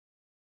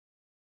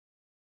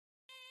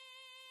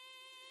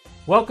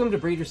Welcome to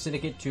Breeder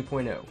Syndicate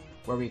 2.0,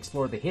 where we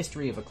explore the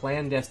history of a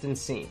clandestine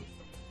scene,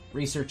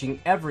 researching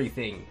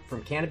everything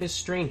from cannabis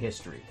strain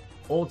history,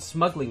 old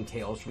smuggling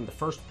tales from the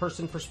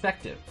first-person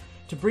perspective,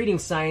 to breeding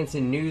science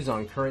and news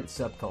on current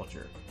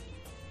subculture.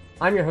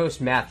 I'm your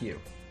host, Matthew,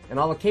 and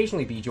I'll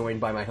occasionally be joined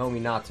by my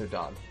homie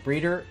Not-So-Dog,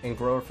 breeder and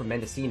grower from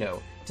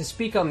Mendocino, to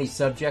speak on these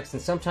subjects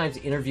and sometimes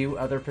interview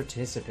other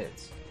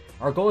participants.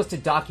 Our goal is to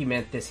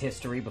document this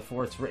history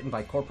before it's written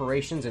by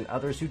corporations and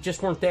others who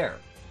just weren't there.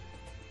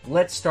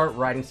 Let's start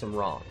righting some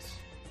wrongs.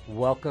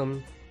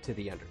 Welcome to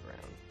the underground.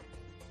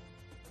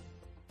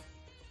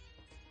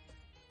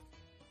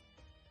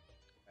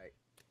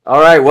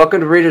 All right, welcome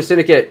to Breeder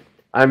Syndicate.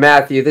 I'm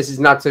Matthew. This is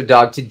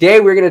Not-So-Dog.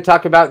 Today we're going to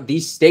talk about the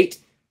state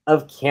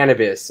of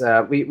cannabis.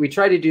 We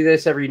try to do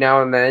this every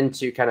now and then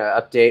to kind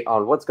of update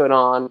on what's going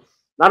on,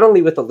 not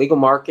only with the legal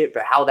market,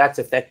 but how that's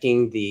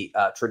affecting the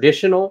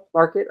traditional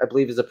market, I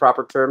believe is a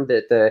proper term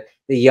that the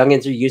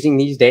youngins are using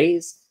these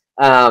days.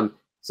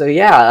 So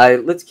yeah,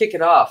 let's kick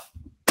it off.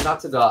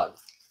 Not-So-Dog.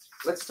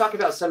 Let's talk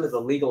about some of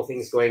the legal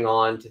things going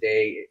on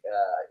today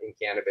in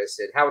cannabis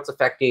and how it's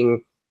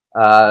affecting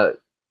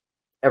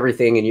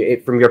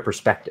everything from your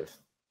perspective.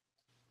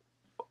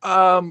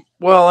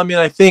 Well, I mean,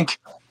 I think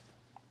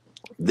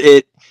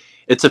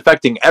it's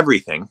affecting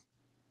everything.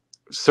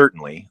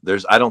 Certainly,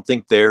 I don't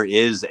think there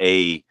is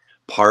a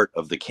part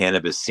of the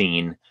cannabis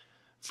scene,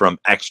 from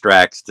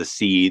extracts to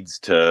seeds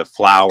to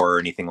flower or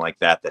anything like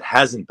that, that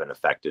hasn't been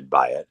affected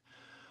by it.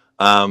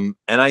 And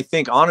I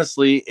think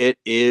honestly,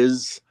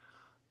 it's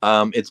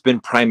been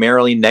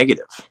primarily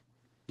negative.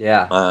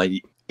 Yeah.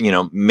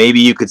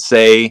 Maybe you could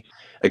say,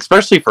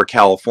 especially for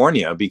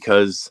California,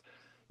 because,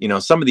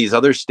 some of these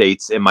other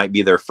states, it might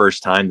be their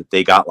first time that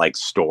they got like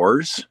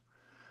stores.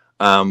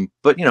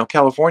 But,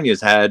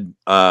 California's had,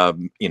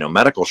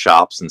 medical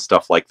shops and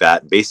stuff like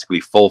that, basically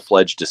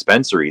full-fledged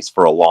dispensaries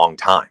for a long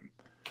time.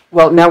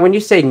 Well, now when you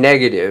say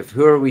negative,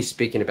 who are we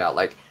speaking about?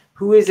 Like,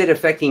 who is it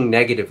affecting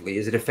negatively?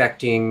 Is it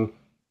affecting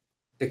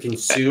the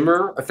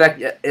consumer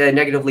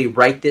negatively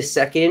right this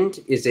second?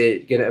 Is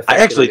it going to affect?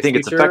 I actually think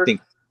it's affecting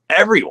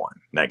everyone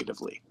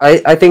negatively.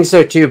 I think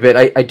so too, but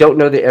I don't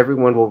know that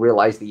everyone will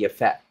realize the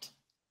effect.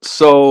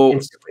 So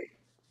instantly.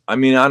 I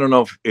mean, I don't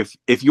know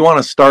if you want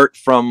to start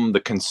from the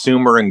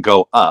consumer and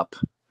go up.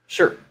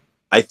 Sure.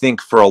 I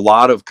think for a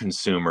lot of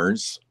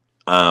consumers,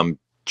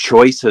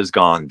 choice has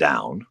gone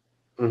down.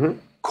 Mm-hmm.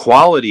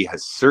 Quality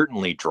has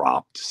certainly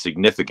dropped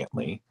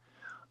significantly.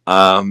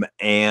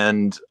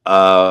 And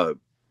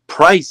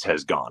price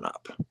has gone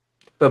up.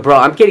 But bro,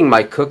 I'm getting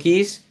my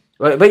cookies.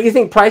 But you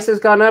think price has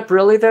gone up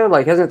really though?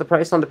 Like, hasn't the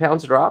price on the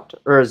pounds dropped,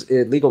 or is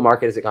it legal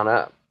market? Has it gone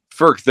up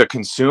for the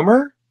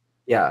consumer?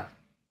 Yeah.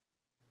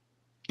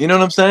 You know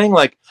what I'm saying?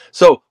 Like,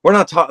 so we're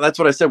not talking. That's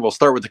what I said. We'll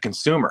start with the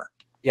consumer.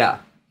 Yeah.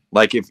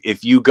 Like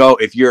if you're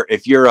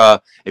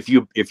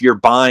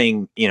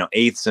buying,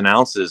 eighths and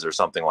ounces or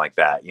something like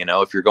that,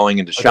 if you're going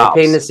into shops,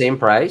 they paying the same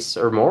price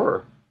or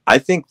more? I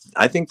think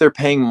they're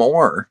paying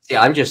more.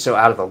 Yeah, I'm just so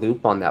out of the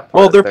loop on that part.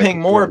 Well, they're paying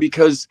more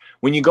because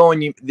when you go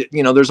and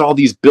there's all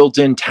these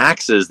built-in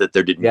taxes that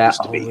there didn't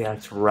used to be. Yeah,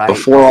 that's right.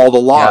 Before all the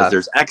laws,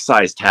 there's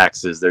excise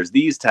taxes, there's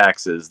these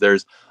taxes,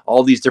 there's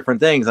all these different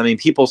things. I mean,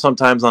 people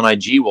sometimes on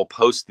IG will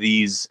post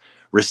these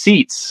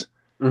receipts,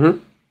 and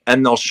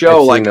they'll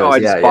show I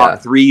just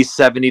bought 3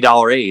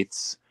 $70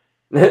 eighths.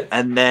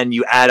 And then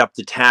you add up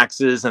the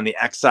taxes and the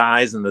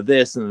excise and the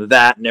this and the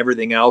that and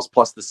everything else,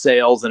 plus the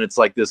sales, and it's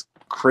like this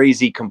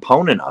crazy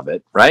component of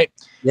it, right?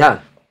 Yeah.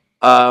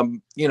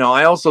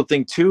 I also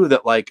think too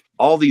that like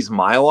all these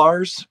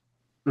Mylars,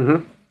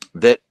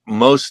 that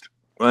most,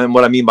 and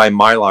what I mean by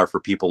Mylar for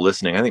people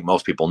listening, I think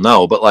most people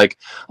know, but like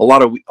a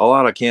lot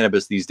of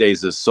cannabis these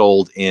days is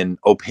sold in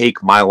opaque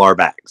Mylar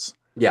bags.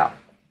 Yeah.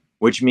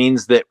 Which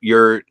means that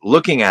you're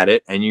looking at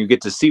it and you get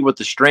to see what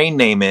the strain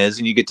name is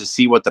and you get to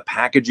see what the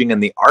packaging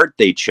and the art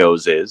they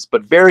chose is.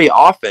 But very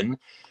often,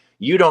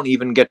 you don't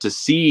even get to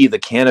see the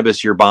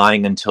cannabis you're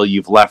buying until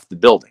you've left the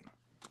building.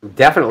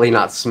 Definitely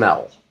not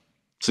smell.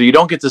 So you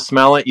don't get to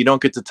smell it. You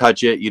don't get to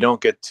touch it. You don't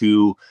get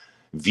to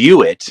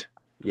view it.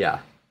 Yeah.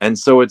 And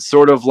so it's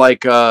sort of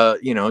like,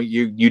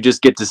 you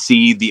just get to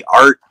see the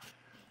art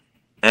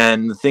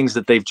and the things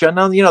that they've done.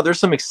 Now, there's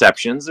some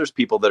exceptions. There's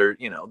people that are,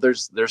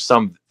 there's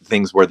some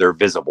things where they're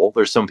visible.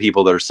 There's some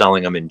people that are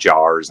selling them in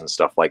jars and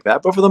stuff like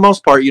that. But for the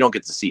most part, you don't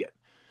get to see it.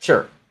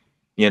 Sure.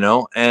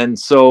 And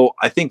so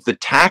I think the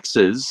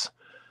taxes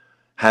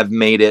have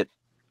made it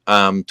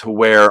to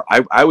where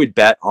I would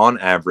bet on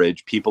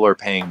average people are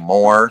paying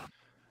more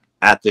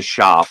at the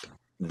shop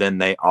than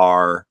they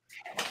were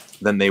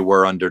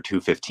under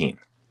 215.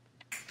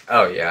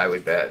 Oh yeah, I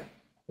would bet.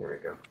 Here we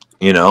go.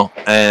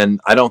 And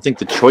I don't think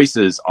the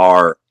choices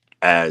are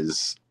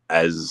as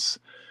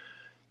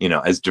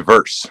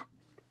diverse.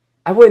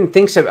 I wouldn't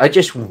think so. I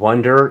just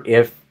wonder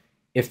if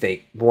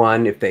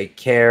they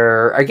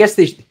care. I guess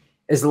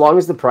as long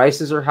as the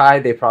prices are high,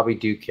 they probably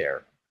do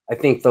care. I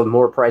think the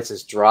more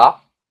prices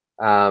drop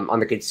on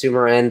the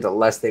consumer end, the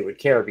less they would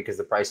care because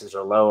the prices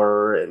are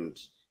lower. And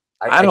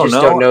I just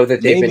don't know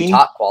that they've been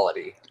top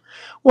quality.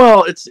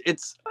 Well,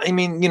 I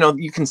mean,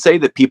 you can say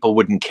that people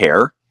wouldn't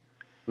care,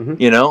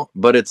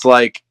 but it's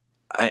like,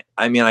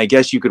 I mean, I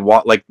guess you could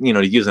walk, like,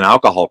 to use an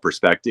alcohol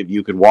perspective,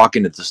 you could walk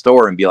into the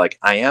store and be like,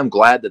 I am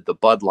glad that the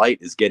Bud Light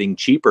is getting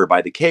cheaper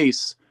by the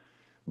case,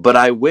 but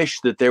I wish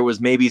that there was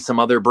maybe some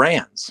other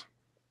brands.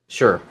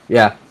 Sure.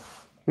 Yeah.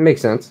 It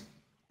makes sense.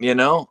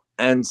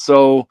 And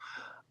so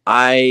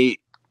I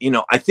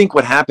think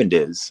what happened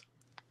is,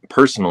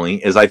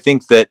 personally, is I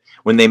think that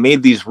when they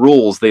made these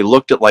rules, they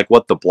looked at like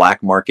what the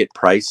black market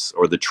price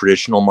or the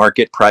traditional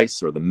market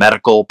price or the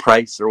medical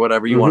price or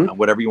whatever you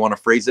want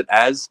to phrase it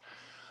as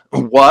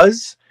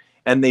was,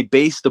 and they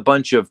based a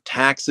bunch of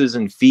taxes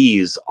and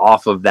fees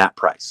off of that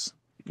price.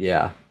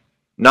 Yeah.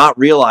 Not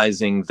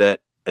realizing that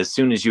as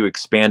soon as you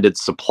expanded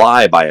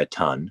supply by a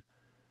ton,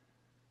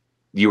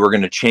 you were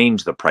going to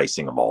change the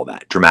pricing of all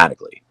that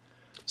dramatically.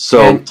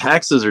 So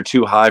taxes are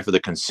too high for the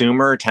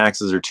consumer.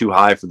 Taxes are too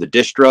high for the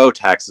distro.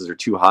 Taxes are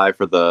too high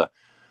for the,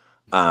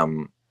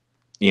 for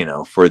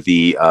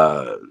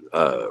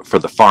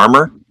the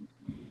farmer,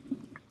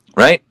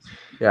 right?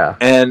 Yeah.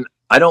 And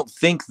I don't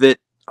think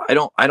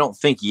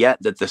yet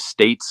that the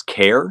states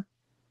care,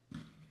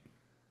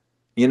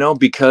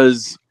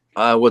 because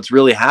what's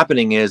really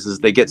happening is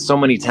they get so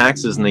many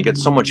taxes and they get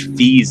so much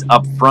fees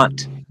up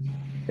front.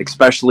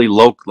 Especially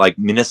like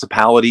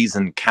municipalities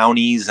and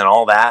counties and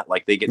all that,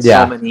 like they get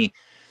so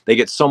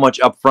much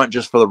upfront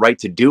just for the right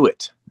to do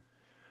it,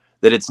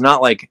 that it's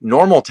not like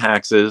normal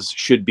taxes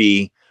should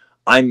be,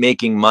 I'm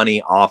making money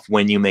off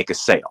when you make a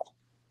sale.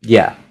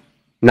 Yeah.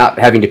 Not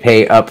having to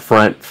pay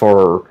upfront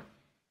for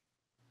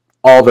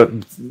all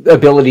the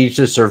ability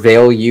to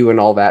surveil you and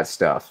all that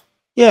stuff.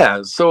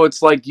 Yeah. So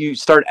it's like you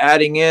start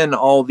adding in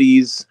all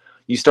these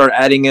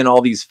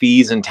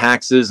fees and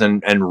taxes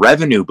and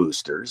revenue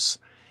boosters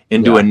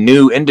into a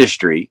new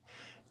industry,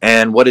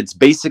 and what it's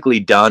basically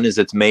done is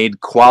it's made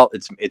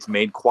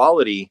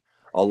quality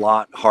a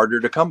lot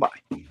harder to come by.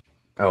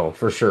 Oh,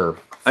 for sure.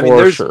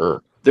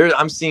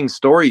 I'm seeing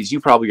stories, you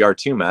probably are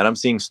too, Matt. I'm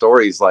seeing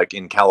stories like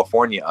in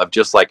California of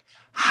just like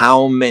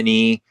how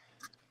many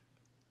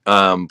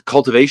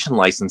cultivation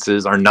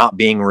licenses are not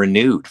being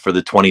renewed for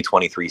the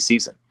 2023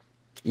 season.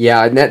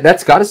 Yeah, and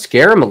that's got to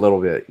scare them a little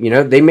bit.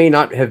 They may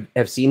not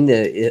have seen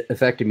the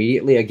effect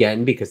immediately,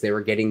 again, because they were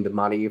getting the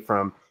money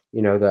from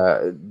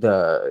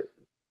the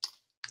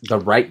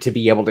right to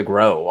be able to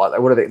grow. What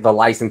are the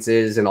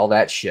licenses and all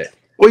that shit?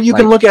 Well, you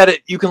can look at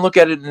it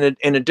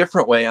in a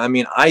different way. I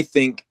mean, I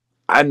think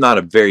I'm not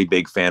a very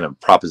big fan of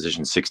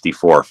Proposition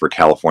 64 for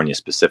California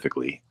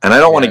specifically. And I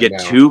don't want to get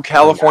too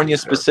California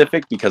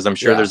specific, because I'm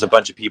sure there's a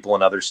bunch of people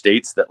in other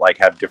states that like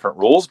have different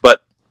rules,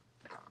 but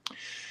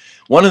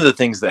one of the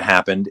things that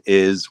happened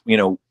is,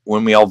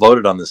 when we all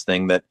voted on this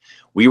thing, that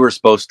they were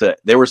supposed to,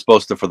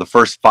 for the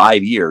first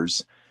 5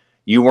 years,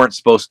 you weren't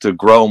supposed to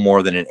grow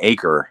more than an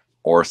acre,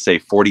 or say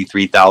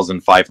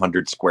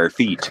 43,500 square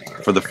feet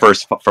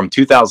from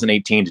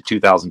 2018 to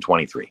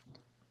 2023.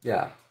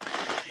 Yeah.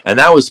 And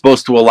that was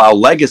supposed to allow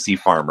legacy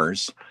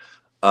farmers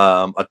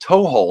a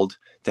toehold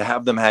to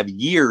have them have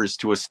years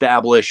to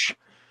establish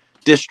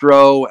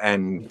distro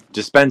and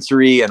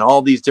dispensary and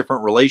all these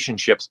different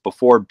relationships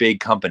before big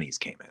companies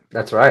came in.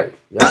 That's right.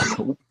 Yeah.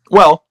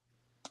 Well,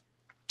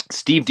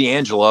 Steve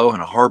D'Angelo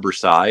and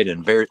Harborside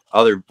and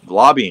other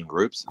lobbying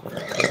groups,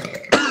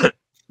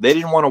 they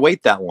didn't want to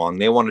wait that long.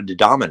 They wanted to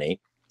dominate.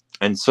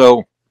 And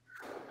so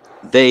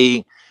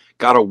they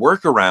got a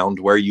workaround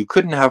where you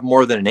couldn't have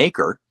more than an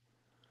acre.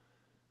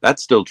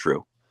 That's still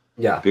true.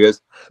 Yeah.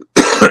 Because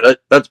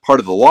that's part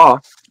of the law.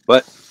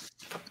 But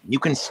you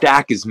can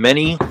stack as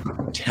many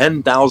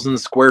 10,000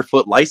 square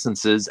foot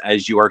licenses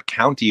as your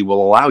county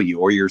will allow you,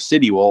 or your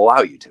city will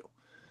allow you to.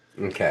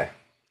 Okay.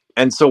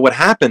 And so what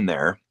happened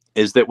there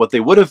is that what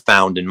they would have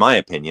found, in my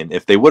opinion,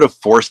 if they would have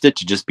forced it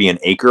to just be an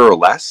acre or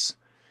less,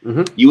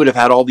 you would have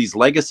had all these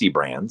legacy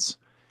brands.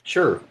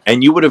 Sure.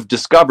 And you would have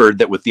discovered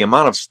that with the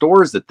amount of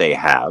stores that they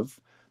have,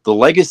 the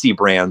legacy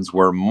brands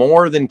were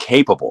more than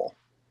capable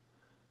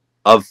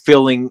of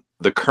filling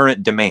the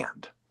current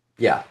demand.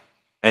 Yeah.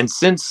 And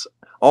since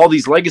all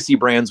these legacy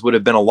brands would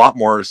have been a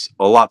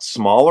lot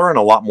smaller and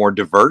a lot more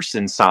diverse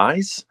in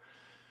size,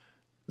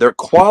 their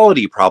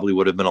quality probably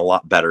would have been a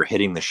lot better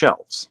hitting the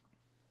shelves.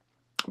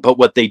 But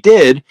what they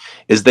did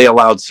is they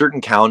allowed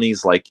certain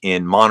counties, like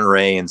in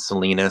Monterey and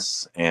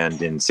Salinas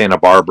and in Santa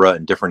Barbara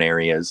and different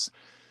areas,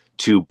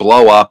 to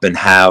blow up and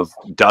have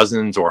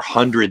dozens or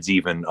hundreds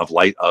even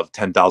of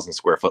 10,000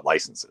 square foot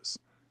licenses.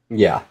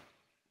 Yeah.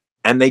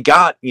 And they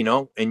got,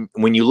 and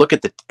when you look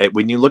at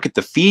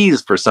the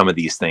fees for some of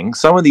these things,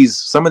 some of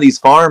these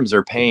farms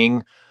are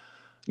paying,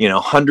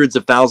 hundreds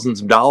of thousands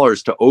of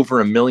dollars to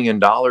over $1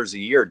 million a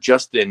year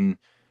just in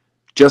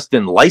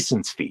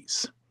license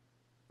fees.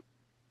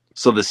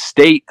 So the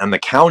state and the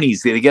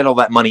counties, they get all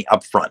that money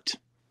up front.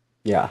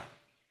 Yeah.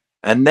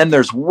 And then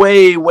there's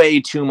way, way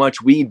too much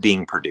weed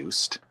being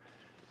produced.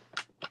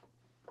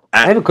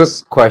 I have a quick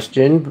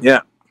question.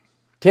 Yeah.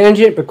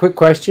 Tangent, but quick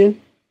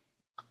question.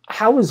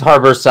 How was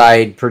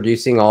Harborside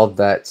producing all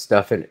that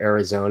stuff in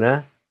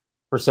Arizona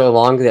for so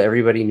long that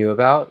everybody knew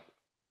about?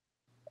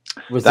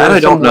 Was that I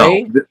don't know.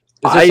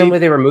 Is there some way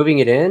they were moving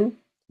it in?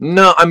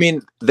 No, I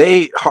mean,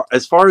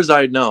 as far as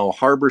I know,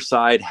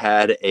 Harborside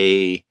had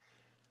a,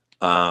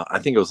 I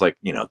think it was like,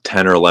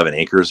 10 or 11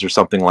 acres or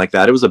something like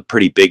that. It was a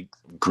pretty big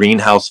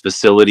greenhouse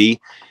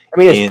facility. I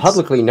mean, it's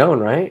publicly known,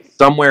 right?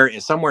 Somewhere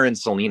in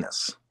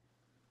Salinas.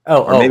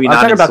 Or maybe I'm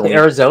talking about the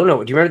Arizona.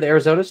 Do you remember the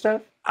Arizona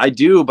stuff? I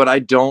do, but I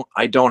don't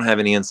have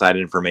any inside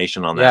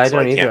information on that. Yeah, I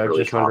don't either. I'm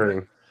just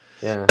wondering.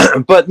 Yeah.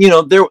 But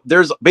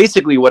there's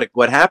basically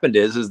what happened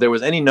is there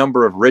was any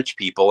number of rich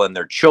people and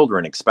their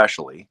children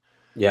especially,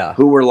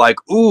 who were like,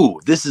 ooh,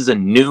 this is a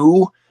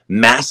new,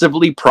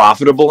 massively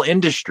profitable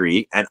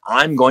industry, and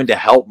I'm going to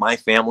help my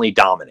family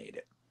dominate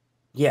it.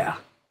 Yeah.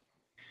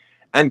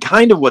 And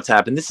kind of what's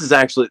happened, this is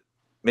actually,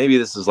 maybe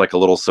this is like a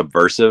little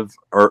subversive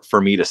or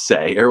for me to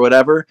say or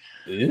whatever,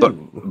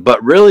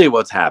 but really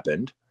what's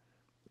happened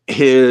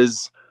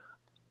is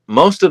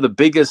most of the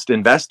biggest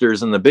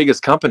investors and the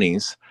biggest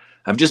companies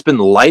have just been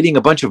lighting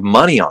a bunch of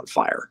money on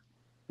fire.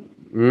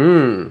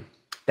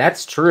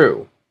 That's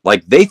true.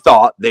 Like they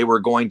thought they were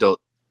going to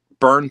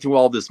burn through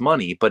all this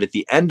money, but at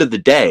the end of the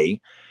day,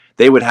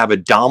 they would have a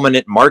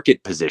dominant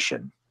market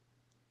position.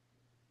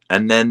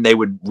 And then they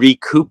would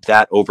recoup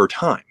that over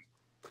time.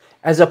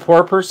 As a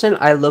poor person,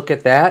 I look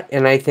at that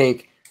and I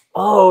think,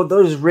 oh,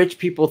 those rich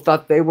people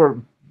thought they were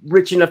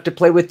rich enough to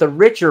play with the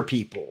richer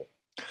people.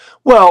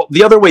 Well,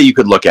 the other way you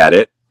could look at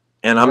it,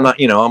 and I'm not,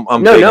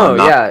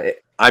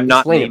 I'm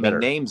not naming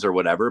names or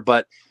whatever,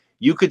 but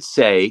you could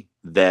say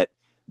that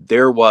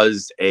there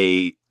was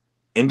a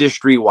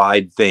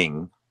industry-wide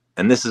thing,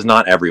 and this is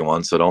not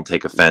everyone, so don't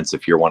take offense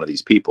if you're one of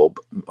these people,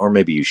 or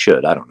maybe you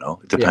should, I don't know.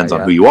 It depends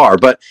on who you are.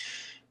 But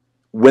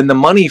when the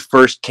money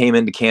first came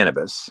into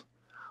cannabis,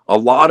 a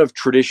lot of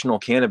traditional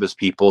cannabis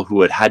people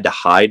who had to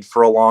hide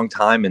for a long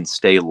time and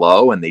stay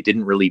low, and they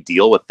didn't really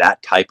deal with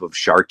that type of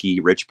sharky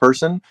rich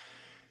person,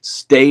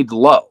 stayed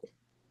low.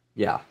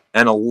 Yeah.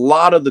 And a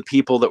lot of the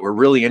people that were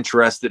really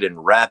interested in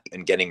rep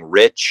and getting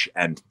rich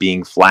and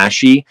being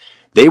flashy,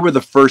 they were the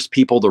first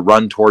people to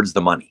run towards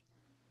the money.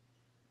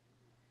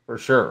 For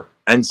sure.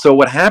 And so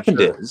what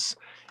happened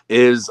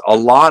is a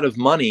lot of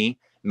money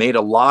made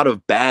a lot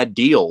of bad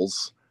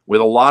deals with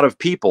a lot of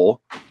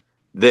people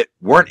that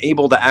weren't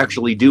able to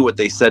actually do what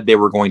they said they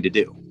were going to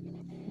do.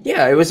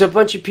 Yeah, it was a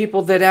bunch of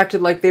people that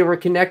acted like they were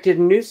connected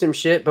and knew some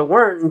shit, but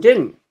weren't and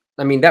didn't.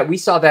 I mean, that we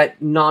saw that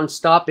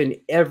nonstop in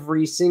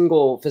every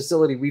single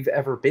facility we've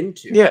ever been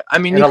to. Yeah, I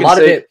mean, and a lot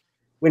of it,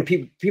 when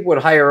people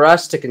would hire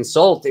us to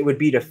consult, it would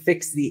be to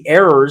fix the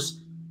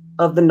errors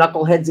of the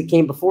knuckleheads that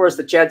came before us,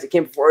 the chads that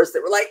came before us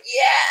that were like,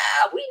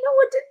 yeah, we know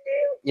what to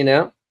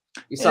do.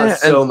 You saw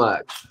so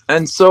much.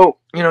 And so,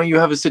 you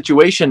have a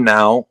situation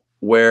now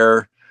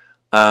where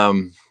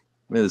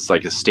it's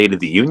like a State of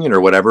the Union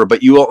or whatever,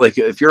 but you like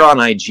if you're on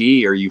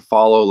IG or you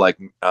follow like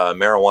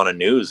marijuana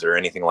news or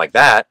anything like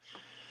that,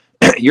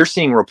 you're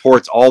seeing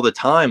reports all the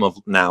time of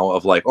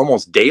like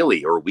almost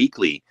daily or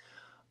weekly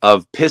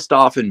of pissed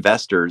off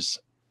investors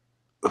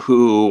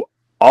who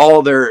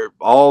all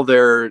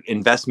their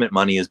investment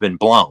money has been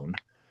blown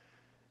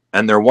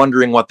and they're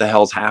wondering what the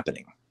hell's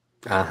happening.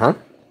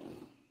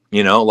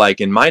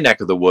 Like in my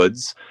neck of the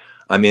woods,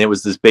 I mean, it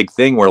was this big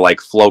thing where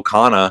like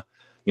Canna,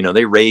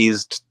 they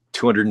raised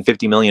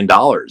 $250 million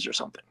or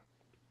something.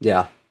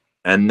 Yeah.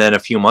 And then a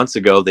few months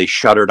ago, they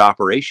shuttered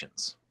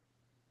operations.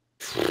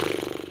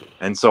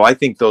 And so I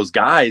think those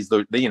guys,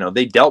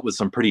 they dealt with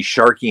some pretty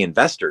sharky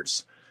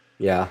investors.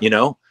 Yeah.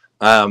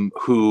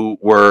 Who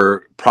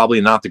were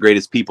probably not the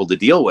greatest people to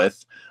deal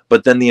with.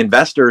 But then the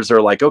investors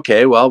are like,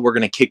 okay, well, we're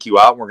going to kick you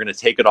out. And we're going to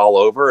take it all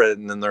over.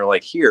 And then they're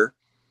like, here.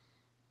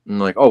 And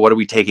like, oh, what are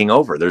we taking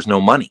over? There's no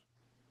money.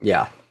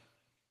 Yeah.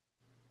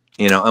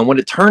 And what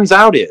it turns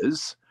out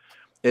is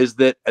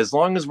that as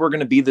long as we're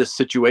going to be this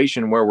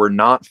situation where we're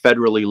not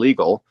federally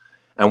legal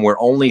and we're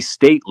only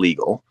state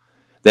legal,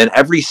 then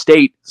every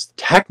state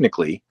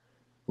technically,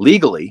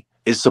 legally,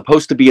 is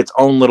supposed to be its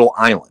own little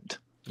island.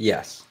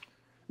 Yes.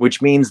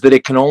 Which means that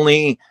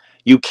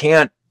you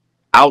can't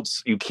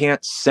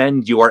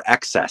send your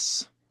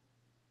excess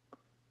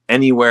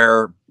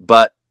anywhere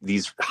but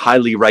these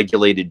highly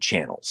regulated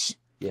channels.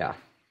 Yeah.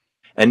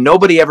 And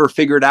nobody ever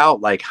figured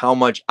out like how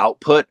much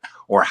output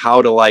or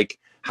how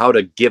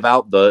to give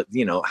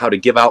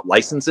out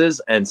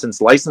licenses. And since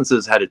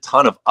licenses had a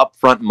ton of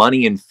upfront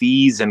money and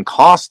fees and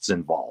costs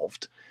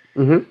involved,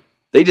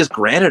 they just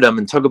granted them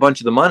and took a bunch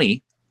of the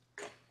money.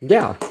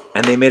 Yeah.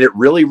 And they made it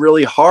really,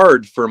 really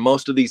hard for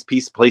most of these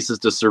places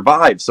to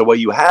survive. So what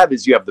you have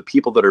the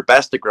people that are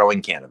best at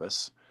growing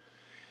cannabis,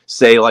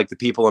 say like the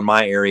people in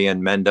my area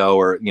in Mendo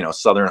or,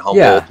 Southern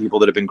Humboldt, people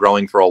that have been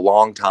growing for a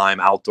long time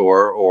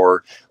outdoor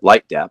or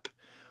light dep,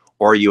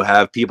 or you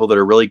have people that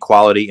are really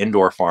quality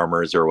indoor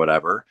farmers or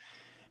whatever,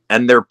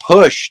 and they're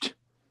pushed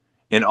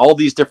in all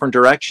these different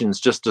directions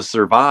just to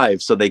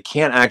survive. So they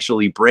can't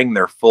actually bring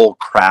their full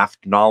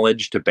craft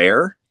knowledge to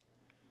bear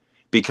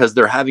because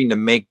they're having to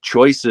make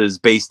choices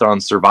based on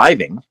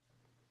surviving.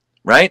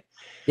 Right.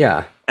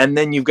 Yeah. And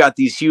then you've got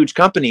these huge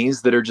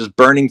companies that are just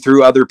burning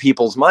through other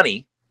people's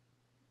money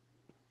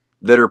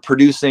that are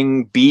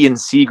producing B and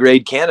C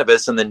grade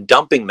cannabis and then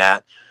dumping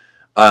that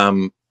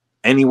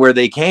anywhere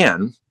they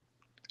can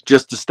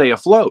just to stay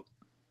afloat.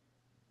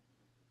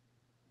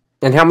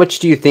 And how much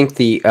do you think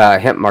the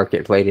hemp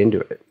market played into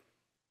it?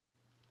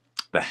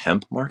 The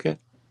hemp market?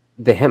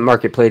 The hemp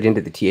market played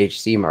into the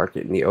THC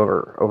market and the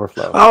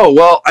overflow. Oh,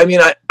 well, I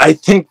mean, I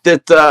think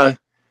that...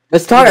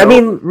 let's talk, I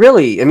mean,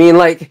 really, I mean,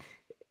 like,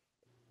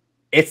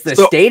 it's the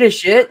state of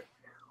shit.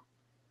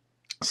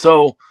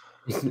 So,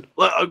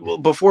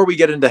 before we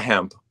get into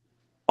hemp,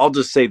 I'll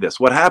just say this.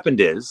 What happened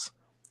is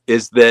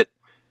that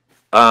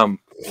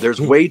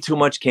there's way too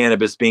much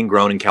cannabis being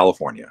grown in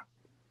California.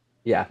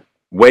 Yeah.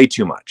 Way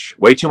too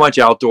much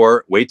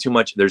outdoor, way too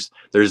much. There's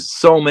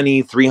so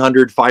many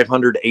 300,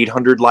 500,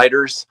 800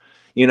 lighters,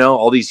 you know,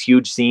 all these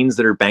huge scenes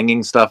that are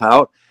banging stuff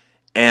out.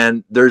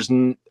 And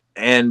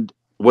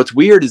what's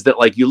weird is that,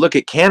 like, you look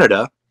at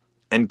Canada,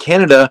 and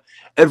Canada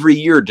every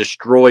year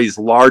destroys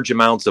large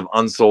amounts of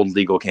unsold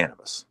legal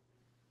cannabis.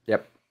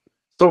 Yep.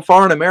 So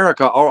far in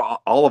America,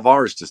 all of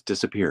ours just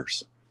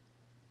disappears.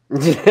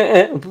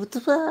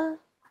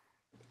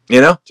 You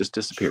know, just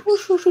disappears.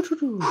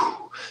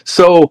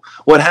 So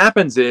what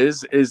happens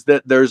is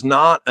that there's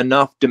not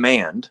enough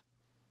demand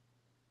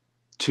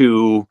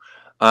to,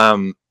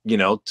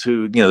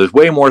 there's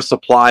way more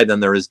supply than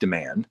there is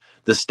demand.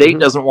 The state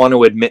doesn't want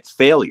to admit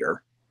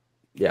failure.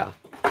 Yeah.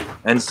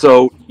 And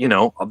so, you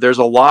know, there's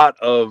a lot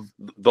of,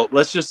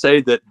 let's just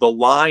say that the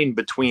line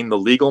between the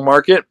legal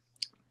market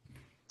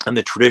and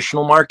the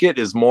traditional market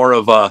is more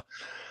of a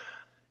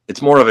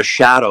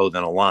shadow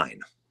than a line.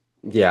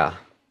 Yeah.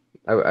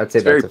 I'd say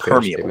it's very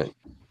permeable.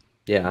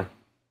 Yeah.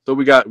 So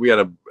we had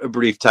a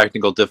brief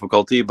technical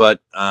difficulty,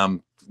 but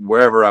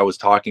wherever I was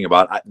talking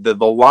about, the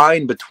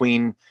line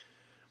between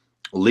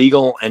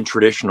legal and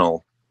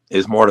traditional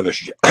is more of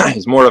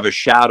a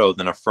shadow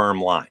than a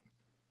firm line.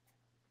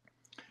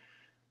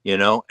 You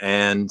know,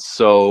 and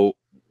so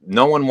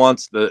no one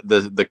wants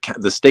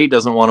the state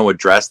doesn't want to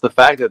address the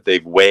fact that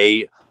they've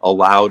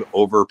allowed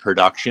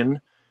overproduction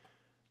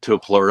to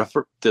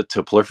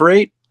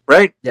proliferate,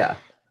 right? Yeah.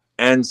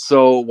 And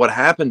so what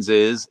happens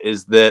is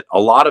that a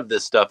lot of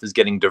this stuff is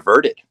getting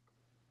diverted.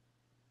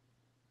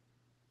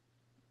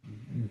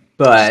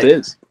 But it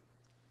is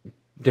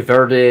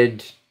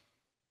diverted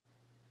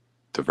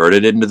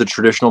into the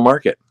traditional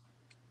market.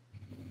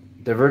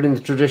 Diverted in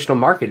the traditional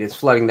market is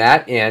flooding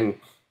that and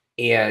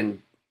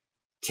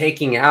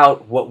taking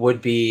out what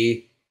would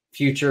be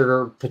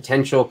future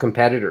potential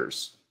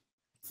competitors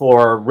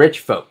for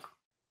rich folk.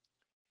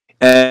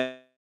 And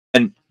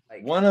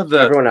one of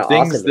the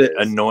things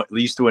that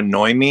used to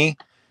annoy me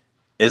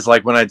is,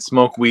 like, when I'd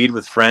smoke weed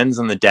with friends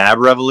and the dab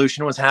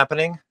revolution was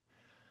happening.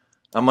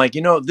 I'm like,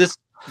 you know, this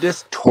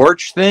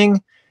torch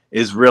thing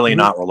is really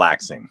not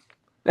relaxing.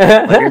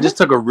 Like, I just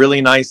took a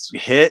really nice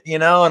hit, you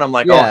know, and I'm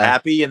like, all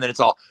happy, and then it's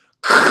all.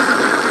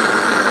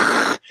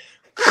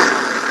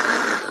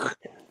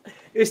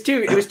 It was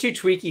too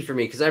tweaky for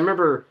me, because I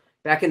remember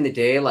back in the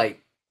day, like,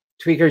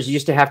 tweakers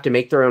used to have to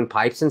make their own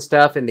pipes and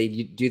stuff, and they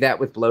do that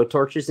with blow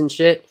torches and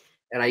shit.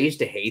 And I used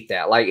to hate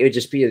that. Like, it would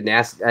just be a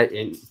nasty.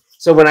 And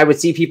so when I would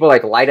see people,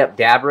 like, light up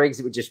dab rigs,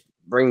 it would just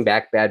bring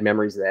back bad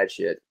memories of that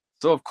shit.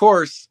 So of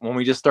course, when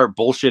we just start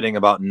bullshitting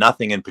about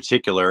nothing in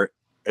particular,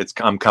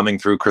 I'm coming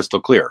through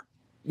crystal clear.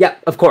 Yeah,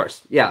 of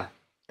course. Yeah.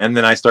 And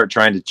then I start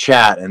trying to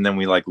chat, and then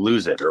we, like,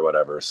 lose it or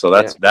whatever. So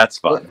that's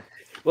fun.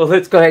 Well,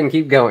 let's go ahead and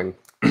keep going.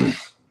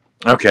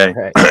 Okay.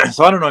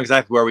 So I don't know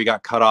exactly where we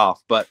got cut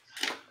off, but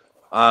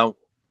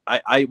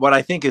what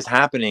I think is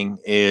happening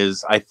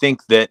is, I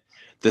think that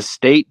the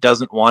state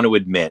doesn't want to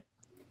admit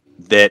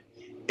that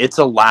it's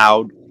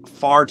allowed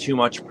far too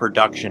much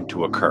production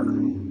to occur.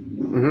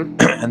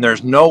 And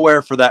there's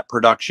nowhere for that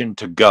production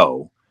to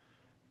go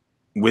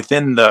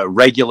within the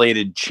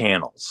regulated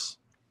channels,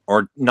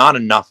 or not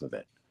enough of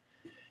it.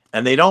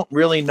 And they don't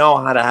really know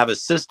how to have a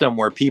system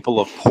where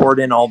people have poured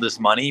in all this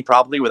money,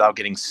 probably without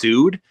getting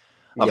sued,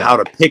 of how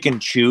to pick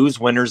and choose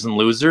winners and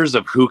losers,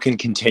 of who can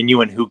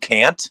continue and who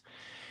can't.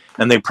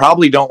 And they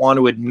probably don't want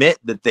to admit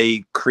that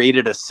they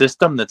created a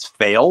system that's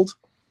failed.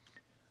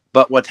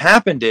 But what's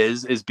happened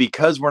is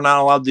because we're not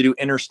allowed to do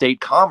interstate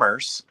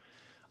commerce,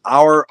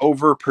 our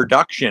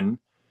overproduction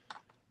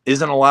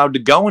isn't allowed to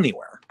go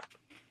anywhere.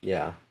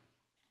 Yeah.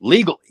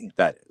 Legally,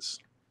 that is.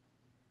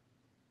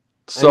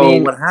 So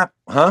what happened?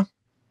 Huh?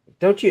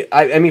 Don't you?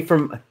 I mean,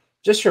 from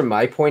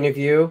my point of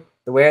view,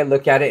 the way I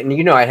look at it, and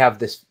you know, I have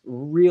this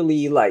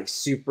really, like,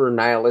 super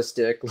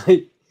nihilistic,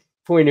 like,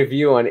 point of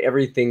view on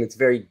everything that's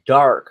very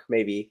dark,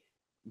 maybe,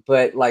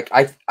 but, like,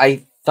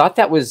 I thought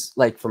that was,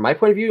 like, from my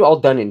point of view, all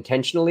done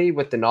intentionally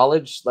with the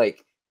knowledge,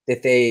 like, that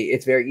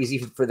it's very easy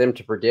for them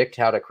to predict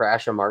how to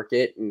crash a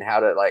market and how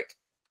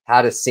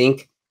to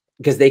sink,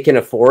 because they can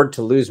afford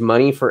to lose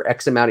money for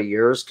X amount of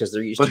years because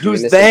they're used to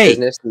doing this in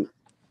business. And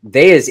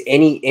they is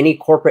any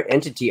corporate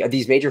entity,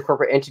 these major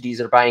corporate entities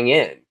that are buying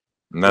in.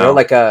 No, you know,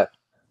 like a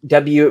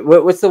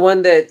what's the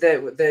one that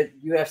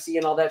UFC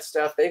and all that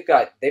stuff? They've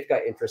got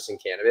interest in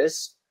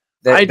cannabis.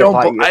 I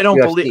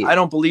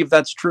don't believe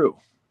that's true.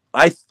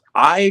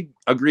 I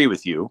agree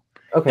with you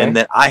Okay. and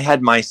that I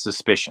had my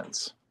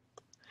suspicions.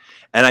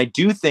 And I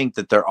do think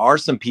that there are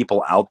some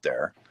people out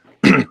there,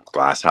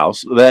 glass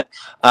house, that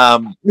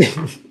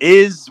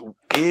is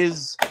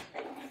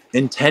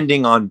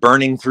intending on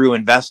burning through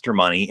investor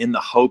money in the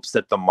hopes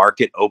that the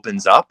market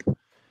opens up,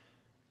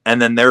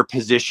 and then they're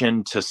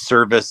positioned to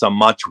service a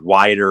much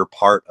wider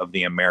part of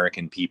the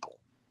American people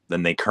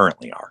than they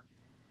currently are.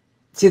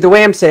 See, the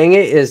way I'm saying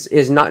it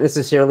is not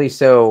necessarily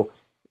so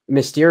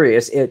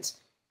mysterious.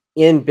 It's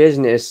in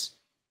business.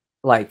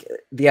 Like,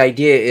 the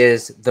idea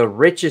is the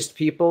richest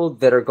people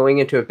that are going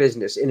into a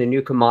business in a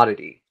new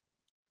commodity,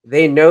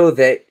 they know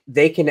that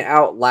they can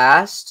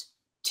outlast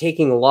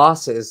taking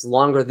losses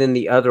longer than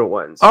the other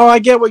ones. Oh, I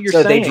get what you're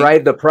saying. So they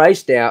drive the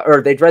price down,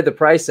 or they drive the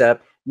price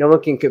up. No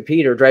one can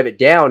compete, or drive it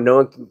down. No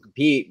one can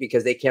compete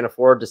because they can't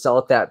afford to sell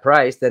at that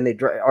price. Then they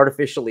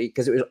artificially,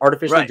 because it was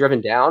artificially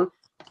driven down,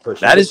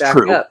 pushing that it is back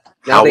true. up.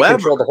 Now However, they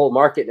control the whole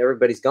market and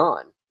everybody's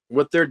gone.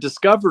 What they're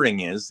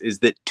discovering is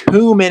that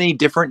too many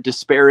different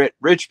disparate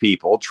rich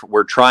people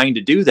were trying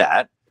to do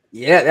that.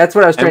 Yeah, that's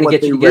what I was trying to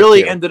get you to get to. What they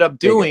really ended up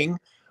doing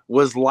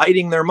was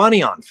lighting their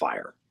money on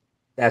fire.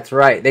 That's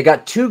right. They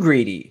got too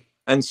greedy.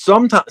 And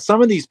some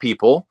of these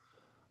people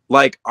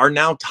like are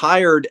now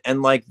tired,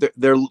 and like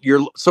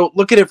so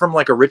look at it from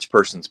like a rich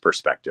person's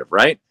perspective,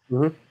 right?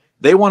 Mm-hmm.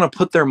 They want to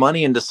put their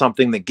money into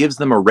something that gives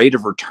them a rate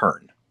of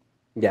return.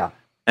 Yeah.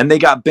 And they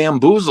got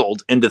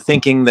bamboozled into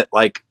thinking that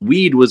like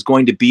weed was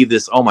going to be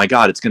this, oh my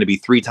God, it's going to be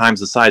 3 times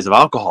the size of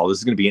alcohol. This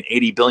is going to be an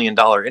 $80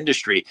 billion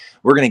industry.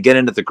 We're going to get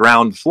into the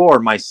ground floor.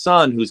 My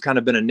son, who's kind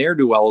of been a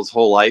ne'er-do-well his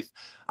whole life,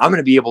 I'm going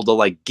to be able to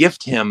like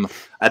gift him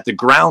at the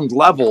ground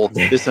level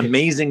this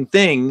amazing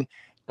thing.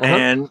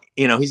 And,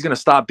 you know, he's going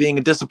to stop being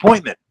a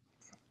disappointment.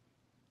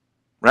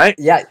 Right?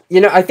 Yeah.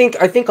 You know, I think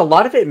a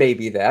lot of it may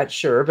be that,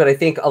 sure, but I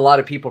think a lot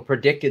of people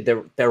predicted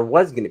there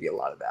was going to be a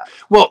lot of that.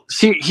 Well,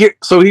 see here.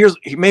 So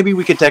maybe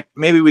we could take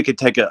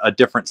a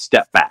different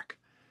step back.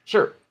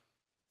 Sure.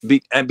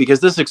 And because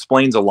this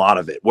explains a lot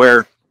of it,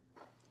 where,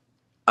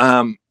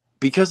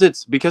 because it's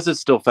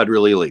still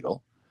federally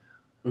illegal,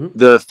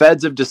 the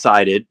feds have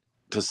decided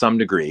to some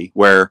degree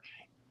where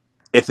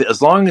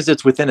as long as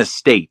it's within a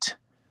state,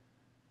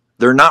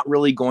 they're not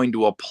really going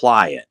to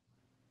apply it,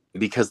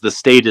 because the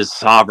state is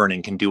sovereign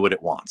and can do what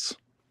it wants.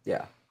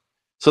 Yeah.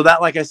 So that,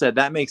 like I said,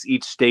 that makes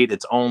each state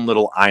its own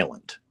little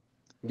island.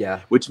 Yeah.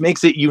 Which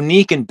makes it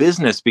unique in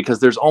business, because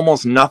there's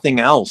almost nothing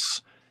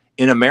else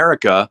in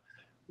America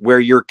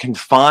where you're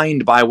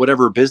confined by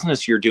whatever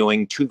business you're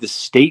doing to the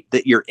state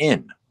that you're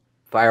in.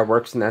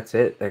 Fireworks, and that's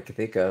it I can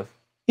think of.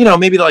 You know,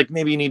 maybe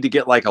you need to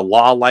get like a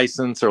law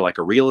license or like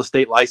a real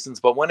estate license.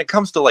 But when it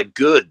comes to like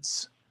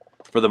goods,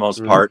 for the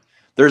most part,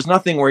 there's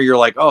nothing where you're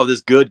like, oh,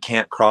 this good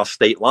can't cross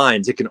state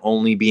lines. It can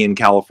only be in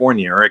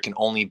California, or it can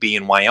only be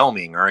in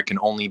Wyoming, or it can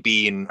only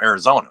be in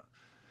Arizona.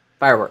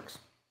 Fireworks.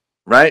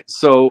 Right?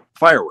 So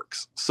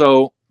fireworks.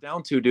 So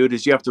down to, dude,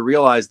 is you have to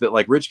realize that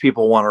like rich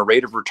people want a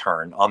rate of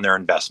return on their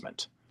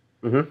investment.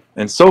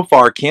 And so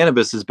far,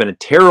 cannabis has been a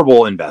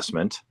terrible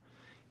investment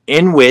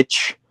in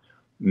which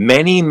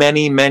many,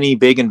 many, many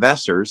big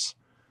investors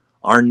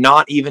are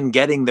not even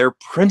getting their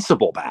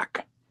principal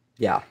back.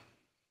 Yeah.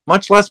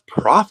 Much less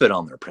profit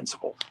on their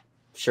principal.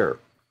 Sure.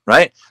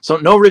 Right? So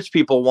no rich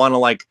people want to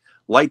like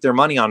light their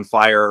money on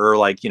fire or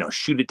like, you know,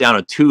 shoot it down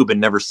a tube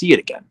and never see it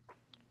again.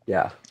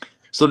 Yeah.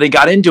 So they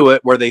got into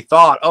it where they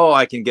thought, oh,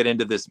 I can get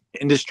into this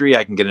industry.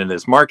 I can get into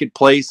this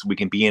marketplace. We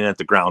can be in at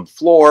the ground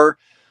floor.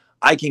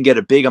 I can get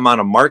a big amount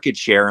of market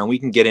share, and we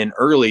can get in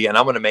early, and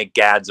I'm going to make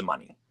gads of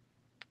money.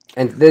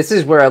 And this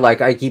is where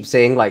I keep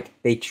saying, like,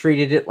 they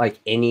treated it like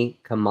any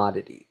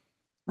commodity.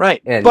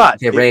 Right. And but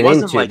they ran it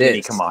wasn't into like this.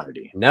 any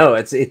commodity. No,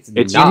 it's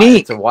not.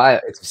 Unique.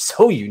 It's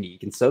so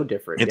unique and so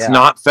different. It's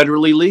not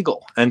federally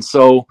legal. And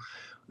so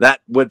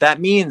what that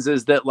means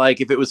is that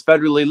like if it was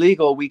federally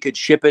legal, we could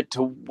ship it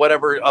to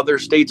whatever other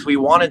states we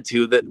wanted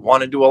to that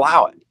wanted to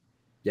allow it.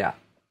 Yeah.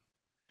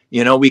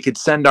 You know, we could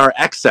send our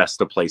excess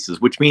to places,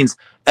 which means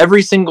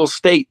every single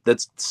state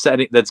that's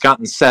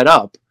gotten set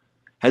up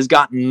has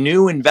gotten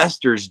new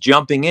investors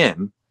jumping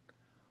in,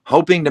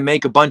 hoping to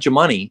make a bunch of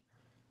money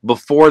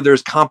before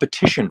there's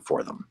competition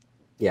for them.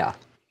 Yeah.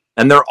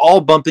 And they're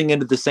all bumping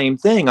into the same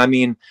thing. I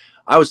mean,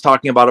 I was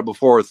talking about it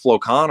before with Flo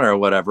Canna or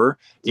whatever.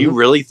 Do you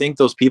really think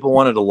those people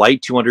wanted to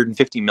light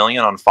 250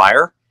 million on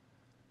fire?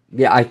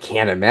 Yeah, I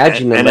can't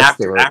imagine. And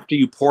after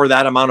you pour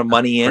that amount of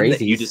money in,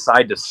 that you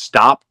decide to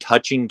stop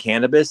touching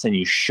cannabis and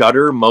you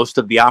shutter most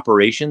of the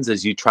operations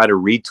as you try to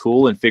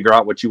retool and figure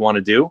out what you want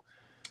to do.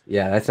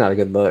 Yeah, that's not a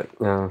good look.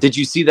 No. Did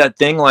you see that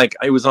thing? Like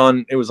it was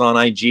on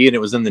IG and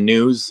it was in the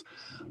news.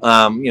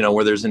 You know,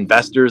 where there's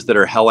investors that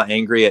are hella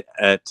angry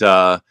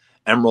at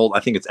Emerald. I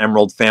think it's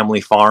Emerald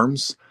Family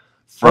Farms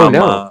from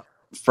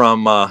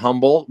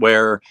Humboldt,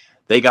 where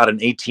they got an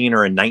 18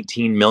 or a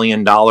 $19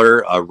 million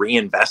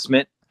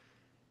reinvestment.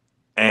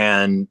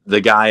 And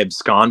the guy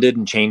absconded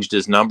and changed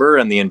his number,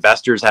 and the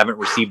investors haven't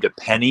received a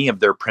penny of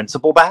their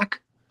principal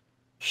back.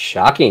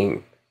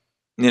 Shocking.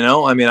 You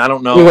know, I mean, I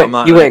don't know.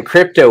 You went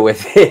crypto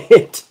with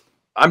it.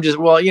 I'm just,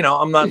 well, you know,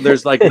 I'm not,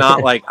 there's like,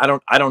 not like, I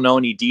don't know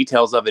any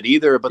details of it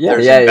either, but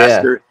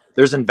there's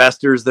there's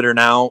investors that are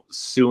now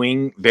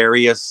suing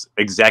various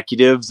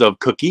executives of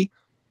Cookie.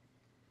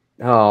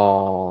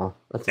 Oh,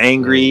 that's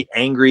angry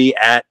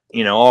at,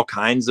 you know, all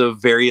kinds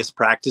of various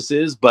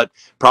practices, but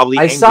probably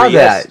I saw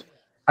that.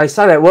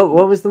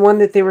 What was the one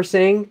that they were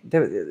saying?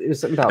 It was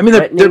something about, I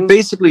mean, they're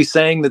basically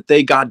saying that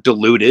they got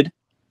diluted.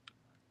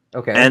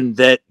 Okay. And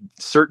that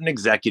certain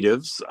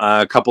executives,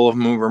 a couple of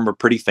them were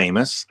pretty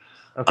famous,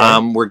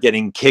 were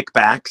getting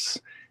kickbacks,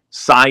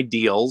 side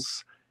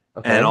deals,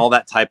 and all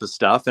that type of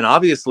stuff. And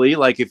obviously,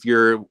 like, if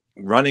you're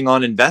running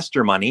on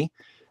investor money,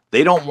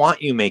 they don't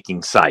want you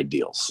making side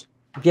deals.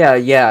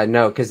 Yeah,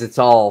 no, because it's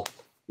all,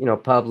 you know,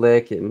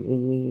 public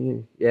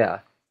and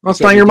well, it's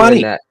not your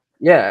money. That.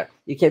 Yeah,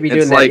 you can't be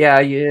doing that. Like,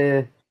 yeah.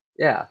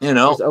 You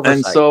know,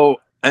 and so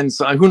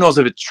who knows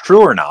if it's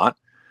true or not?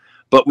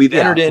 But we've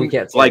entered in,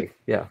 like,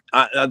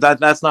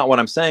 that's not what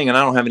I'm saying, and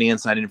I don't have any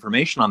inside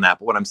information on that.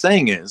 But what I'm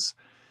saying is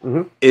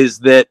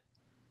that,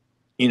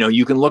 you know,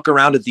 you can look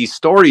around at these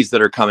stories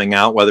that are coming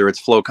out, whether it's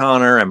Flo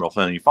Connor, Emerald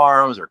Family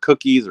Farms, or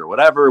Cookies, or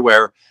whatever,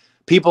 where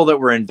people that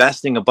were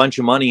investing a bunch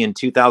of money in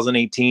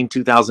 2018,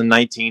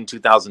 2019,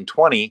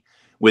 2020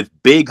 with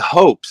big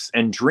hopes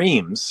and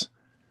dreams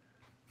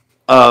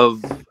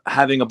of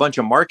having a bunch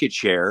of market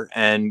share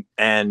and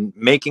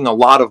making a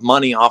lot of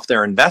money off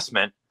their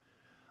investment,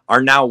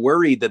 are now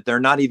worried that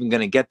they're not even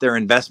going to get their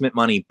investment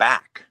money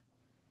back.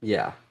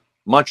 Yeah.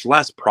 Much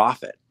less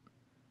profit.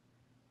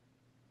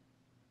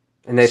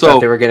 And they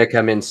thought they were going to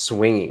come in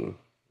swinging.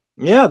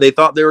 Yeah, they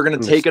thought they were going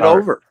to take it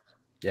over.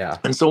 Yeah.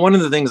 And so one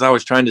of the things I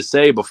was trying to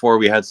say before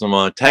we had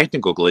some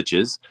technical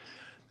glitches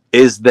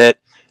is that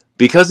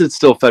because it's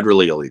still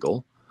federally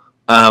illegal,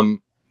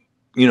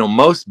 you know,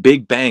 most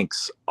big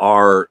banks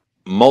are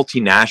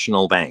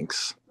multinational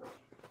banks,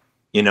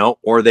 you know,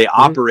 or they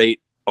operate,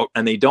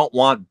 and they don't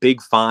want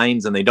big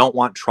fines, and they don't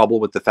want trouble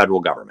with the federal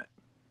government.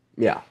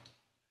 Yeah.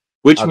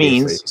 Which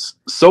means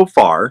so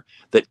far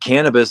that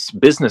cannabis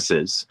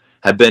businesses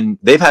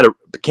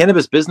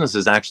cannabis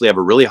businesses actually have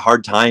a really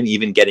hard time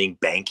even getting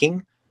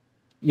banking.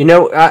 You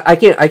know, I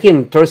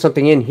can throw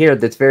something in here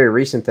that's very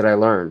recent that I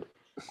learned.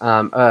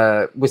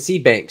 With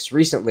seed banks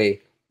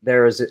recently,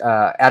 there's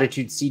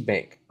Attitude Seed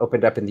Bank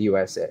opened up in the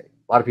USA.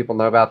 A lot of people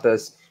know about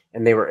this,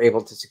 and they were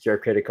able to secure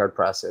credit card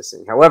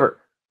processing.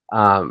 However,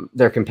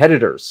 their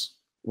competitors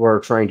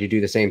were trying to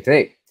do the same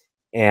thing,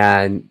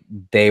 and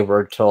they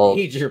were told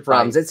major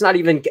problems. It's not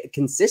even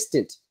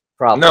consistent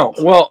problems. No,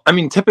 well, I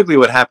mean, typically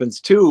what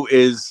happens too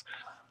is,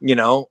 you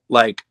know,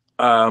 like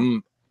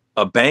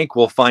a bank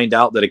will find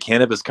out that a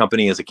cannabis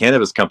company is a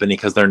cannabis company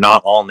because they're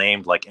not all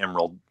named like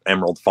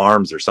Emerald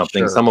Farms or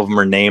something. Sure. Some of them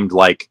are named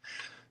like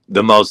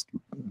the most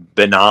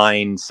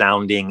benign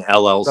sounding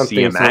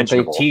LLC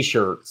imaginable.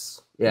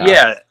 T-shirts.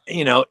 Yeah,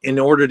 you know, in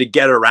order to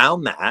get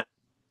around that.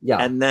 Yeah.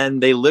 And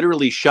then they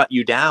literally shut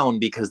you down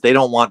because they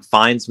don't want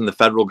fines from the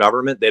federal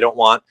government. They don't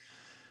want,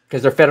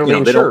 because they're federally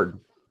insured.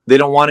 They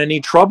don't want any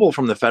trouble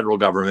from the federal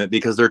government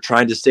because they're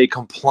trying to stay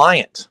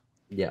compliant.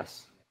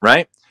 Yes.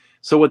 Right.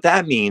 So what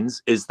that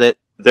means is that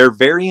they're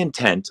very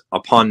intent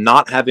upon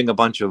not having a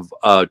bunch of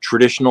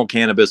traditional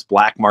cannabis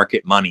black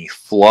market money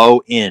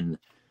flow in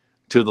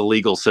to the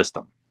legal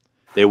system.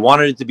 They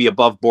wanted it to be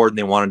above board, and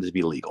they wanted it to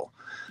be legal.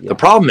 Yeah. The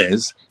problem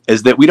is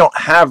that we don't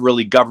have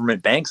really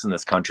government banks in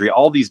this country.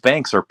 All these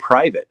banks are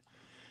private,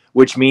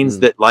 which means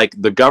that, like,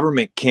 the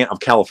government of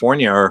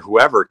California or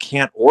whoever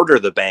can't order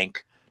the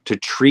bank to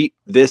treat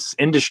this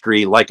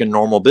industry like a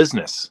normal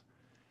business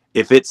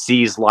if it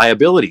sees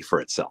liability for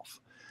itself.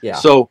 Yeah.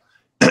 So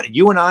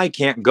you and I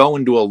can't go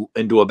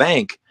into a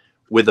bank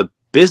with a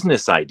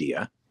business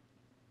idea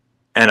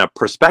and a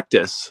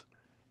prospectus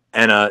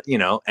and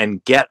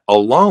and get a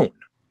loan.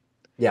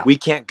 Yeah. We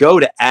can't go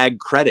to Ag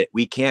Credit.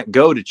 We can't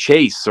go to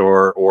Chase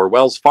or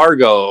Wells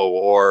Fargo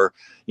or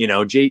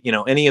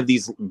any of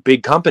these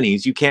big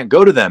companies. You can't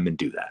go to them and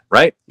do that,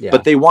 right? Yeah.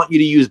 But they want you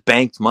to use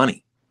banked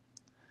money.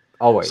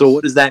 Always. So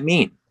what does that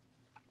mean?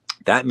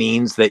 That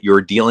means that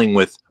you're dealing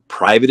with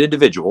private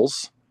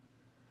individuals,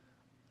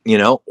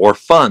 or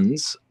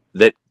funds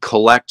that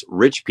collect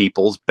rich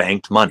people's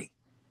banked money.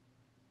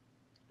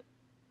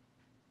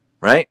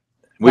 Right?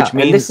 Which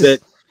means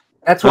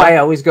that's why I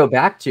always go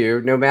back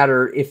to no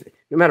matter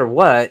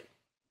what,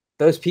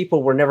 those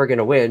people were never going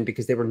to win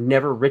because they were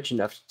never rich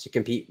enough to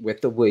compete with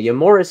the William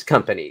Morris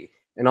Company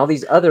and all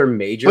these other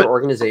major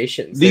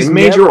organizations. These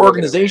major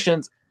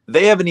organizations,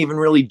 they haven't even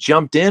really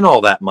jumped in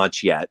all that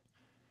much yet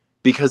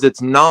because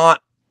it's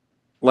not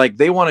like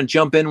they want to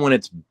jump in when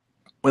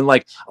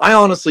I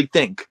honestly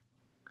think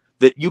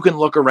that you can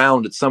look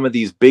around at some of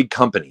these big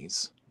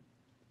companies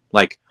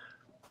like,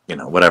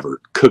 whatever,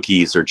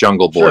 Cookies or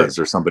Jungle Boys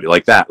or somebody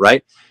like that,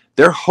 right?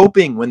 They're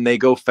hoping when they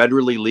go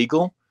federally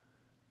legal,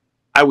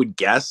 I would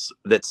guess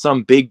that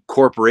some big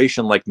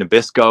corporation like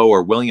Nabisco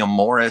or William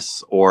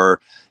Morris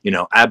or,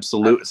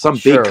 Absolute,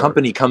 big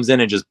company comes in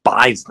and just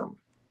buys them.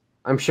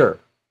 I'm sure.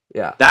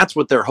 Yeah. That's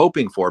what they're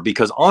hoping for,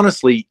 because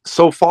honestly,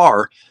 so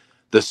far,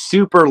 the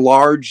super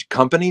large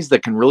companies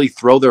that can really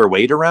throw their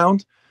weight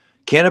around,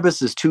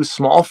 Cannabis is too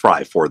small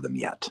fry for them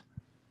yet.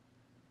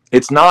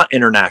 It's not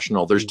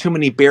international. There's too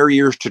many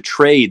barriers to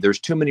trade. There's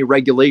too many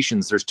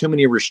regulations. There's too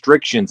many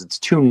restrictions. It's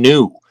too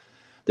new.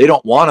 They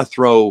don't want to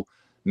throw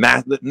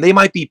they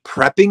might be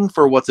prepping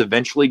for what's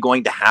eventually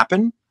going to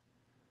happen.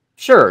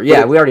 Sure,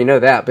 yeah, we already know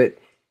that, but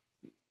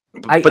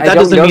I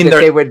don't know that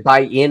they would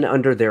buy in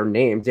under their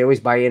names. They always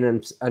buy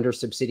in under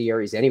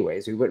subsidiaries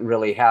anyways. We wouldn't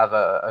really have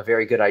a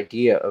very good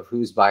idea of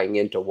who's buying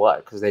into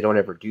what, because they don't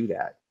ever do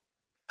that.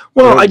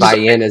 Well, I buy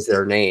in as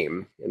their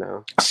name, you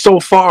know. So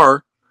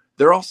far,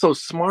 they're also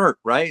smart,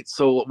 right?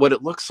 So what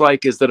it looks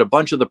like is that a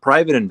bunch of the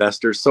private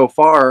investors so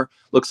far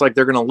looks like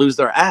they're going to lose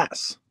their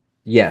ass.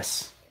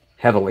 Yes,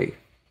 heavily.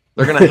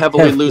 They're going to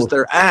heavily lose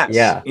their ass,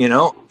 yeah. You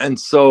know? And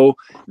so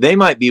they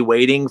might be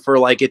waiting for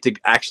like it to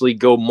actually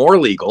go more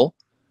legal.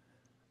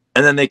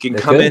 And then they can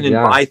come in and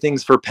buy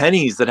things for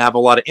pennies that have a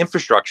lot of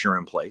infrastructure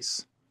in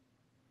place.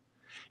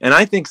 And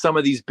I think some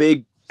of these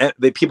big,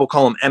 people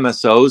call them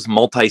MSOs,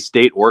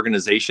 multi-state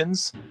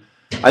organizations.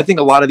 I think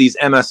a lot of these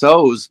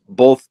MSOs,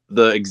 both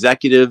the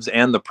executives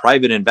and the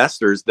private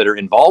investors that are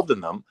involved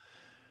in them,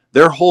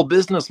 their whole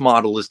business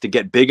model is to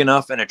get big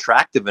enough and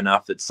attractive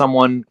enough that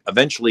someone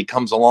eventually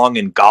comes along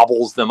and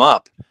gobbles them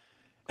up.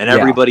 And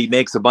everybody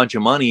makes a bunch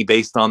of money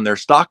based on their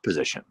stock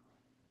position.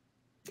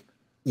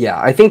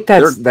 Yeah, I think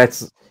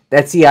that's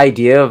the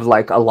idea of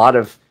like a lot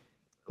of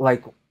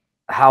like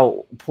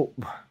how,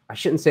 I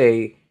shouldn't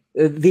say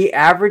the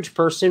average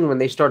person when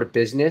they start a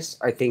business,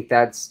 I think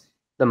that's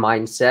the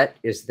mindset,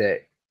 is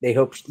that they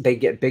hope they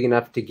get big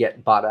enough to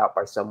get bought out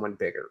by someone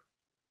bigger.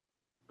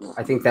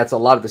 I think that's a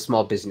lot of the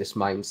small business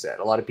mindset.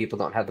 A lot of people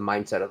don't have the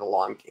mindset of the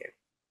long game.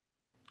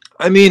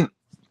 I mean,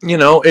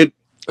 and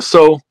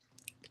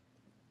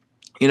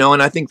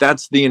I think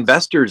that's the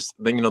investors,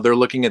 they're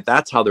looking at,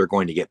 that's how they're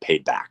going to get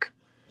paid back.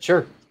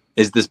 Sure.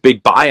 Is this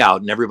big buyout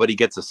and everybody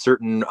gets a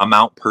certain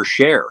amount per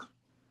share.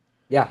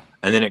 Yeah.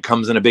 And then it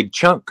comes in a big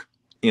chunk,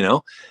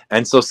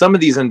 And so some of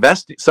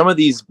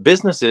these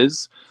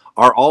businesses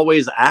are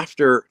always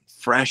after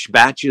fresh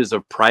batches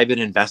of private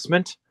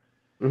investment.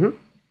 Mm-hmm.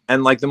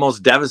 And like the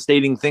most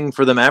devastating thing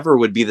for them ever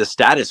would be the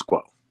status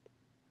quo.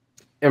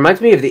 It reminds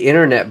me of the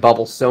internet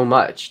bubble so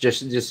much,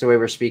 just the way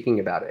we're speaking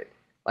about it.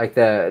 Like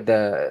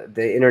the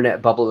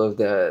internet bubble of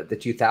the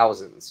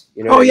 2000s.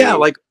 Oh yeah,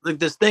 like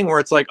this thing where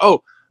it's like,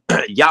 oh,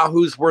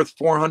 Yahoo's worth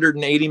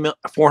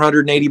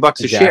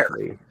 $480 a share.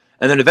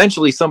 And then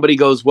eventually somebody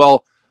goes,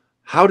 well,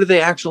 how do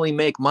they actually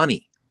make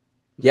money?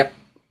 Yep.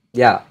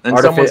 Yeah. And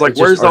someone's like,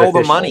 where's all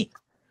the money?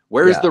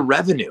 Where's the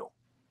revenue?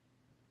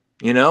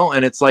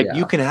 And it's like,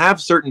 you can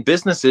have certain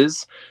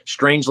businesses,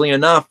 strangely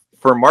enough,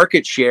 for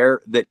market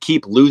share that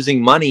keep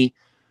losing money,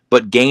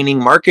 but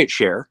gaining market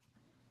share.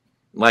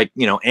 Like,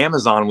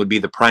 Amazon would be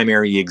the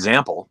primary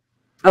example.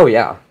 Oh,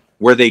 yeah.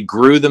 Where they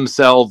grew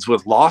themselves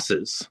with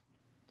losses,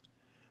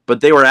 but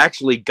they were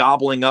actually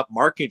gobbling up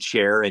market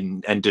share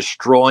and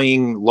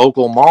destroying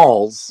local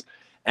malls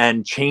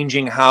and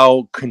changing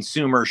how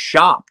consumers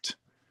shopped.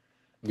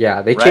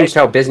 Yeah, they changed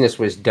how business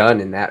was done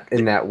in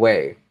that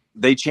way.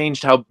 They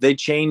changed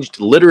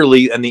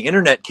literally, and the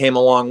internet came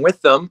along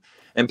with them,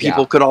 and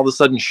people could all of a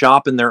sudden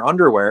shop in their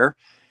underwear.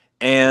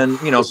 And,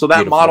 so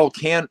that model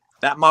can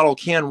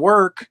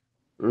work,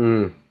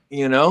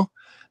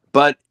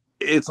 but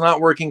it's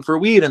not working for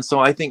weed. And so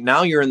I think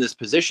now you're in this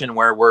position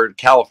where we're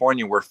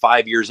California, we're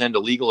 5 years into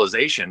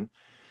legalization.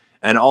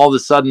 And all of a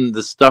sudden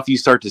the stuff you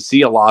start to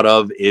see a lot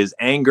of is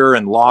anger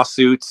and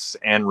lawsuits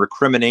and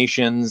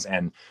recriminations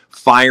and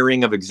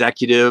firing of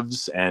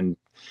executives and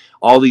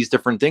all these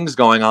different things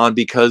going on,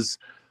 because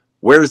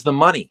where's the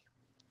money?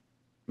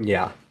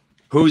 Yeah.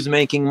 Who's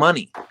making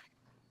money?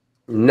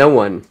 No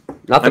one.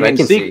 Not that I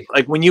can see.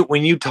 Like when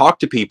you talk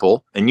to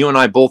people, and you and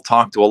I both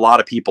talk to a lot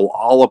of people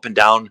all up and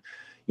down,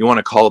 you want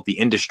to call it the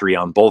industry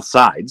on both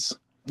sides.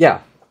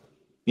 Yeah.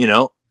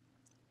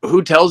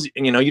 Who tells you,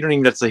 you don't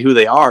even have to say who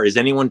they are. Is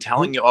anyone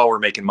telling you, oh, we're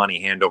making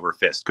money hand over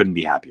fist? Couldn't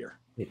be happier.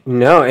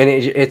 No. And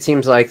it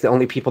seems like the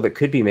only people that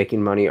could be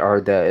making money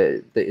are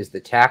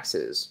the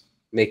taxes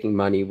making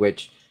money,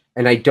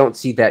 and I don't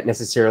see that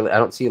necessarily. I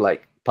don't see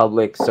like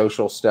public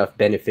social stuff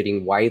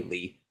benefiting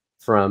widely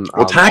from.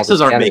 Well, taxes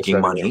aren't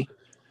making money.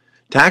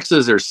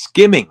 Taxes are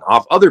skimming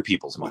off other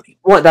people's money.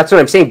 Well, that's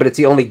what I'm saying. But it's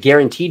the only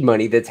guaranteed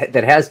money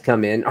that has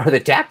come in are the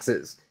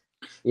taxes.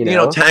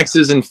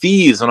 Taxes and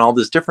fees and all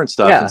this different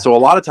stuff. Yeah. And so a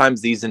lot of times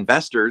these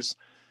investors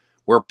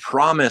were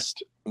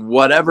promised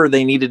whatever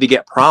they needed to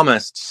get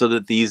promised so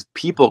that these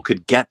people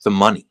could get the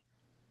money.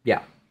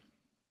 Yeah.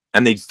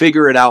 And they'd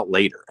figure it out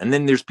later. And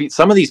then there's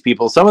some of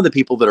the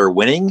people that are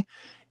winning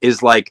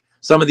is like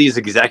some of these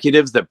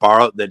executives that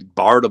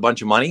borrowed a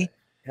bunch of money.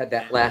 Had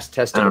that last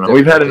test. I don't know.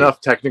 We've had enough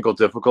technical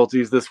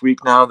difficulties this week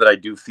now that I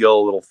do feel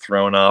a little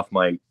thrown off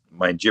my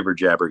jibber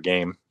jabber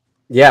game.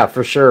 Yeah,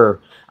 for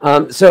sure.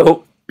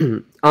 So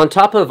on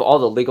top of all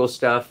the legal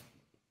stuff,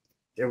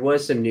 there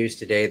was some news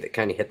today that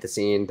kind of hit the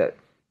scene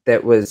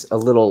that was a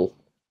little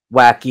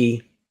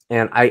wacky.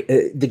 And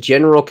the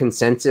general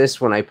consensus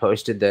when I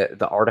posted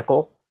the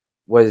article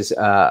was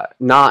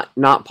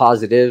not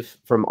positive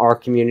from our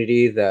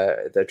community,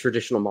 the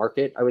traditional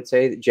market, I would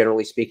say,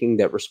 generally speaking,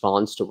 that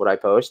responds to what I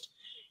post.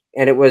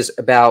 And it was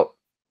about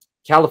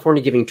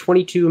California giving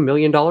 $22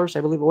 million,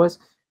 I believe it was,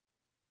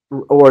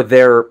 or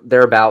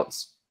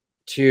thereabouts,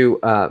 to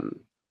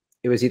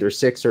it was either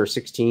 6 or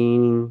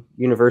 16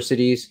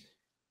 universities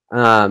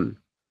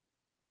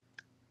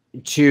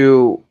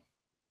to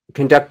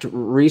conduct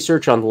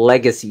research on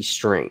legacy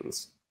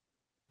strains.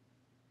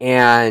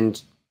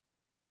 And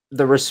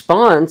the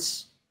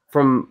response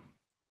from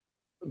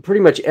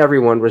pretty much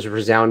everyone was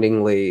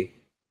resoundingly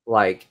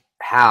like,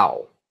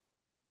 how?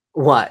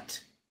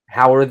 What?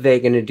 How are they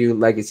going to do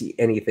legacy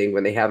anything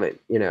when they haven't,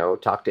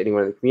 talked to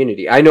anyone in the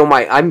community? I know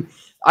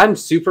I'm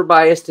super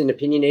biased and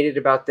opinionated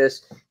about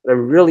this, but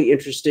I'm really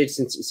interested,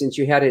 since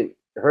you hadn't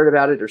heard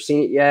about it or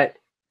seen it yet,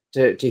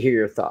 to hear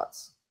your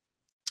thoughts.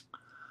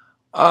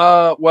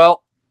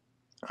 Well,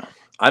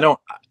 I don't,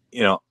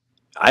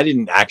 I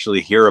didn't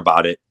actually hear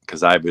about it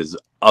because I was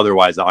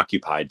otherwise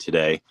occupied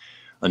today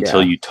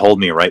until you told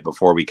me right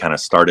before we kind of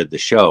started the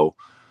show.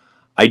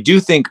 I do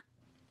think,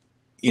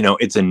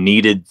 it's a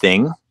needed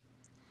thing,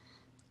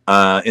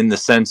 in the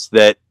sense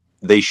that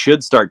they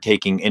should start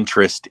taking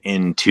interest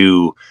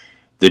into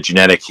the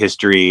genetic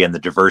history and the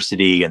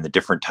diversity and the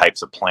different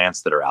types of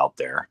plants that are out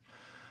there.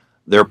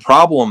 Their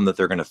problem that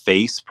they're going to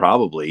face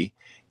probably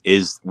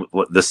is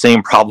the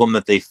same problem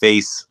that they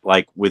face,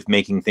 like with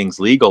making things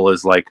legal,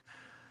 is like,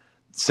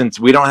 since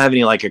we don't have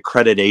any like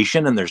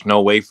accreditation and there's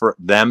no way for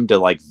them to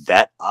like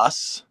vet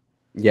us.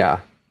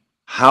 Yeah.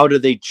 How do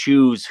they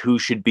choose who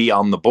should be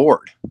on the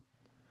board?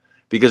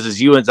 Because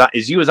as you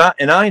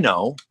and I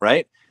know,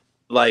 right?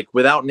 Like,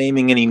 without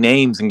naming any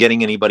names and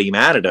getting anybody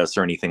mad at us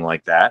or anything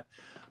like that,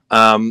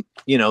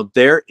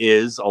 there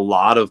is a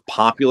lot of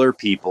popular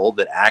people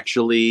that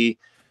actually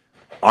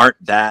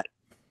aren't that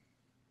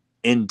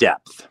in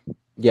depth.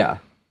 Yeah.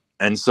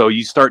 And so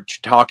you start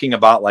talking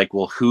about like,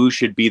 well, who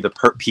should be the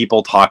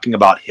people talking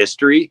about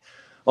history?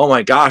 Oh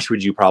my gosh,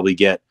 would you probably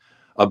get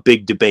a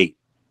big debate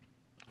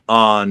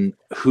on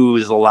who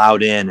is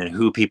allowed in and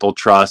who people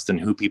trust and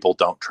who people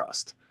don't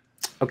trust.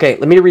 Okay,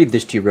 let me read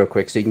this to you real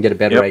quick so you can get a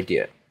better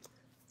idea.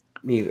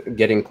 Me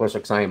getting closer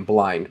because I am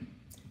blind.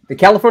 The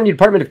California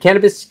Department of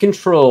Cannabis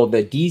Control,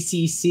 the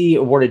DCC,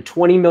 awarded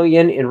 $20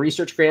 million in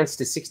research grants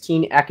to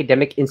 16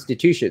 academic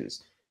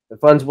institutions. The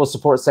funds will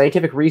support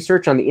scientific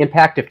research on the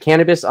impact of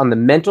cannabis on the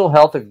mental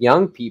health of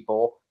young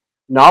people,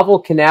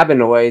 novel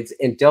cannabinoids,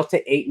 and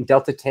Delta-8 and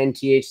Delta-10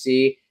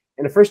 THC,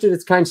 and a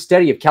first-of-its-kind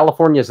study of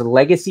California's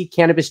legacy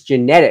cannabis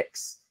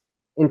genetics,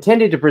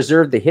 intended to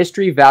preserve the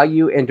history,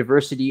 value, and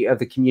diversity of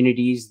the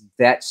communities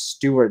that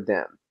steward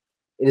them.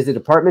 It is the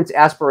department's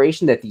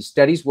aspiration that these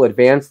studies will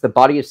advance the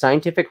body of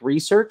scientific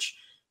research,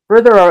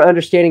 further our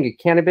understanding of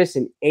cannabis,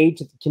 and aid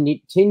to the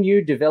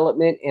continued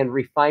development and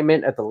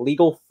refinement of the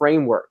legal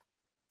framework,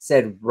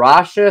 said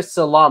Rasha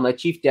Salama,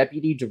 Chief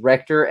Deputy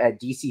Director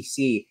at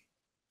DCC.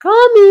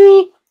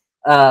 Kami!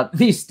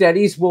 These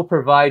studies will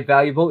provide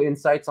valuable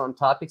insights on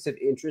topics of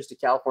interest to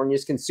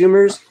California's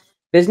consumers,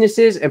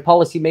 businesses, and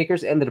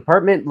policymakers, and the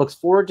department looks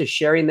forward to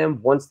sharing them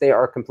once they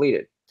are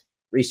completed.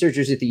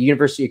 Researchers at the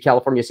University of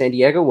California, San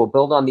Diego will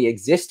build on the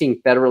existing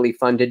federally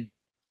funded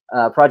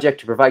project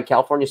to provide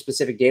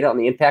California-specific data on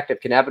the impact of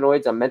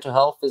cannabinoids on mental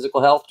health,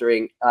 physical health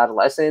during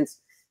adolescence,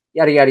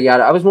 yada, yada,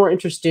 yada. I was more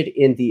interested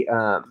in the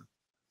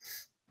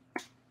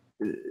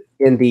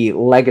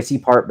legacy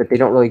part, but they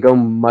don't really go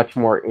much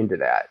more into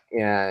that.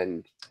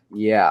 And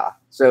yeah,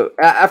 so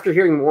after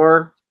hearing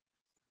more,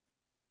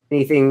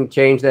 anything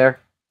change there?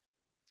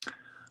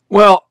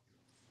 Well,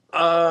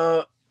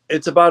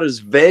 it's about as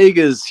vague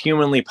as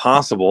humanly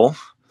possible.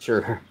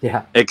 Sure.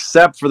 Yeah.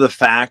 Except for the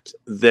fact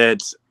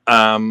that,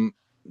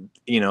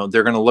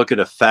 they're going to look at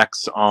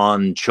effects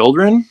on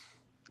children.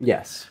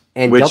 Yes.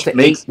 And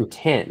Delta-8 and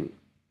 10.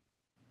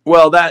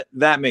 Well,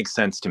 that makes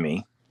sense to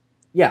me.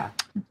 Yeah.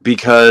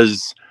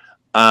 Because,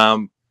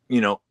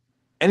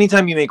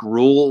 anytime you make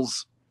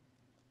rules,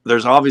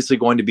 there's obviously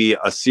going to be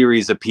a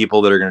series of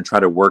people that are going to try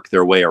to work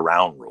their way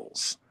around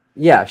rules.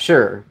 Yeah,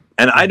 sure.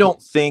 And I don't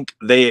think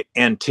they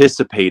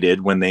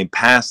anticipated when they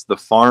passed the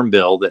farm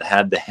bill that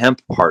had the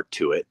hemp part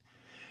to it,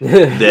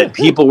 that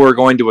people were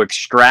going to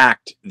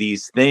extract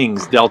these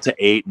things,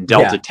 Delta-8 and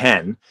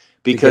Delta-10,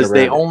 because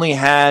they only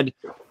had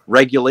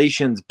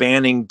regulations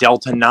banning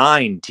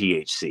Delta-9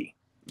 THC.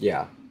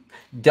 Yeah.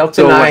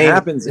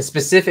 Delta-9, a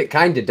specific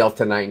kind of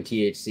Delta-9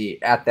 THC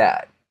at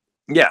that.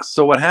 Yeah.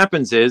 So what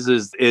happens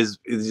is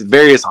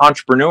various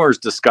entrepreneurs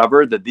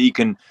discover that you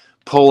can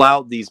pull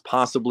out these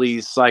possibly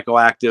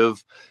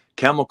psychoactive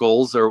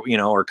chemicals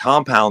or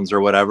compounds or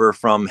whatever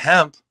from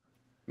hemp,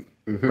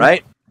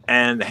 right?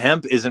 And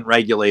hemp isn't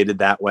regulated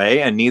that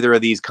way, and neither are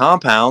these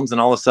compounds, and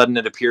all of a sudden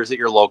it appears at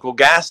your local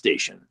gas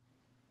station.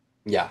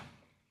 Yeah.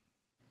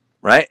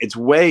 Right? It's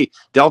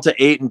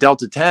Delta-8 and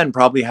Delta-10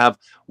 probably have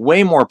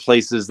way more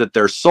places that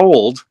they're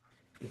sold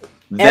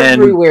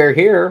everywhere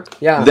here.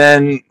 Yeah.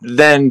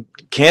 Than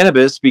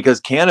cannabis, because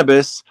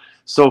cannabis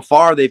so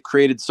far they've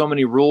created so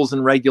many rules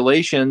and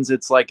regulations.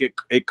 It's like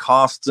it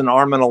costs an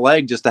arm and a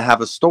leg just to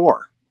have a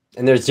store.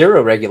 And there's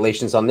zero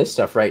regulations on this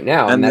stuff right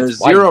now. And there's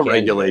zero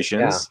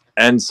regulations.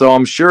 Yeah. And so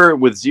I'm sure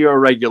with zero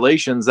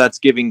regulations, that's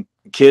giving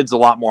kids a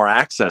lot more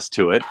access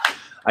to it.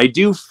 I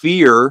do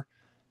fear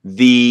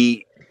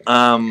the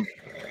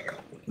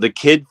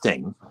kid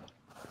thing.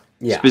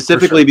 Yeah,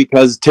 specifically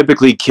because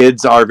typically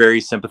kids are very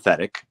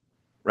sympathetic,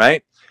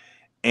 right?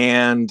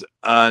 And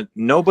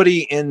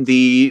nobody in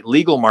the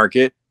legal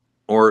market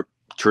or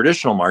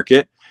traditional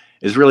market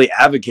is really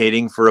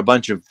advocating for a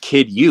bunch of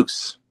kid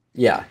use.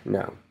 Yeah,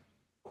 no.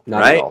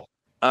 Not at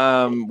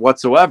all.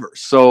 Whatsoever.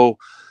 So,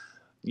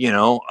 you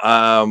know,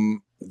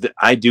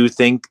 I do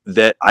think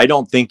that I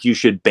don't think you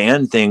should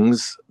ban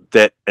things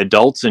that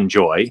adults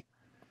enjoy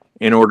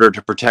in order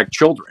to protect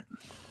children.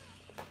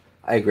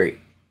 I agree.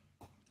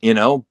 You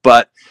know,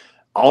 but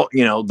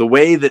the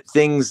way that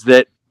things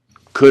that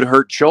could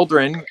hurt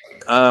children,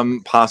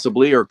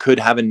 possibly, or could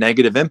have a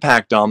negative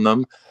impact on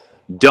them,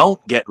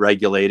 don't get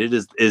regulated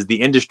is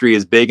the industry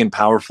is big and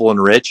powerful and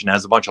rich and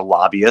has a bunch of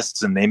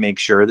lobbyists, and they make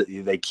sure that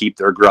they keep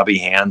their grubby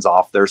hands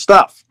off their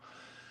stuff.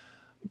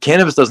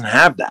 Cannabis doesn't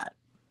have that.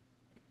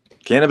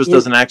 Cannabis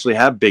doesn't actually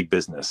have big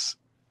business.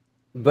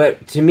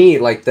 But to me,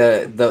 like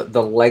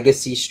the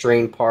legacy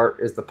strain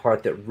part is the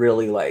part that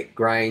really like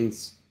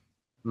grinds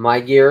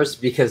my gears,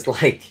 because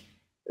like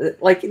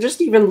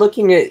just even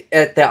looking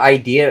at the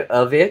idea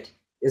of it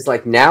is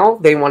like, now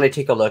they want to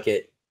take a look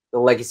at the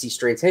legacy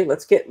strains. Hey,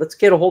 let's get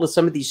a hold of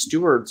some of these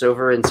stewards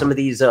over in some of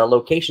these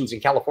locations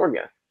in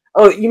California.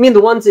 Oh, you mean the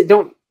ones that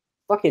don't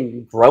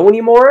fucking grow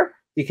anymore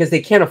because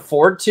they can't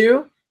afford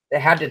to? They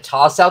had to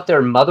toss out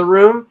their mother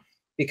room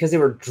because they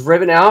were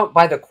driven out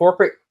by the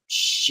corporate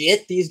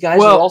shit these guys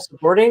are all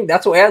supporting?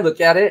 That's the way I look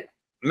at it.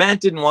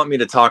 Matt didn't want me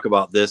to talk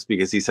about this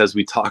because he says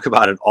we talk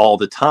about it all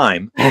the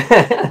time.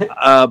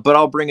 But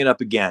I'll bring it up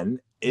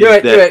again. Do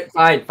it.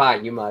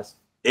 Fine. You must.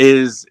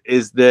 Is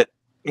that,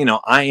 you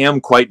know, I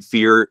am quite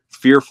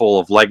fearful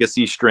of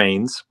legacy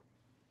strains,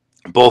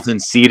 both in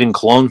seed and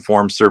clone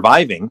form,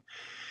 surviving,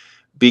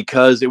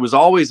 because it was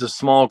always a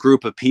small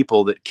group of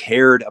people that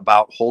cared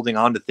about holding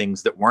on to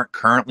things that weren't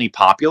currently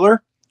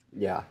popular.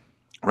 Yeah.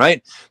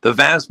 Right? The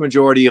vast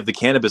majority of the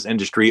cannabis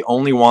industry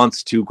only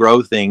wants to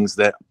grow things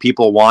that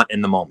people want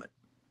in the moment.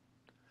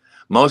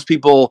 Most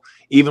people,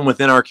 even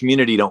within our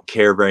community, don't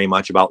care very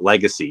much about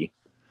legacy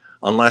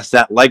unless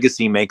that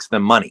legacy makes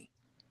them money.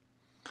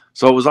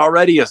 So it was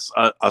already a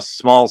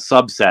small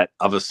subset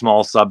of a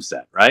small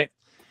subset, right?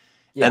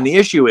 Yeah. And the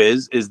issue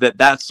is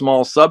that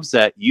small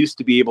subset used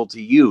to be able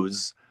to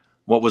use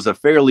what was a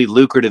fairly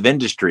lucrative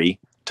industry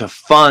to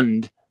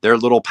fund their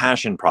little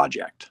passion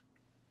project,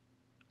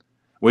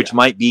 which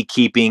might be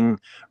keeping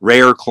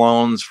rare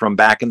clones from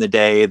back in the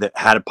day that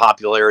had a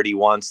popularity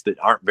once that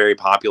aren't very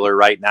popular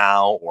right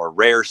now, or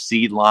rare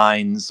seed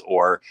lines,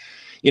 or,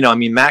 you know, I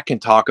mean, Matt can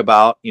talk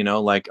about, you know,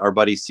 like our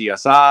buddy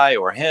CSI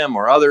or him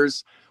or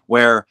others,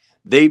 where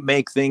they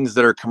make things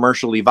that are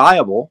commercially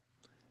viable,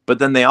 but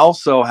then they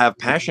also have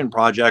passion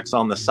projects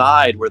on the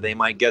side where they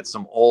might get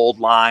some old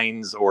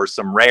lines or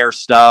some rare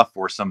stuff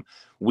or some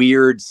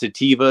weird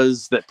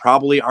sativas that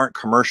probably aren't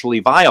commercially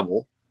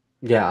viable.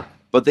 Yeah.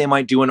 But they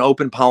might do an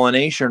open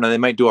pollination, or they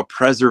might do a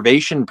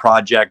preservation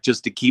project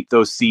just to keep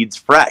those seeds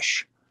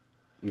fresh.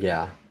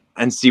 Yeah.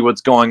 And see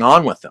what's going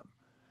on with them.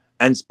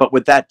 But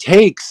what that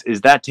takes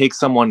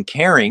someone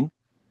caring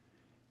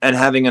and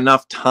having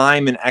enough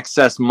time and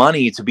excess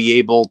money to be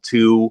able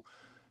to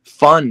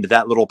fund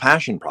that little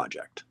passion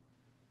project.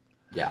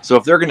 Yeah. So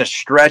if they're going to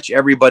stretch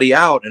everybody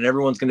out and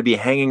everyone's going to be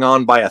hanging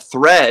on by a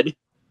thread,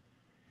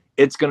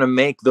 it's going to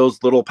make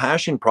those little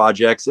passion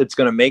projects, it's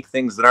going to make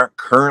things that aren't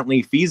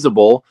currently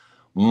feasible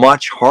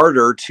much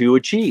harder to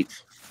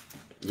achieve.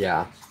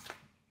 Yeah.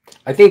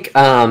 I think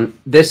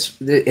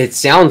it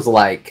sounds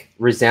like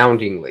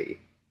resoundingly,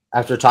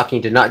 after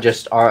talking to not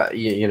just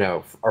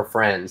our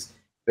friends,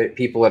 but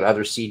people at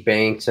other seed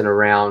banks and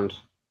around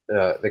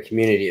the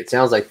community, it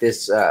sounds like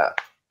this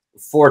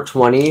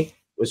 420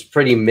 was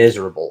pretty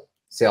miserable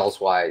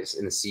sales-wise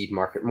in the seed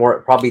market.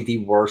 Probably the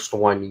worst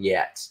one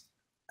yet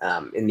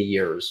in the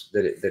years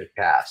that it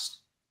passed.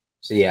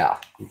 So yeah,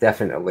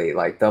 definitely,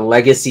 like the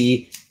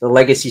legacy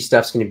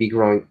stuff's going to be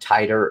growing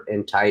tighter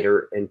and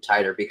tighter and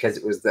tighter, because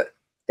it was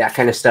that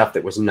kind of stuff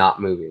that was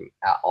not moving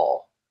at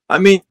all. I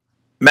mean,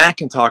 Matt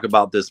can talk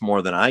about this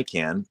more than I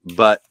can,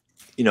 but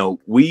you know,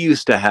 we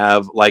used to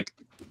have, like,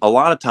 a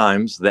lot of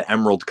times the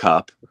Emerald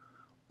Cup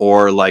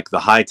or like the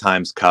High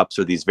Times Cups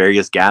or these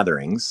various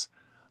gatherings.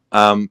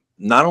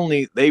 Not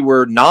only they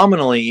were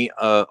nominally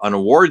an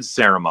awards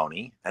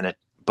ceremony,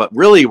 but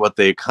really what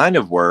they kind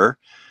of were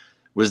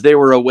was they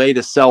were a way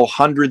to sell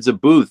hundreds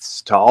of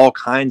booths to all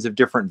kinds of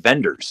different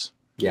vendors.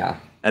 Yeah.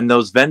 And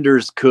those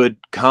vendors could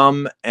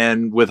come,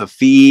 and with a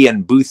fee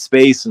and booth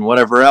space and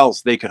whatever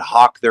else, they could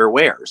hawk their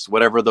wares,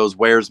 whatever those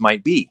wares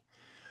might be.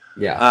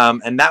 Yeah.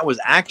 And that was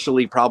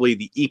actually probably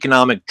the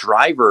economic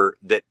driver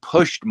that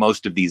pushed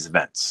most of these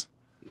events.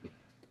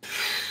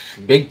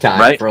 Big time,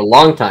 right? For a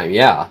long time.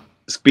 Yeah.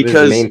 Because, it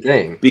was the main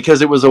thing.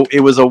 Because it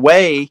was a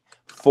way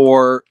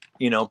for,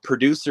 you know,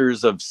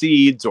 producers of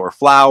seeds or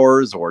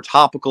flowers or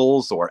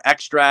topicals or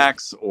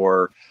extracts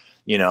or,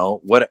 you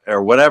know,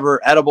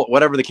 whatever edible,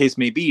 whatever the case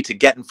may be, to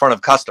get in front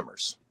of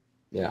customers.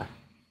 Yeah.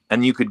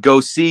 And you could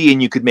go see,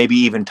 and you could maybe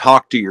even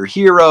talk to your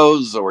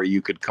heroes, or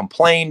you could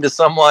complain to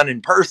someone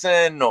in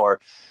person or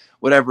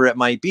whatever it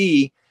might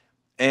be.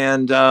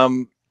 And,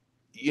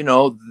 you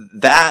know,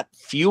 that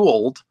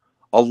fueled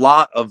a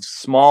lot of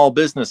small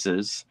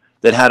businesses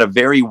that had a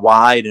very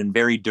wide and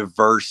very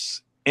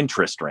diverse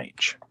interest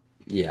range.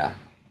 Yeah.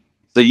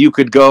 So you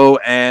could go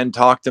and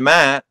talk to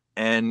Matt,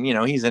 and, you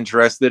know, he's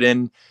interested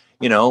in,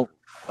 you know,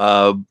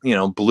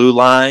 blue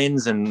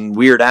lines and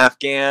weird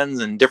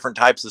Afghans and different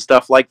types of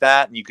stuff like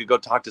that. And you could go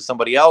talk to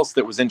somebody else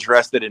that was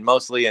interested in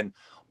mostly in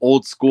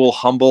old school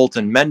Humboldt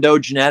and Mendo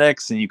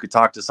genetics. And you could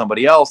talk to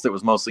somebody else that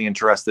was mostly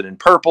interested in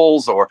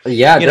purples or,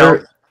 yeah, you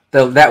know,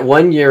 that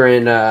one year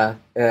in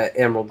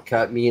Emerald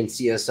Cut, me and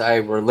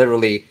CSI were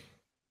literally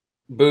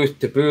booth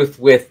to booth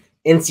with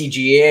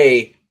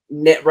NCGA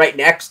right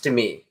next to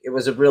me. It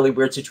was a really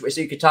weird situation.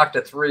 So you could talk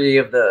to three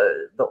of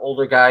the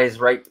older guys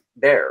right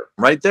there.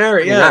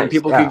 Yeah. Nice. And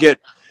people could get,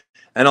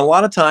 and a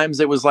lot of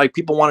times it was like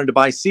people wanted to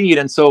buy seed.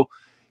 And so,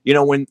 you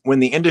know, when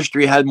the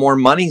industry had more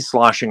money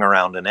sloshing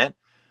around in it,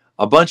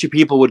 a bunch of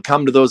people would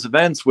come to those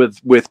events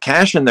with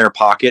cash in their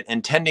pocket,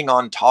 intending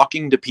on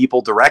talking to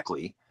people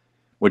directly,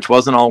 which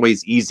wasn't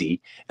always easy,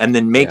 and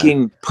then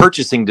making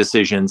purchasing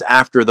decisions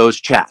after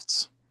those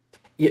chats.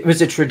 It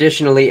was a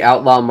traditionally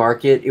outlaw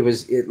market. It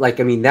was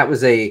I mean, that was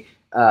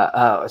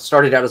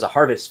started out as a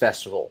harvest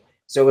festival.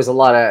 So it was a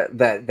lot of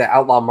the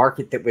outlaw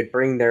market that would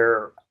bring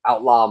their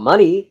outlaw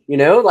money, you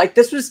know, like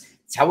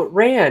it's how it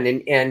ran.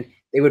 And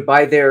they would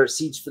buy their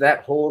seeds for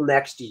that whole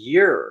next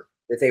year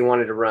that they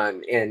wanted to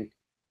run. And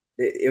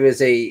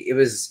it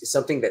was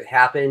something that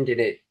happened, and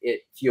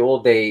it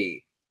fueled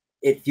a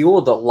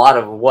lot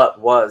of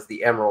what was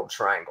the Emerald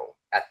Triangle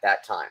at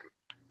that time.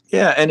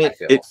 Yeah, and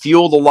it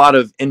fueled a lot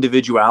of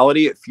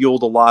individuality. It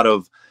fueled a lot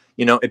of,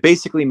 you know, it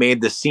basically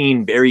made the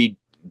scene very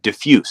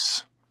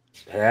diffuse.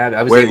 Yeah,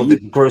 I was able to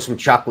grow some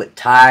chocolate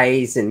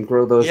ties and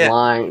grow those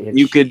lines.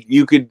 You could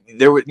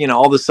there were, you know,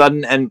 all of a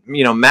sudden, and,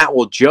 you know, Matt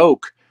will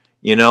joke,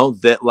 you know,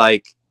 that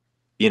like,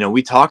 you know,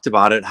 we talked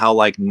about it, how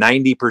like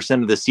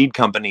 90% of the seed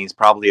companies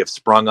probably have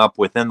sprung up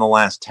within the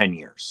last 10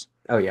 years.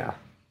 Oh yeah.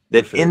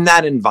 That in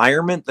that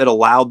environment that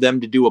allowed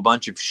them to do a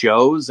bunch of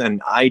shows,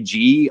 and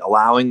IG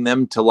allowing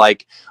them to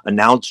like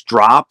announce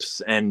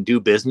drops and do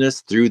business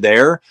through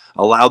there,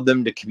 allowed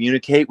them to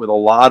communicate with a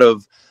lot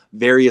of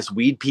various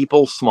weed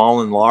people,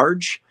 small and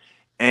large,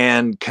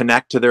 and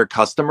connect to their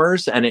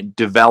customers. And it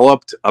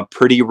developed a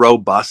pretty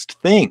robust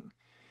thing.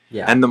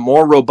 Yeah. And the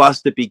more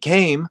robust it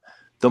became,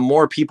 the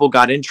more people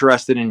got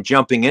interested in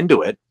jumping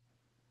into it.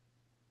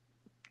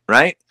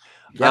 Right.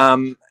 Yeah.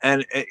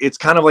 And it's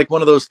kind of like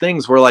one of those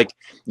things where like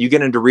you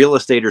get into real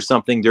estate or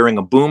something during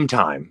a boom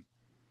time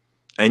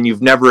and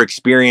you've never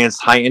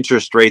experienced high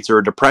interest rates or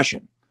a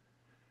depression.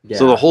 Yeah.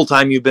 So the whole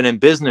time you've been in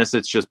business,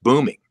 it's just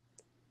booming.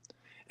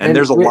 And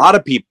there's a lot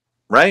of people,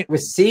 right?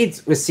 With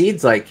seeds,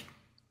 like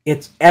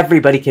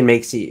everybody can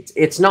make seeds.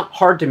 It's not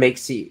hard to make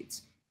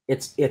seeds.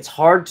 It's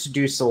hard to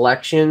do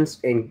selections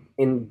and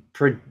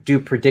do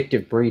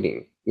predictive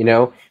breeding, you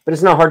know, but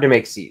it's not hard to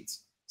make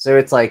seeds. So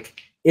it's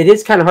like, it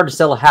is kind of hard to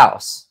sell a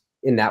house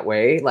in that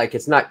way. Like,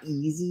 it's not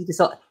easy to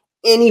sell.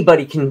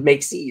 Anybody can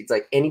make seeds.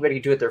 Like, anybody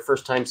can do it their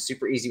first time.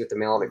 Super easy with the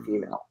male and the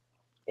female.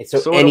 And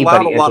so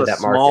anybody it allowed a lot of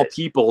small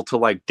people to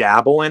like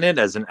dabble in it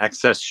as an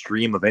excess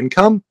stream of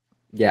income.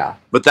 Yeah.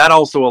 But that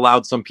also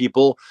allowed some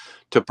people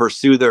to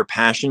pursue their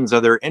passions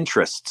or their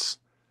interests.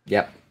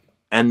 Yep.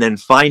 And then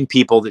find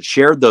people that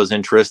shared those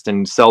interests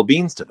and sell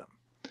beans to them.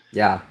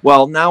 Yeah.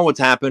 Well, now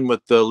what's happened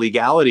with the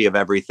legality of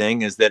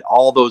everything is that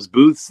all those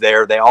booths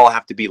there, they all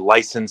have to be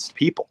licensed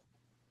people.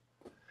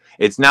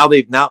 It's now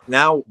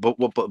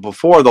but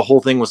before the whole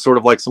thing was sort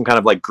of like some kind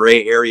of like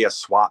gray area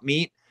swap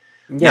meet.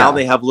 Yeah. Now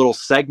they have little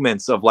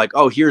segments of like,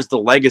 oh, here's the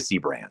legacy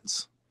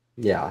brands.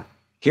 Yeah.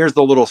 Here's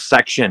the little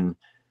section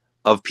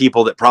of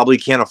people that probably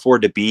can't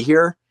afford to be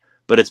here,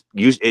 but it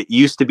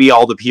used to be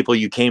all the people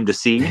you came to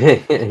see.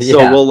 Yeah.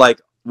 So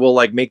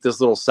we'll make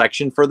this little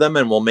section for them,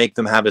 and we'll make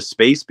them have a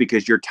space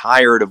because you're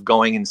tired of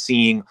going and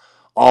seeing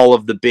all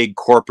of the big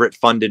corporate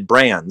funded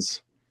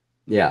brands.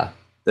 Yeah.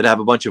 That have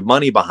a bunch of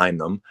money behind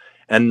them,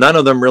 and none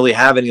of them really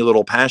have any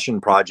little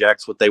passion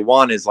projects. What they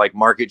want is like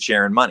market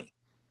share and money.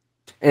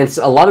 And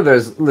so a lot of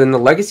those in the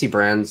legacy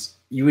brands,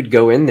 you would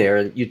go in there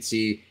and you'd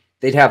see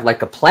they'd have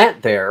like a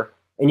plant there,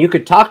 and you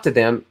could talk to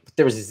them, but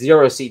there was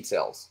 0 seed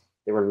sales.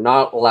 They were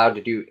not allowed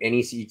to do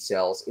any seed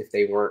sales if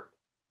they weren't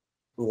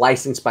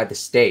licensed by the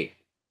state.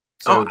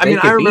 So I mean,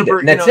 I remember,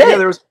 you know,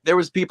 yeah, there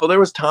was people, there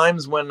was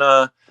times when,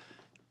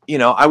 you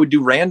know, I would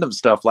do random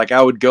stuff. Like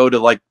I would go to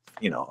like,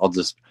 you know, I'll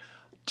just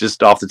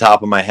off the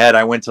top of my head,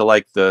 I went to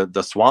like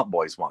the Swamp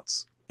Boys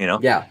once, you know,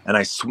 yeah. And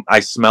I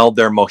smelled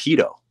their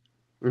mojito,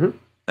 and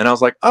I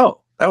was like,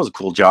 oh, that was a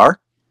cool jar.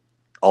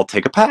 I'll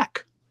take a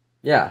pack.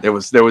 Yeah. There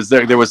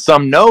was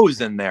some nose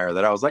in there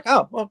that I was like,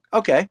 oh, well,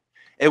 okay.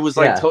 It was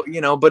like,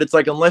 you know, but it's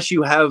like, unless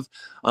you have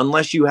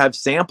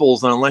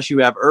samples, and unless you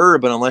have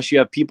herb, and unless you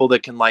have people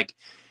that can, like,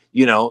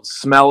 you know,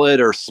 smell it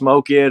or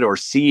smoke it or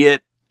see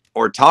it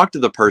or talk to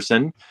the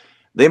person,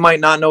 they might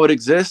not know it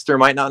exists or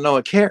might not know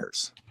it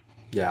cares.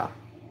 Yeah.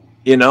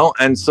 You know,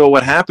 and so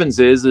what happens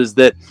is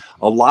that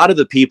a lot of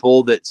the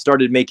people that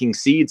started making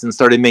seeds and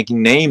started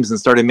making names and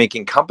started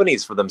making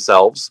companies for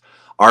themselves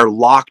are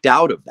locked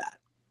out of that.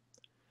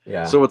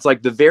 Yeah. So it's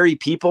like the very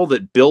people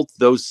that built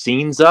those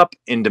scenes up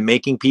into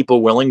making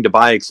people willing to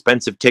buy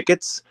expensive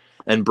tickets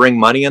and bring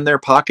money in their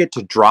pocket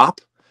to drop,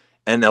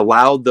 and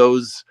allowed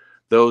those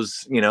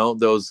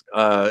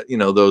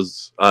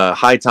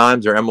High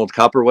Times or Emerald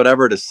Cup or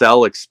whatever to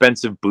sell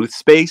expensive booth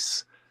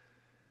space.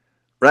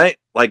 Right?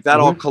 Like that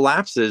all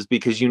collapses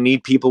because you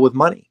need people with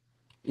money.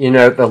 You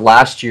know, the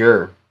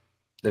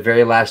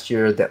very last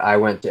year that I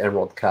went to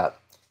Emerald Cup,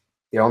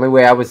 the only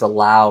way I was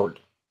allowed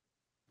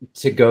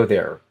to go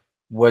there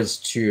was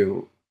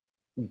to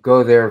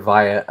go there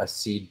via a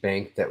seed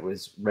bank that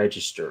was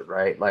registered,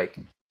 right? Like,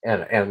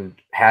 and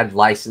had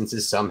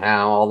licenses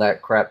somehow, all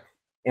that crap.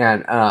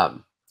 And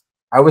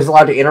I was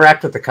allowed to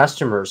interact with the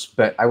customers,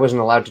 but I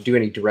wasn't allowed to do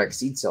any direct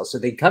seed sales. So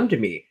they'd come to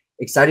me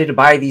excited to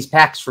buy these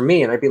packs from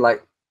me, and I'd be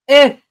like,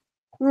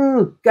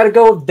 gotta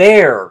go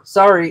there.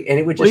 Sorry. And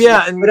it would just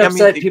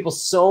upset people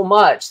so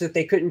much that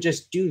they couldn't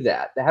just do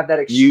that. They have that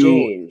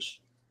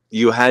exchange.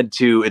 You had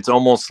to, it's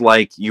almost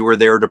like you were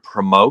there to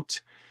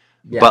promote,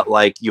 but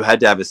like you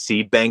had to have a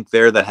seed bank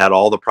there that had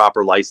all the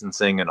proper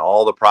licensing and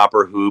all the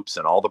proper hoops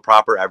and all the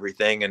proper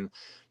everything. And,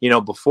 you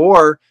know,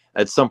 before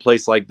at some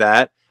place like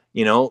that,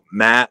 you know,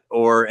 Matt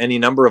or any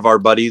number of our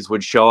buddies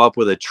would show up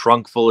with a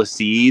trunk full of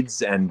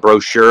seeds and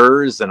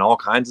brochures and all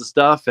kinds of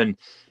stuff. And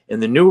in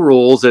the new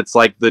rules, it's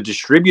like the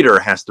distributor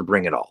has to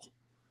bring it all.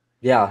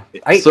 Yeah.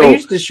 I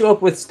used to show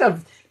up with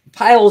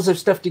piles of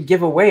stuff to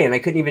give away, and I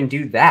couldn't even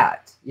do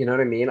that. You know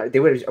what I mean? I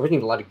wasn't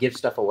even allowed to give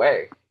stuff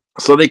away.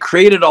 So they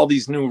created all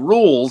these new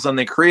rules, and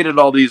they created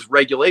all these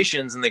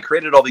regulations, and they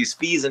created all these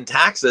fees and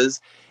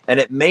taxes, and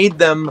it made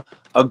them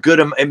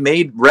it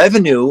made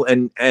revenue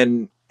and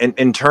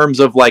in terms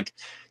of, like,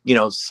 you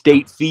know,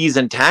 state fees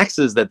and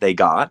taxes that they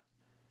got.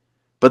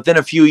 But then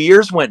a few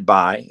years went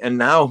by, and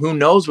now who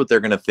knows what they're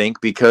going to think,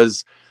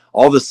 because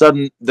all of a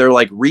sudden they're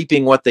like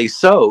reaping what they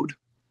sowed,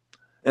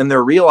 and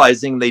they're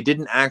realizing they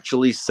didn't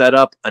actually set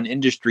up an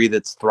industry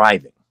that's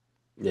thriving.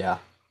 Yeah.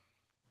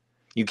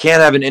 You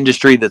can't have an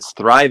industry that's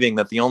thriving,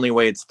 that the only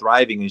way it's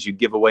thriving is you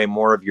give away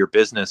more of your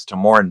business to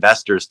more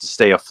investors to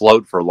stay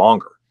afloat for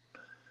longer.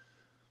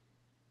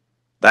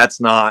 That's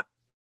not.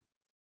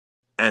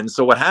 And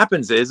so what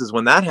happens is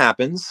when that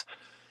happens,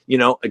 you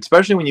know,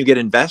 especially when you get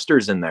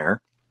investors in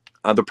there,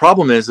 the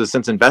problem is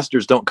since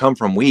investors don't come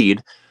from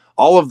weed,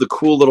 all of the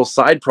cool little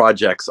side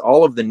projects,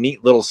 all of the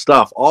neat little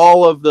stuff,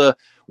 all of the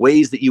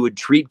ways that you would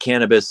treat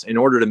cannabis in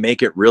order to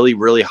make it really,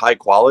 really high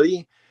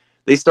quality,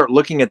 they start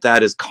looking at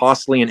that as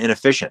costly and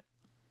inefficient.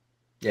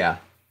 Yeah.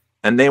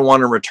 And they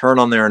want a return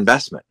on their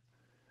investment.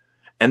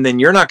 And then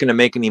you're not going to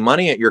make any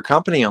money at your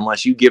company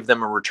unless you give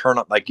them a return.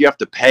 Like, you have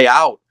to pay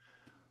out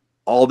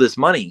all this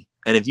money.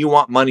 And if you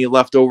want money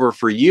left over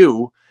for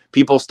you,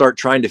 people start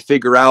trying to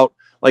figure out,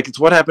 like, it's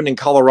what happened in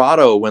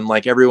Colorado when,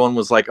 like, everyone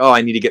was like, oh,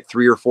 I need to get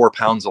 3 or 4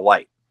 pounds of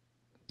light.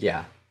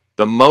 Yeah.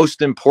 The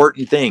most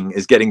important thing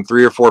is getting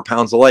 3 or 4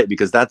 pounds of light,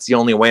 because that's the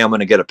only way I'm going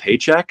to get a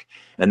paycheck.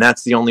 And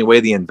that's the only way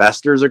the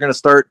investors are going to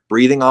start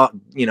breathing off,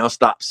 you know,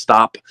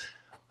 stop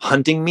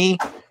hunting me.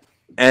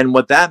 And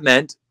what that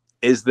meant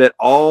is that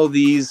all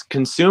these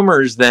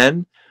consumers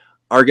then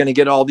are going to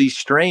get all these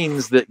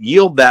strains that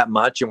yield that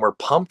much, and were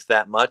pumped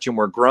that much, and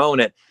were grown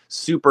at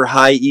super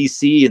high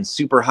EC and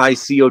super high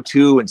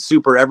CO2 and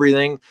super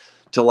everything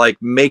to, like,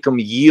 make them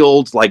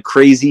yield like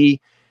crazy.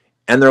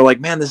 And they're like,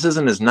 man, this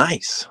isn't as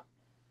nice.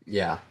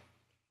 Yeah.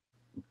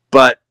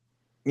 But,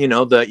 you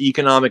know, the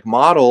economic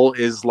model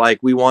is like,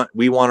 we want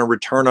a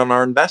return on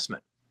our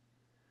investment.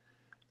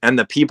 And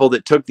the people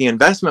that took the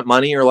investment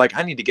money are like,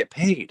 I need to get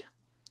paid.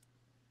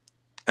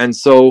 And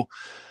so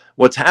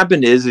what's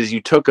happened is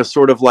you took a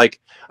sort of, like,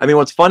 I mean,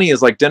 what's funny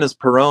is, like, Dennis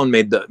Perone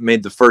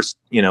made the first,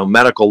 you know,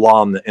 medical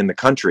law in the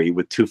country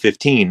with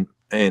 215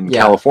 in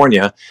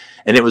California,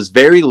 and it was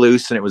very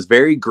loose and it was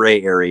very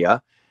gray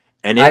area.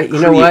 And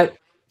you know what?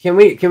 Can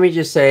we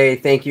just say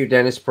thank you,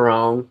 Dennis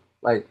Perone?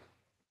 Like,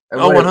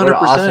 100%. What an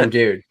awesome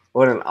dude!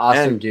 What an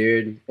awesome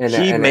dude! And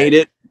he made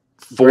it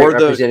for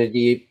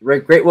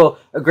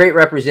a great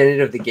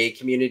representative of the gay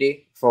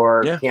community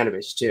for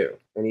cannabis too.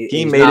 And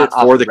he made it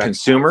for the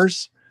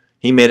consumers.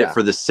 He made it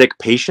for the sick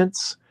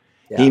patients.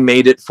 Yeah. He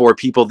made it for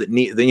people that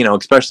need, you know,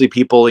 especially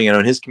people, you know,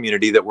 in his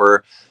community that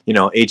were, you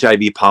know,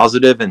 HIV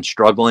positive and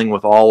struggling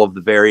with all of the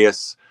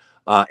various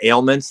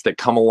ailments that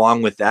come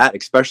along with that,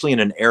 especially in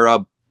an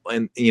era,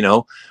 and, you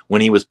know,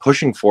 when he was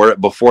pushing for it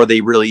before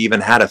they really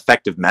even had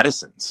effective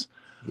medicines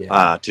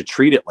to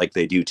treat it like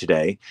they do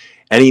today.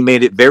 And he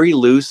made it very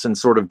loose and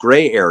sort of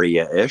gray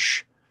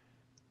area-ish.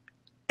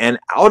 And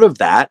out of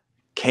that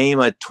came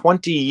a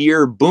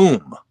 20-year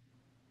boom.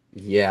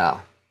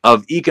 Yeah.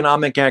 Of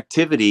economic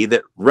activity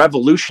that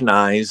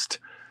revolutionized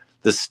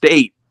the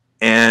state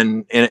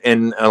and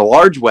in a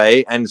large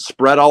way and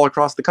spread all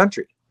across the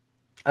country.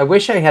 I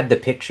wish I had the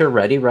picture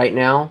ready right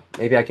now.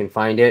 Maybe I can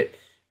find it.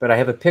 But I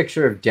have a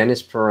picture of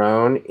Dennis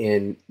Perone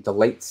in the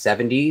late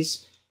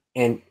 70s.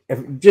 And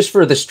just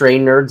for the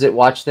strain nerds that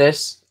watch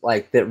this,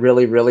 like that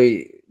really,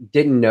 really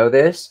didn't know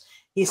this,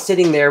 he's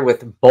sitting there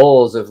with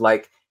bowls of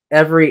like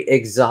every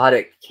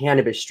exotic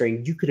cannabis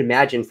strain you could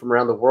imagine from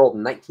around the world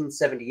in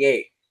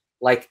 1978.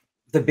 Like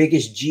the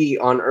biggest G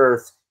on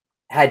earth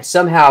had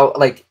somehow,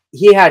 like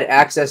he had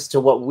access to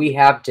what we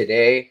have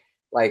today,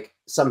 like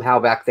somehow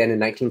back then in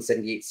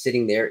 1978,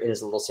 sitting there in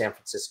his little San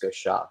Francisco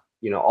shop.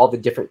 You know, all the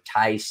different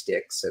Thai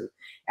sticks and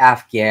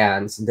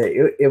Afghans. And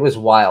it was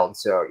wild.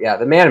 So, yeah,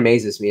 the man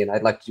amazes me, and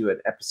I'd like to do an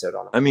episode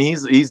on him. I mean,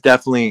 he's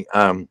definitely...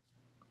 and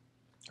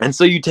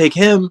so you take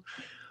him,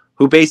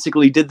 who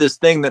basically did this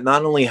thing that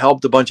not only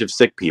helped a bunch of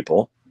sick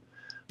people,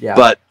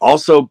 but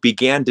also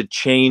began to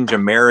change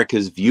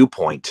America's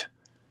viewpoint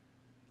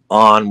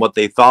on what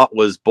they thought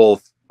was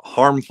both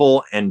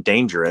harmful and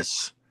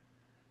dangerous,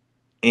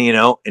 you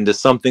know, into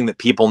something that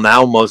people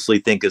now mostly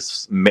think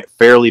is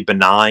fairly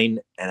benign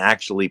and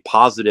actually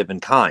positive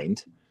and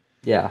kind.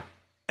 Yeah.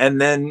 And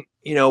then,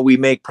 you know, we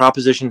make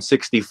Proposition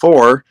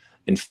 64,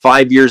 and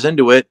 5 years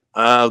into it,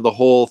 the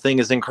whole thing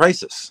is in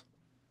crisis.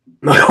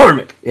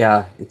 McCormick.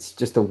 Yeah, it's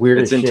just a weird.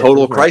 It's in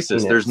total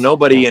crisis. There's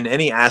nobody in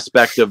any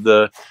aspect of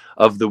the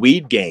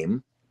weed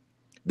game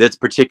that's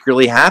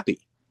particularly happy.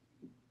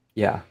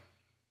 Yeah.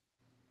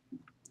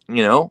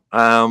 You know,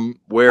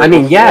 where I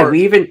mean, before,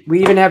 we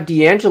even have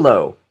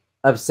D'Angelo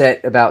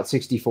upset about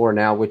 64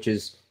 now, which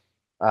is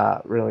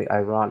really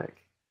ironic.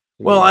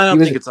 Well, I don't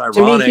think it's ironic.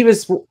 To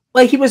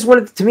me, he was one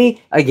of, to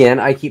me, again,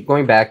 I keep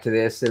going back to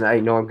this, and I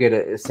know I'm going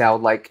to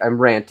sound like I'm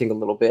ranting a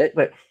little bit,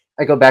 but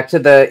I go back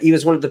to he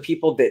was one of the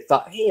people that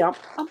thought, hey, I'm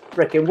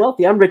freaking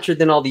wealthy. I'm richer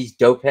than all these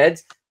dope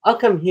heads. I'll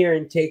come here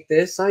and take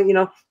this. You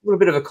know, a little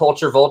bit of a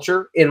culture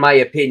vulture, in my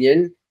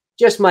opinion.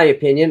 Just my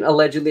opinion.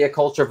 Allegedly a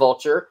culture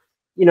vulture.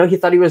 You know, he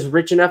thought he was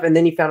rich enough, and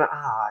then he found out,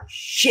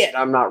 shit,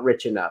 I'm not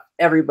rich enough.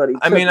 Everybody.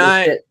 I mean,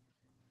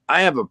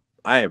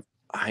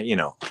 you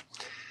know,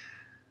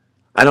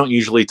 I don't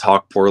usually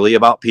talk poorly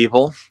about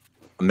people.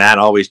 Matt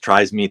always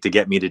tries to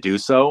get me to do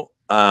so.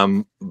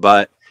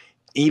 But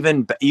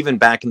even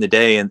back in the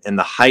day, in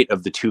the height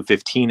of the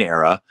 215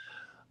 era,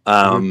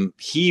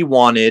 he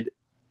wanted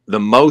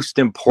the most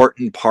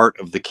important part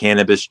of the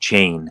cannabis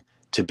chain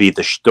to be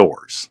the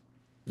stores.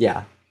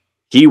 Yeah.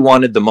 He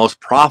wanted the most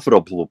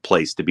profitable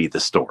place to be the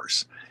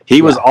stores.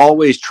 He was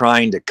always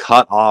trying to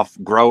cut off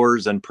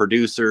growers and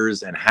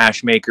producers and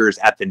hash makers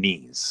at the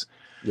knees.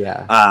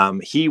 Yeah.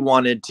 He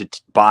wanted to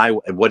buy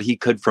what he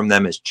could from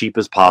them as cheap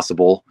as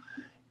possible.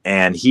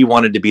 And he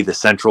wanted to be the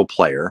central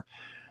player.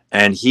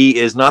 And he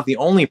is not the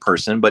only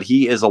person, but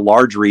he is a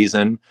large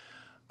reason.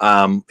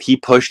 He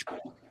pushed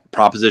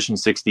Proposition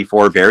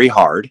 64 very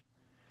hard.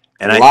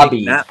 And I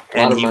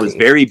think he was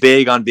very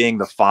big on being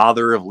the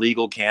father of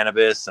legal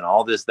cannabis and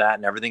all this, that,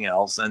 and everything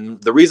else.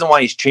 And the reason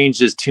why he's changed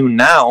his tune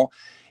now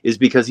is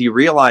because he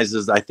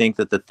realizes, I think,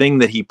 that the thing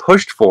that he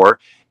pushed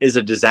for is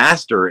a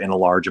disaster in a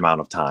large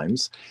amount of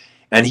times.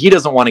 And he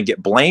doesn't want to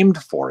get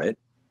blamed for it.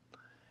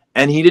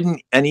 And he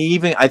didn't, and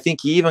I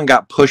think he even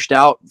got pushed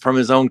out from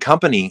his own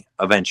company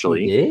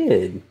eventually. He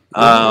did.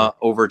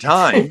 Over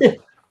time.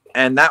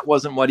 And that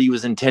wasn't what he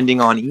was intending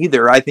on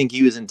either. I think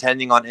he was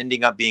intending on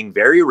ending up being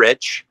very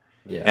rich.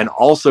 Yeah. And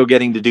also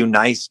getting to do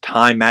nice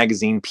Time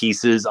magazine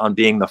pieces on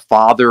being the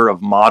father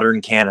of modern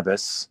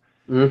cannabis.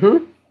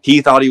 Mm-hmm.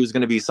 He thought he was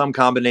going to be some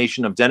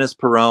combination of Dennis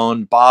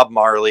Perone, Bob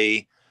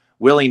Marley,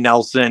 Willie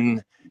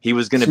Nelson. He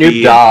was going to be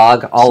Snoop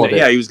Dogg, all of it.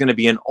 Yeah, he was going to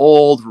be an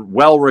old,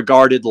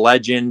 well-regarded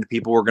legend.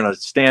 People were going to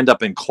stand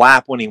up and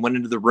clap when he went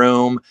into the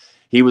room.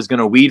 He was going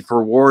to weed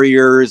for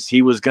warriors.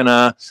 He was going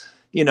to,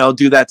 you know,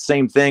 do that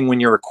same thing when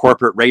you're a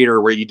corporate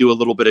raider where you do a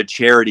little bit of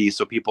charity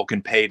so people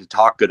can pay to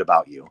talk good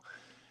about you.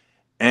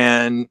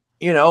 And,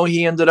 you know,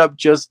 he ended up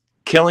just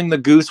killing the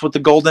goose with the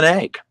golden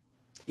egg.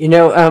 You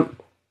know,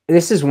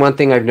 this is one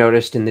thing I've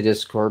noticed in the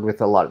Discord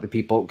with a lot of the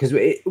people, because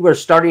we're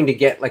starting to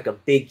get like a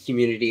big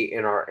community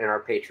in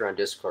our Patreon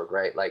Discord,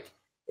 right? Like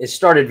it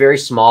started very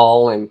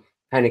small and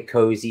kind of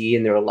cozy,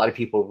 and there were a lot of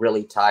people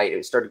really tight.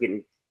 It started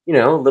getting, you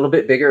know, a little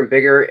bit bigger and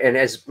bigger. And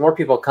as more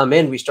people come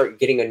in, we start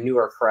getting a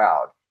newer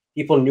crowd.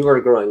 People newer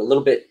to growing, a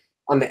little bit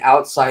on the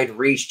outside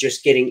reach,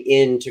 just getting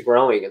into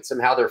growing, and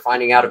somehow they're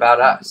finding out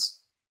about us.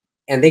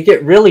 And they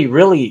get really,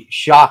 really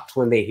shocked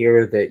when they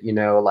hear that, you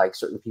know, like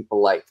certain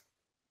people like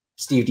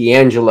Steve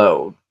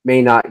D'Angelo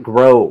may not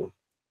grow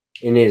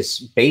in his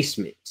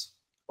basement,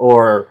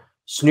 or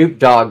Snoop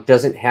Dogg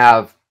doesn't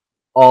have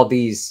all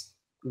these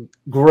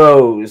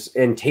grows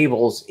and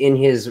tables in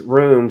his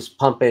rooms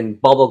pumping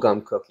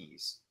bubblegum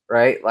cookies,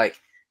 right? Like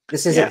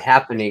this isn't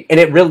happening.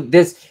 And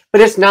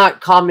but it's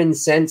not common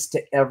sense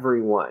to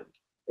everyone.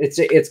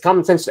 It's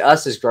common sense to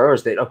us as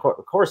growers that, of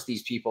course,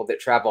 these people that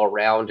travel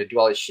around and do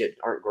all this shit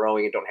aren't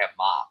growing and don't have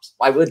mobs.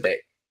 Why would they?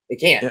 They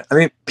can't. Yeah, I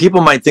mean, people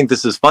might think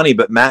this is funny,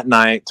 but Matt and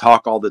I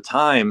talk all the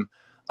time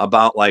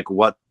about like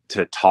what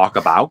to talk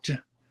about.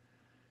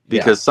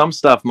 because some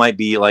stuff might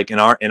be like in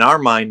our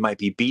mind might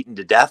be beaten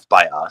to death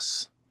by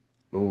us.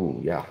 Ooh,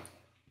 yeah.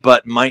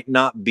 But might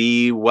not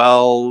be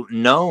well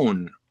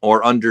known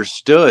or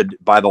understood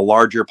by the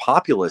larger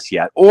populace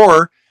yet,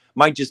 or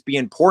might just be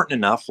important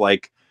enough,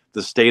 like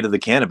the state of the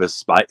cannabis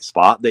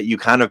spot, that you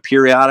kind of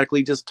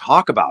periodically just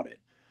talk about it.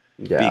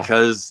 Yeah.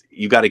 Because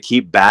you got to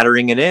keep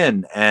battering it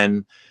in.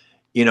 And,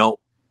 you know,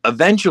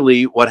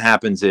 eventually what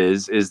happens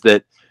is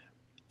that,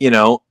 you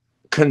know,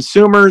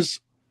 consumers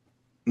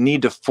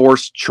need to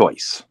force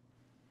choice.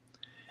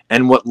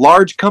 And what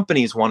large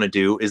companies want to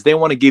do is they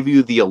want to give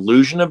you the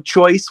illusion of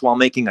choice while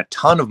making a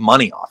ton of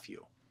money off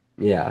you.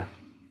 Yeah.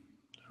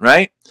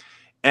 Right?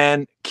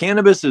 And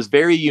cannabis is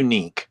very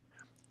unique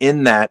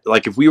in that,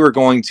 like, if we were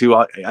going to,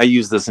 I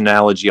use this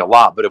analogy a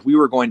lot, but if we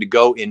were going to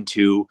go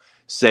into,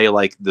 say,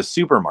 like the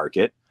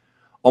supermarket,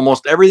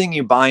 almost everything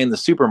you buy in the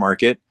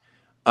supermarket,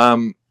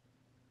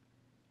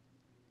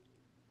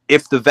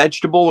 if the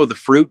vegetable or the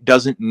fruit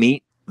doesn't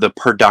meet the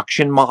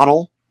production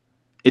model,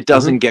 it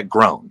doesn't get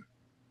grown.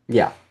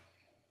 Yeah.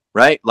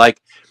 Right? Like,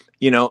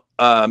 you know,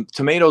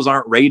 tomatoes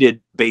aren't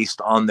rated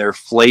based on their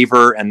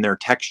flavor and their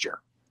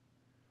texture.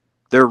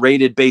 They're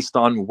rated based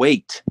on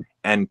weight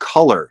and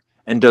color.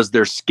 And does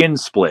their skin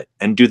split?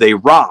 And do they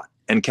rot?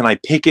 And can I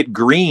pick it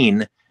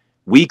green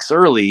weeks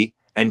early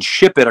and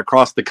ship it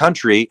across the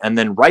country and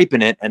then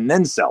ripen it and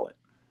then sell it?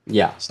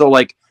 Yeah. So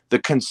like the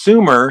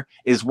consumer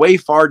is way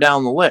far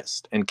down the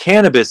list. And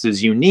cannabis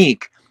is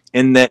unique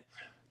in that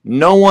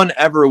no one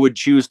ever would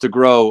choose to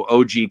grow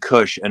OG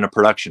Kush in a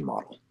production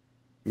model.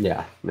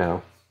 Yeah,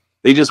 no.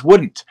 They just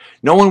wouldn't.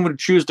 No one would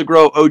choose to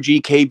grow OG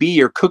KB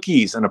or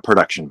cookies in a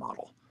production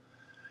model.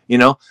 You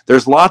know,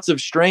 there's lots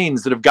of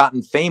strains that have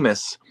gotten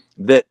famous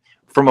that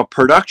from a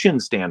production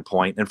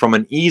standpoint and from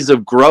an ease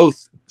of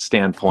growth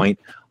standpoint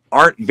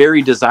aren't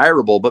very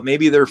desirable, but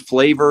maybe their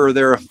flavor or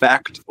their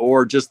effect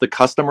or just the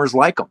customers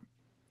like them.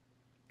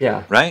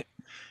 Yeah. Right.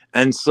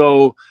 And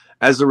so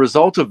as a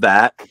result of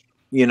that,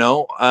 you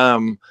know,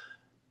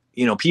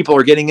 people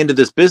are getting into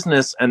this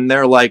business and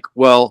they're like,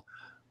 well,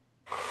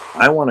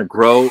 I want to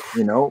grow,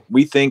 you know,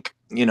 we think,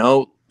 you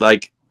know,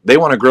 like they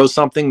want to grow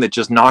something that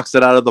just knocks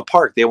it out of the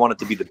park. They want it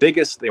to be the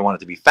biggest. They want it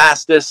to be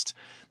fastest.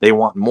 They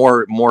want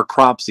more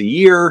crops a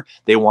year.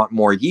 They want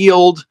more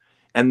yield.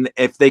 And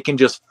if they can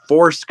just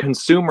force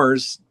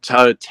consumers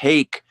to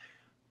take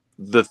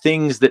the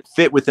things that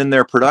fit within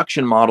their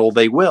production model,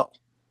 they will.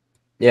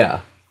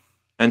 Yeah.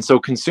 And so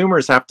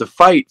consumers have to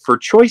fight for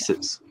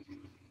choices.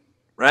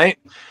 Right.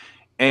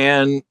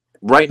 And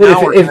right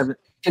now, if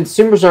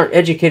consumers aren't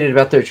educated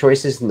about their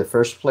choices in the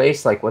first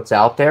place, like what's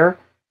out there,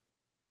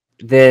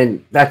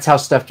 then that's how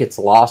stuff gets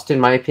lost, in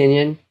my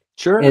opinion.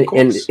 Sure. And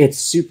it's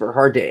super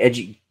hard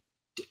to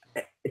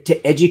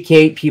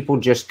educate people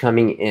just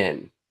coming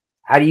in.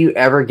 How do you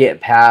ever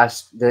get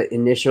past the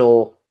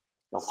initial,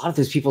 a lot of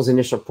those people's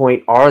initial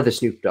point are the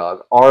Snoop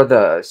Dogg, are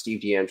the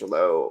Steve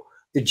D'Angelo,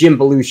 the Jim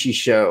Belushi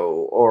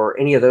show, or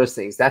any of those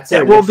things. That's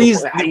it. Well, how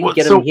do you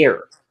get them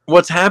here?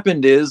 What's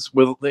happened is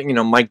with, you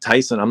know, Mike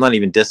Tyson, I'm not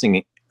even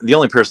dissing. The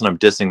only person I'm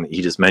dissing that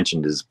he just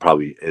mentioned is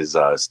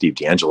Steve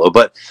D'Angelo.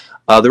 But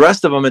the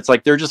rest of them, it's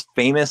like they're just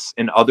famous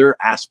in other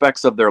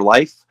aspects of their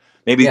life.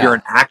 Maybe you're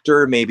an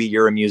actor, maybe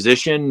you're a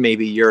musician,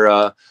 maybe you're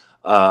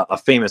a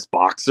famous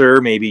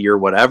boxer, maybe you're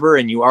whatever,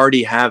 and you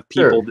already have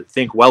people that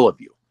think well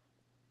of you.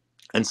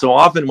 And so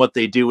often what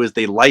they do is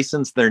they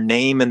license their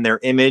name and their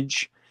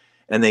image,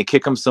 and they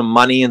kick them some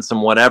money and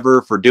some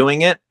whatever for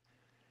doing it.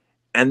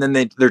 And then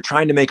they're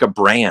trying to make a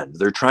brand.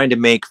 They're trying to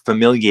make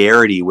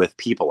familiarity with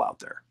people out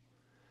there.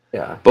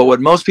 Yeah. But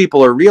what most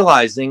people are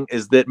realizing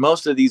is that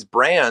most of these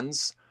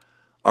brands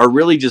are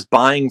really just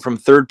buying from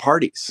third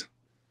parties.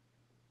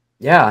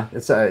 Yeah,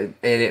 and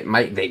they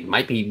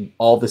might be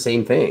all the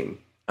same thing.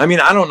 I mean,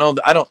 I don't know.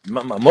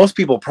 Most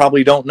people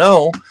probably don't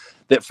know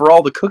that for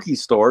all the cookie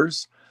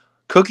stores,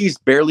 cookies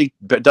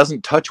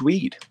doesn't touch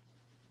weed.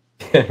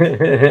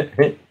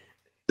 They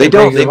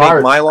don't. They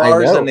make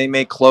Mylars and they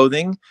make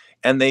clothing.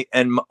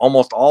 And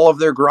almost all of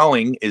their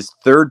growing is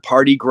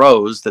third-party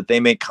grows that they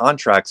make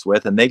contracts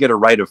with, and they get a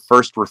right of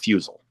first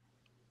refusal.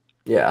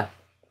 Yeah.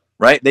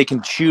 Right? They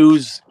can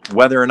choose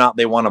whether or not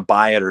they want to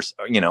buy it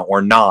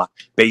or not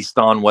based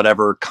on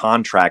whatever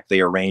contract they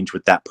arrange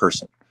with that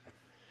person.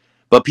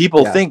 But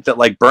people think that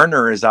like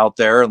Burner is out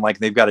there and like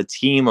they've got a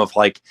team of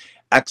like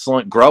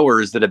excellent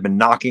growers that have been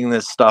knocking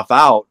this stuff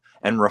out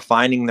and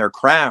refining their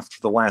craft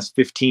for the last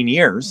 15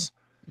 years.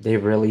 They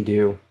really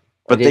do.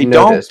 But they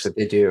don't. But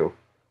they do.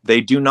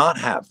 They do not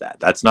have that.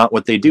 That's not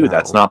what they do. No.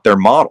 That's not their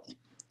model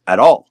at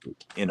all.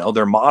 You know,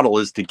 their model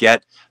is to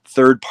get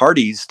third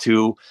parties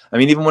to, I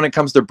mean, even when it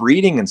comes to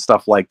breeding and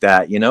stuff like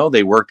that, you know,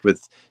 they worked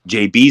with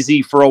Jay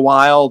Beasy for a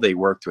while. They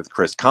worked with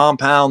Chris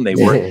Compound. They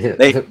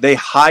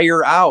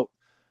hire out,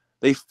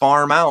 they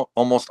farm out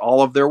almost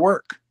all of their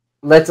work.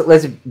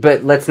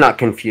 Let's not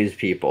confuse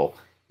people,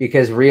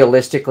 because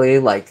realistically,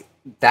 like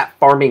that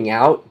farming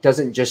out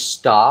doesn't just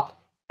stop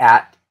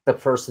at the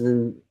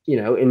person, you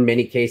know, in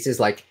many cases,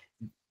 like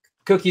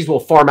cookies will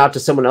farm out to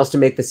someone else to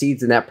make the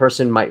seeds, and that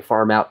person might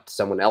farm out to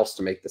someone else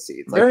to make the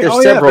seeds. Like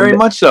there's several very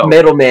much so.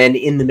 middlemen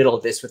in the middle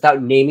of this.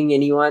 Without naming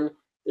anyone,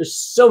 there's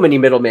so many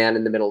middlemen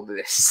in the middle of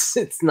this.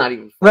 It's not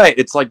even funny. Right.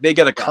 It's like they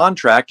get a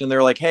contract and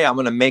they're like, hey, I'm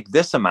going to make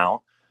this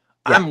amount.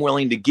 Yeah. I'm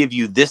willing to give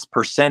you this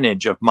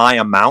percentage of my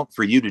amount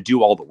for you to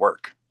do all the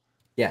work.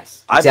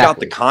 Yes. Exactly. I've got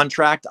the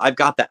contract. I've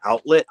got the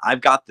outlet.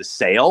 I've got the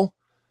sale.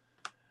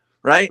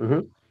 Right.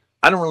 Mm-hmm.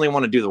 I don't really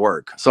want to do the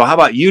work. So how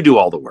about you do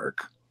all the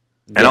work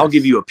and I'll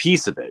give you a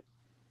piece of it,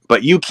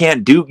 but you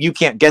can't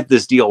get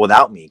this deal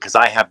without me because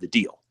I have the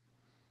deal.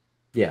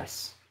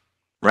 Yes.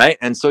 Right.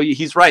 And so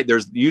he's right.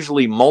 There's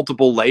usually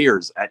multiple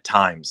layers at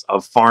times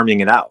of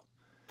farming it out.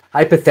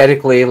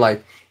 Hypothetically,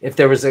 like if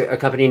there was a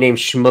company named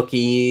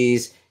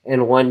Schmookies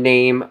and one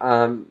name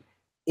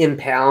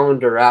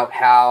Impound or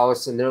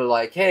Outhouse, and they're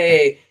like,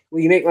 hey,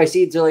 will you make my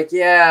seeds? They're like,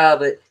 yeah,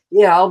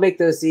 I'll make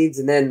those seeds.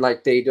 And then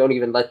like they don't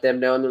even let them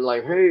know. And they're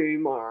like, hey,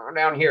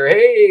 down here,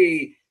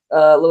 hey,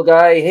 little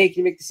guy, hey, can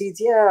you make the seeds?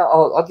 Yeah,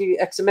 I'll give you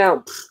X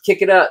amount.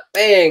 Kick it up.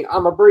 Bang,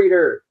 I'm a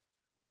breeder.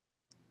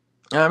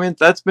 I mean,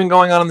 that's been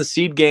going on in the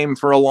seed game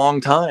for a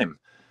long time.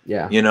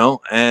 Yeah. You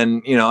know,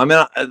 and, you know, I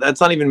mean, that's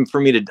not even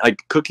for me to,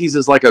 like, Cookies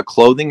is like a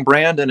clothing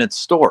brand and it's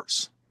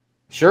stores.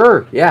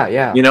 Sure. Yeah.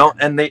 Yeah. You know,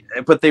 and they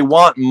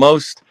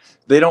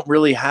don't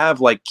really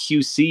have like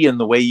QC in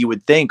the way you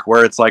would think,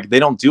 where it's like they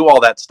don't do all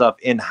that stuff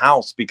in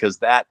house because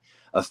that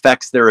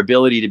affects their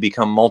ability to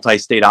become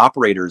multi-state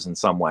operators in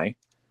some way.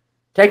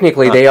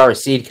 Technically, they are a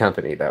seed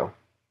company, though.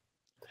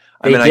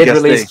 They did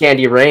release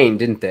Candy Rain,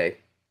 didn't they?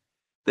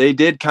 They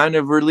did kind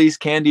of release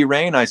Candy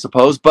Rain, I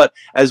suppose. But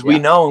as we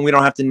know, and we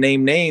don't have to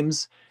name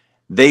names,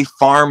 they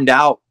farmed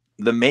out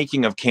the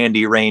making of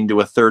Candy Rain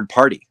to a third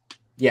party.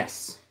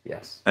 Yes.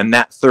 Yes. And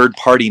that third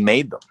party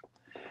made them.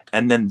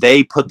 And then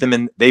they put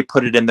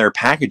it in their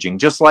packaging,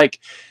 just like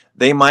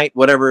they might,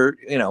 whatever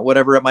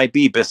it might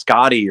be,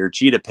 biscotti or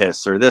cheetah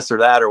piss or this or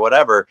that or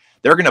whatever,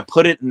 they're going to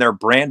put it in their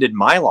branded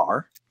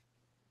Mylar.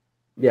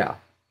 Yeah.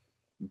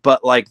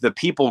 But like the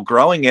people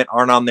growing it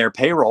aren't on their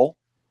payroll.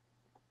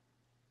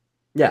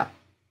 Yeah.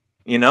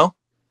 You know,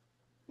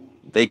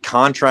 they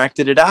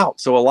contracted it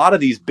out. So a lot of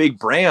these big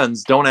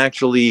brands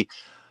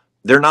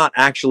they're not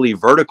actually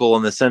vertical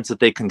in the sense that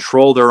they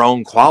control their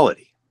own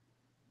quality.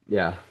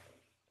 Yeah.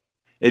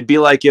 It'd be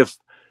like if,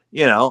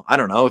 you know, I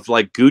don't know, if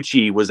like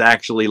Gucci was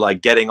actually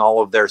like getting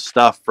all of their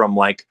stuff from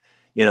like,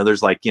 you know,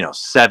 there's like, you know,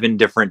 7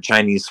 different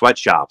Chinese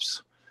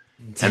sweatshops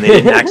and they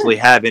didn't actually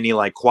have any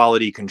like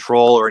quality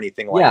control or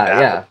anything like that.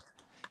 Yeah.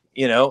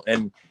 You know,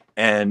 and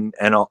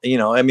you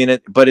know, I mean,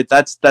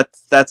 that's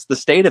the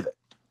state of it.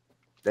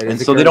 And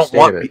so they don't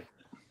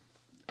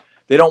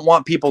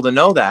want people to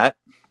know that,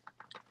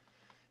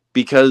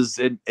 because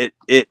it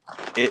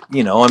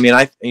you know, I mean,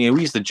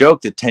 we used to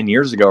joke that 10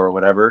 years ago or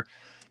whatever,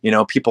 you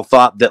know, people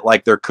thought that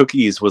like their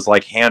cookies was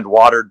like hand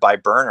watered by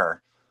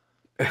burner.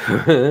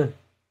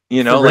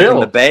 You know, like in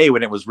the Bay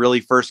when it was really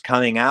first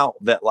coming out,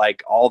 that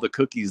like all the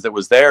cookies that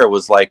was there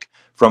was like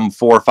from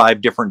 4 or 5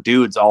 different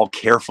dudes all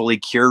carefully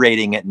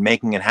curating it and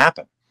making it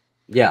happen.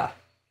 Yeah.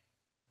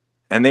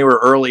 And they were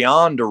early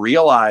on to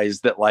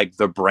realize that like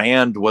the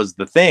brand was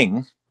the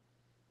thing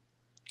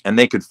and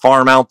they could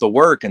farm out the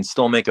work and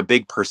still make a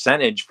big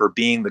percentage for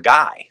being the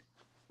guy.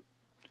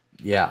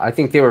 Yeah, I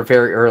think they were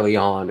very early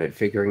on at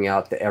figuring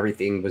out that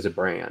everything was a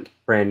brand.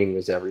 Branding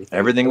was everything.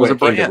 Everything was a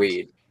brand.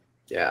 Weed.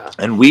 Yeah.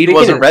 And weed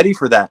wasn't ready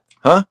for that.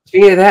 Huh?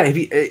 Speaking of that, have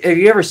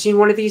you ever seen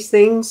one of these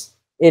things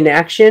in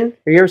action?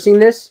 Have you ever seen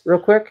this real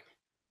quick?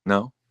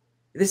 No.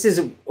 This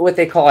is what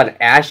they call an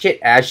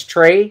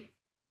ashtray.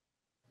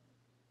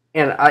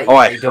 And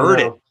I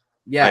heard it.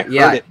 Yeah, I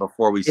heard it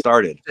before we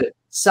started.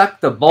 Suck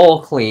the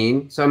bowl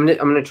clean. So I'm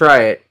gonna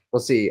try it. We'll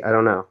see. I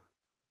don't know.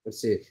 Let's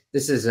see.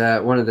 This is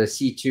one of the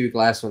C2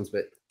 glass ones,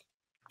 but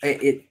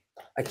I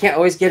can't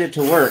always get it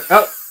to work.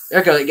 Oh, there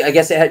it goes. I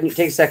guess it had to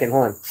take a second.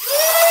 Hold on.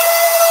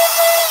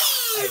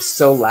 It's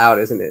so loud,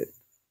 isn't it?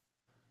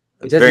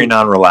 It's very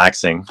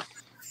non-relaxing.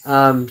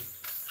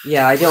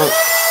 Yeah, I don't.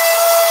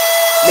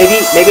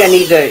 Maybe I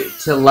need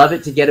to love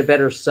it to get a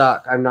better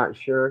suck. I'm not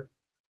sure.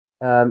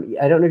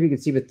 I don't know if you can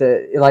see, but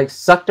it like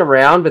sucked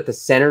around, but the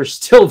center's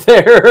still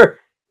there.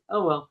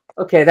 Oh well.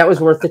 Okay, that was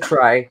worth a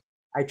try.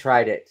 I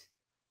tried it.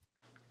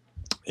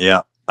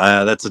 Yeah,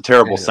 that's a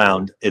terrible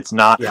sound. It's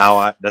not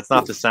that's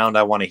not the sound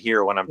I want to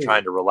hear when I'm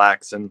trying to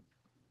relax and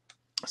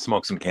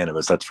smoke some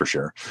cannabis. That's for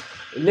sure.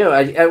 No,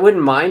 I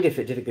wouldn't mind if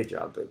it did a good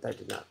job, but that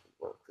did not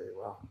work very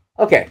well.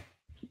 Okay.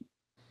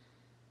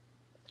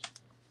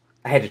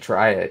 I had to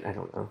try it. I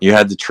don't know. You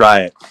had to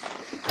try it.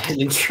 I had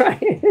to try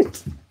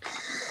it.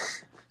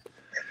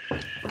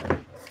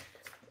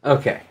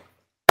 Okay.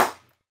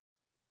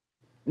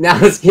 Now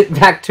let's get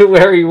back to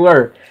where we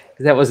were,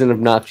 because that wasn't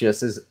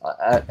obnoxious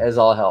as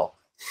all hell.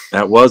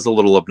 That was a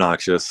little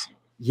obnoxious.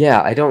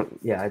 Yeah, I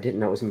didn't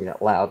know it was gonna be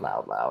that loud.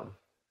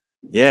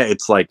 Yeah,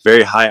 it's like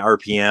very high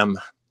RPM.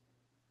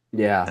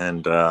 Yeah.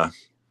 And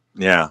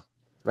yeah.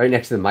 Right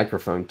next to the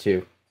microphone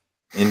too.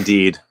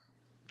 Indeed.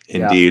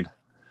 Yeah.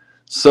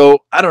 So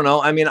I don't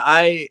know. I mean,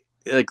 to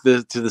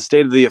the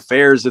state of the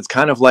affairs, it's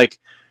kind of like,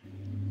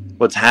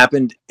 what's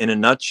happened in a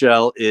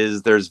nutshell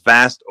is there's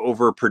vast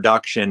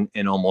overproduction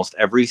in almost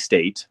every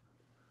state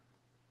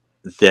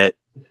that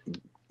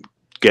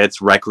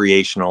gets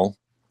recreational,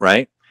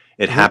 right?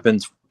 It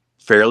happens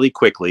fairly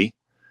quickly.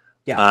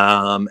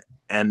 Yeah.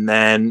 And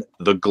then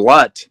the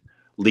glut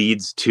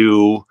leads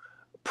to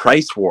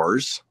price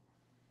wars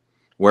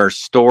where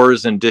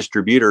stores and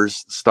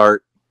distributors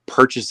start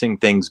purchasing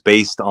things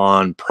based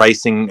on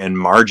pricing and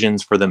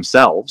margins for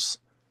themselves,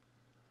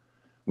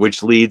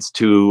 which leads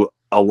to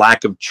a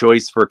lack of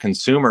choice for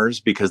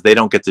consumers because they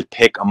don't get to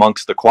pick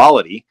amongst the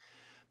quality,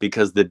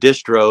 because the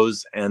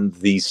distros and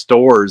the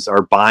stores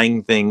are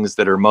buying things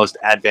that are most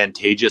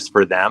advantageous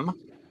for them.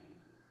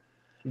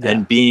 Yeah.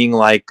 And being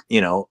like,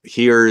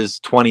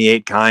 here's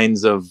 28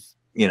 kinds of,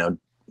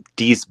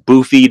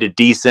 boofy to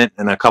decent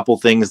and a couple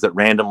things that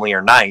randomly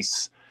are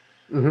nice,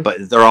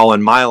 but they're all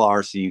in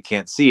Mylar, so you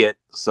can't see it.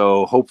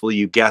 So hopefully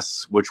you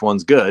guess which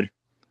one's good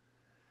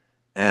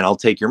and I'll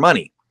take your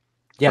money.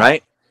 Yeah.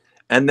 Right.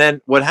 And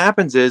then what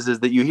happens is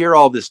that you hear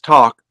all this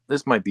talk.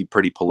 This might be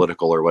pretty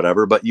political or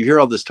whatever, but you hear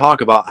all this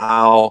talk about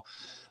how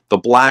the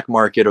black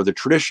market or the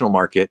traditional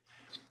market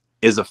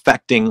is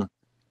affecting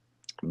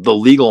the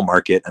legal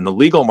market, and the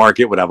legal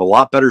market would have a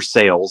lot better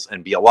sales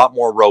and be a lot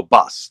more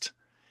robust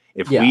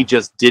if we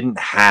just didn't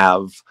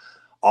have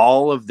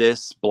all of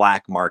this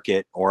black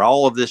market or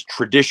all of this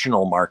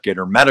traditional market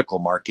or medical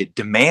market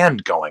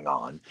demand going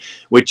on,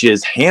 which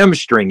is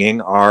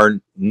hamstringing our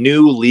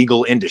new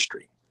legal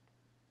industry.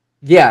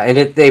 Yeah,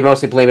 and they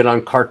mostly blame it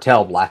on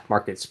cartel black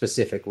market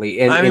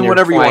specifically. And I mean,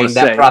 whatever you want to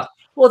say.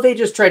 Well, they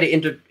just try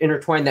to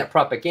intertwine that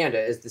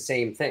propaganda as the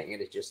same thing,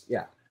 and it just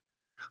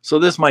So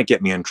this might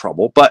get me in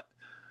trouble, but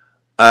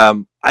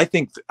I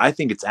think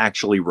it's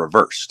actually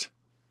reversed.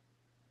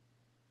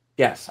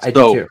 Yes, I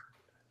do too.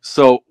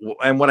 So,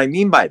 and what I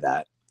mean by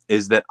that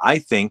is that I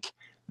think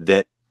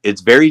that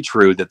it's very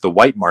true that the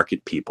white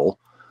market people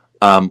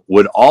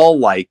would all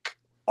like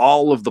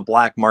all of the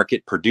black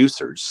market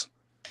producers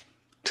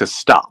to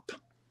stop.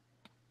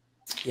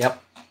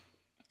 Yep.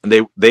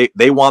 And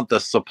they want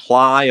the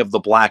supply of the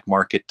black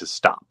market to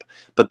stop.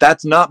 But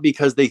that's not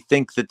because they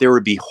think that there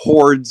would be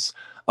hordes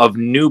of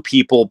new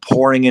people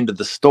pouring into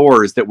the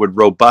stores that would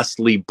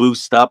robustly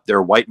boost up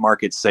their white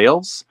market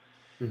sales.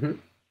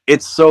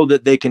 It's so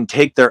that they can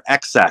take their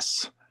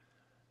excess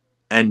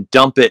and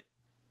dump it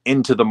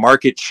into the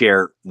market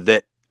share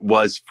that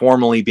was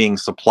formerly being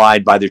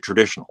supplied by the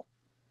traditional.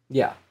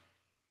 Yeah.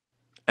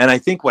 And I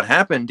think what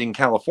happened in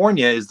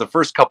California is the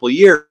first couple of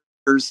years,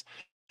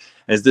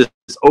 as this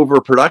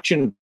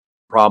overproduction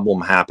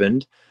problem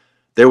happened,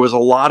 there was a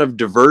lot of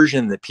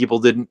diversion that people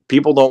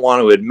don't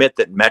want to admit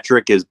that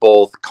metric is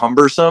both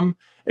cumbersome,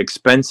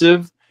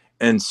 expensive,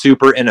 and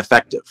super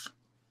ineffective.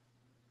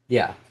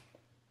 Yeah.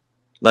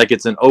 Like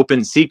it's an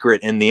open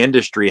secret in the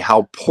industry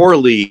how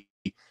poorly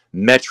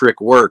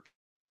metric works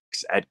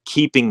at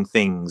keeping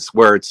things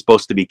where it's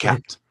supposed to be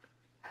kept.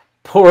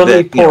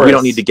 Poorly porous. We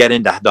don't need to get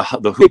into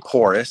the who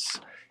porous,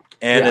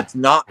 and it's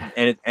not,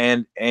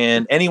 and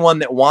anyone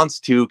that wants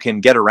to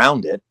can get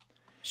around it.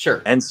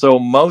 Sure. And so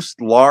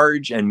most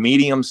large and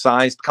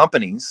medium-sized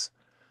companies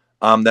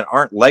that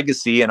aren't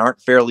legacy and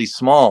aren't fairly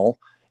small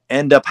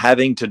end up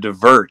having to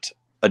divert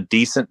a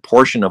decent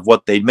portion of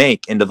what they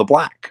make into the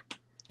black.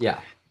 Yeah.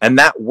 And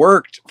that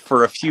worked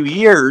for a few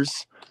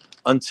years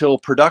until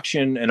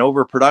production and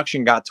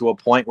overproduction got to a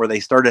point where they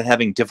started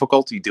having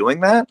difficulty doing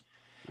that.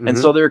 And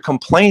so their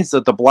complaints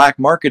that the black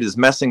market is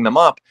messing them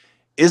up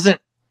isn't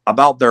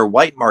about their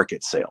white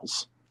market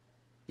sales.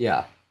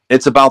 Yeah.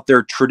 It's about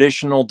their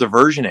traditional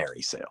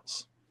diversionary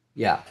sales.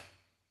 Yeah.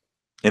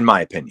 In my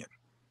opinion.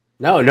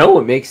 No,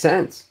 it makes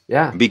sense.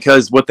 Yeah.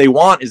 Because what they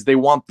want is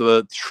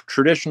the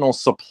traditional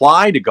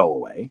supply to go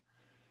away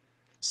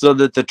so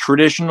that the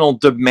traditional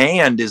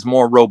demand is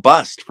more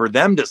robust for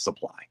them to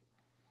supply.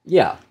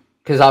 Yeah.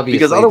 Because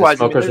obviously otherwise,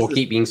 smokers will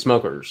keep being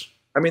smokers.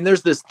 I mean,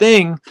 there's this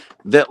thing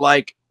that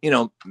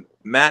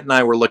Matt and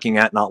I were looking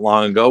at not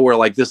long ago where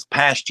like this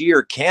past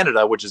year,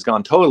 Canada, which has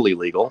gone totally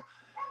legal,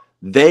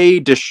 they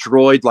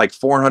destroyed like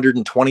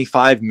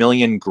 425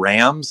 million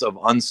grams of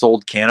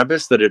unsold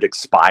cannabis that had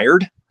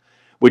expired,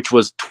 which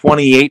was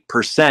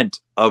 28%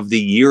 of the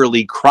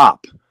yearly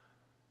crop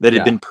that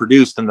had been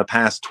produced in the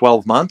past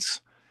 12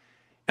 months.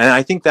 And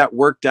I think that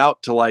worked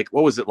out to like,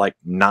 what was it? Like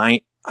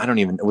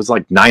it was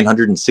like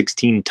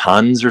 916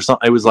 tons or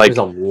something. It was like,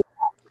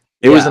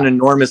 it was an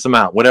enormous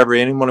amount. Whatever,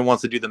 anyone who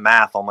wants to do the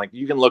math, I'm like,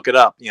 you can look it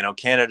up.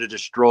 Canada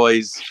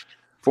destroys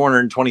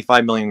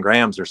 425 million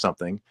grams or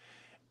something.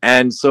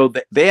 And so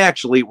they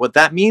actually, what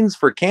that means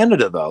for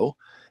Canada, though,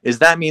 is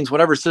that means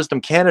whatever system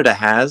Canada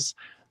has,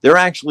 they're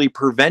actually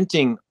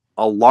preventing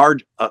a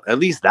large, at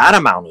least that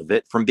amount of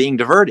it from being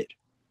diverted.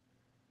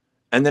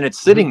 And then it's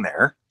sitting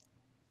there,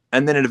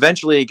 and then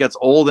eventually it gets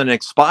old and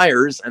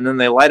expires, and then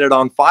they light it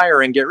on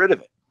fire and get rid of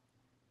it.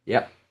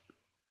 Yep.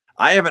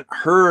 I haven't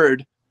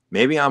heard,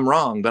 maybe I'm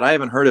wrong, but I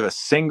haven't heard of a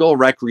single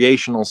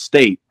recreational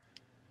state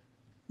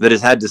that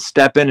has had to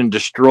step in and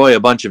destroy a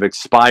bunch of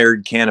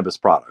expired cannabis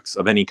products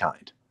of any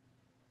kind.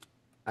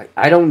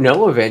 I don't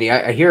know of any.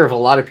 I hear of a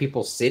lot of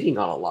people sitting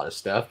on a lot of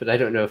stuff, but I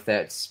don't know if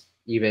that's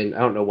even. I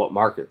don't know what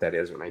market that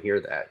is when I hear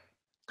that.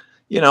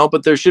 You know,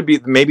 but there should be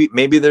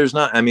maybe there's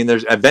not. I mean,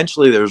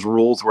 there's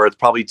rules where it's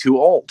probably too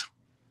old.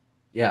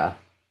 Yeah.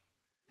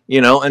 You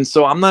know, and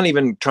so I'm not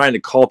even trying to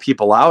call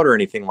people out or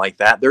anything like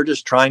that. They're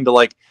just trying to,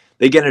 like,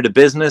 they get into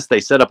business, they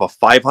set up a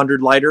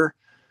 500 lighter,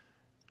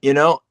 you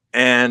know,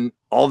 and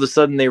all of a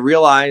sudden they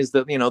realize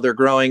that, you know, they're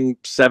growing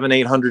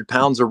 700-800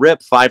 pounds of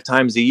rip 5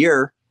 times a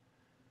year,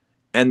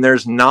 and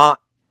there's not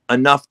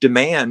enough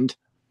demand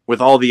with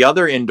all the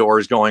other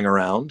indoors going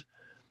around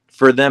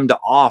for them to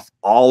off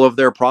all of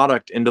their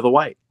product into the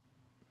white.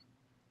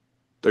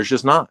 There's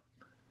just not.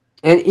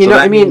 And you know,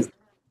 I mean,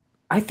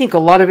 I think a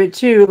lot of it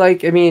too,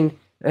 like, I mean,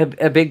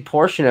 a big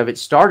portion of it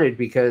started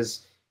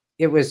because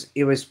it was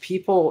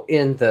people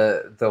in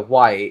the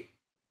white,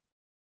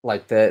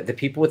 like the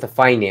people with the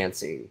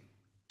financing,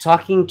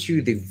 talking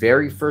to the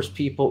very first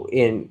people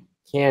in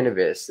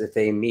cannabis that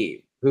they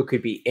meet, who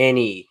could be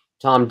any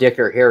Tom, Dick,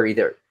 or Harry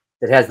that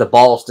has the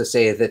balls to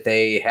say that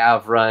they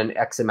have run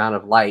X amount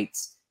of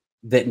lights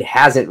that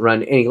hasn't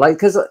run any light.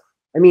 Because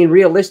I mean,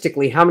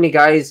 realistically, how many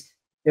guys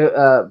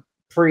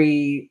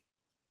pre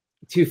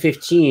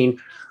 215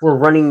 were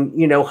running,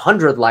 you know,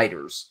 100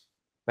 lighters?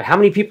 But how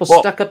many people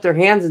stuck up their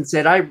hands and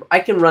said, I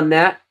can run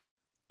that?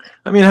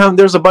 I mean,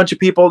 there's a bunch of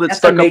people that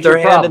stuck up their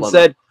hand and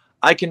said,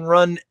 I can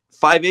run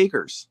 5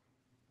 acres.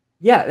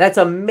 Yeah, that's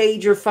a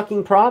major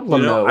fucking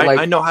problem, though.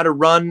 I know how to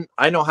run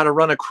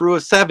a crew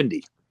of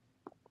 70.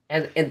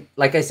 And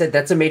like I said,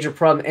 that's a major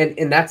problem.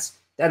 And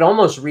that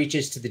almost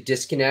reaches to the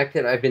disconnect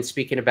that I've been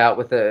speaking about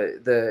with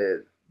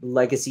the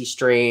legacy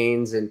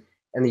strains and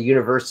the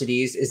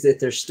universities, is that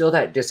there's still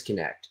that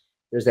disconnect.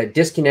 There's that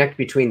disconnect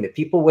between the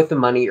people with the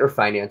money or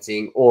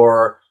financing,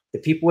 or the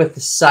people with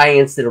the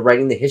science that are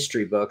writing the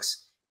history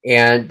books,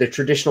 and the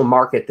traditional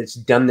market that's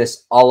done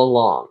this all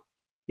along.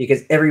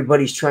 Because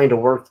everybody's trying to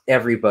work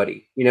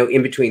everybody, you know,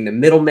 in between. The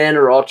middlemen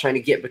are all trying to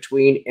get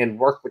between and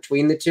work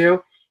between the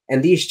two.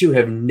 And these two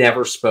have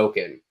never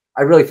spoken.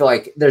 I really feel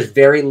like there's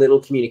very little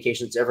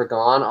communication that's ever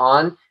gone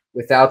on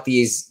without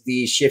these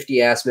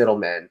shifty ass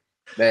middlemen.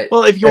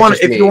 Well, if you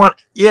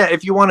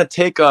want to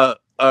take a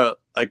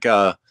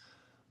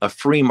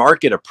free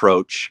market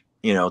approach,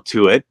 you know,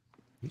 to it.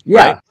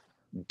 Yeah. Right?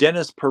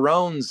 Dennis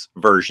Peron's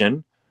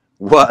version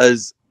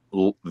was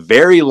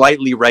very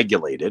lightly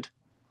regulated,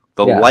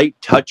 the light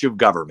touch of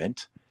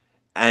government,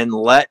 and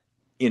let,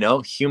 you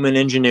know, human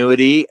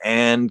ingenuity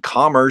and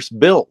commerce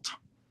build.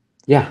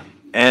 Yeah.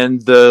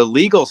 And the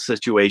legal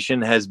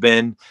situation has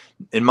been,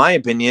 in my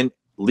opinion,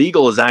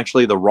 legal is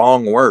actually the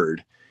wrong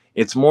word.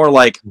 It's more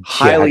like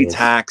highly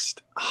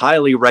taxed,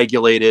 highly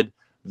regulated,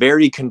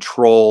 very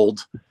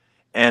controlled.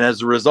 And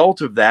as a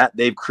result of that,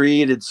 they've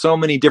created so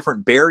many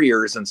different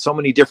barriers and so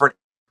many different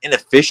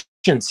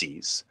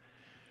inefficiencies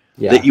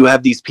that you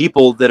have these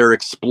people that are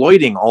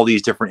exploiting all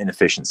these different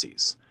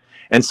inefficiencies.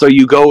 And so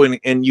you go in,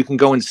 and you can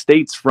go in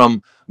states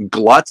from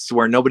gluts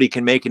where nobody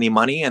can make any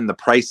money and the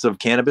price of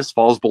cannabis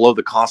falls below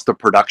the cost of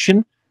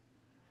production,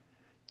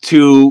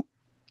 to,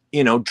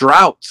 you know,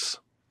 droughts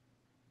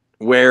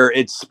where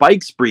it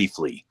spikes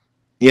briefly,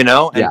 you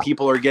know, and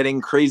people are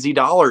getting crazy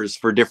dollars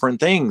for different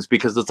things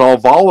because it's all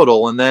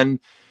volatile. And then,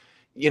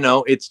 you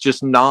know,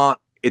 it's not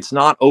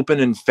open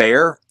and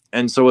fair.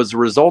 And so as a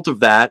result of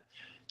that,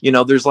 you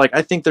know,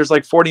 I think there's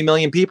like 40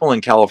 million people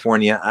in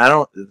California. I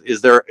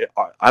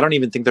don't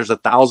even think there's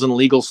 1,000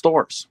 legal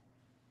stores.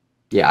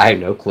 Yeah, I have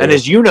no clue. And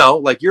as you know,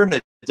 like, you're in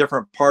a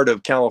different part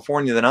of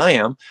California than I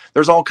am.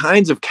 There's all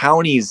kinds of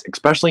counties,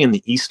 especially in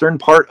the eastern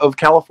part of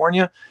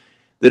California,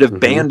 that have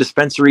banned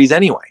dispensaries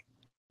anyway.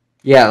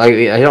 Yeah, like,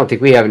 I don't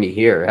think we have any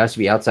here. It has to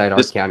be outside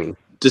our county.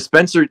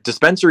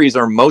 Dispensaries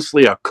are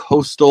mostly a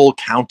coastal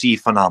county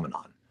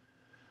phenomenon.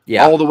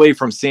 Yeah. All the way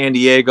from San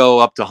Diego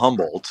up to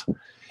Humboldt.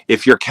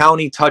 If your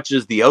county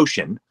touches the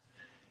ocean,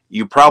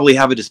 you probably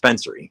have a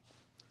dispensary.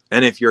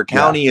 And if your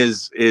county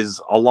is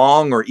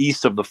along or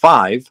east of the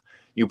 5,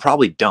 you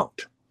probably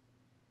don't.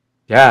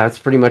 Yeah, that's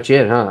pretty much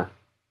it, huh?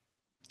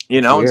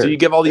 You know, and so you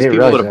give all these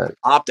people that have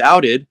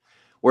opt-outed,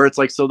 where it's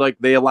like, so like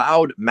they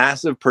allowed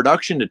massive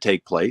production to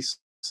take place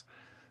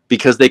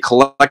because they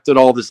collected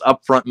all this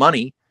upfront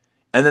money,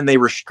 and then they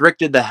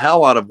restricted the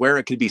hell out of where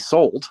it could be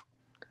sold.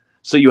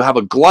 So you have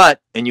a glut,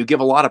 and you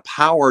give a lot of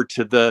power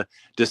to the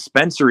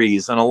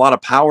dispensaries and a lot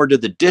of power to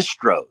the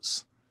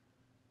distros.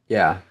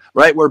 Yeah.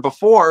 Right? Where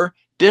before,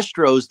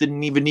 distros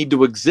didn't even need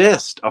to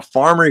exist. A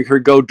farmer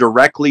could go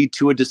directly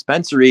to a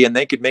dispensary and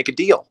they could make a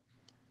deal.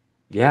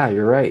 Yeah,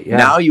 you're right. Yeah.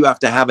 Now you have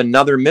to have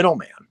another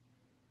middleman.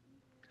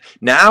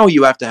 Now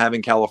you have to have,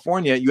 in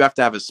California, you have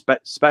to have a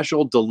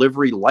special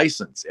delivery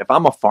license. If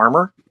I'm a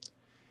farmer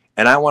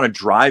and I want to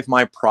drive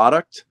my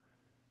product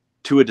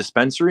to a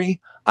dispensary,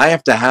 I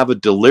have to have a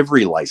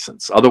delivery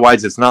license.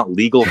 Otherwise, it's not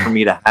legal for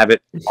me to have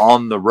it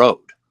on the road.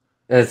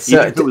 Even if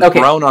it was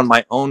grown on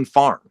my own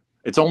farm.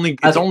 It's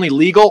only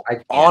legal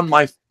on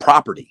my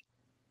property.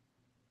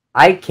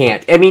 I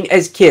can't. I mean,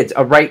 as kids,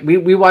 right?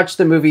 We watched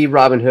the movie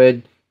Robin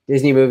Hood,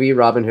 Disney movie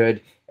Robin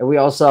Hood, and we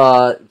all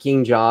saw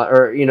King John,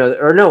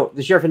 or no,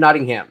 the sheriff of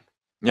Nottingham,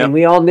 Yep. and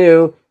we all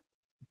knew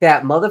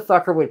that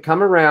motherfucker would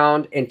come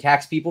around and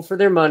tax people for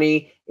their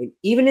money, and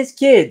even as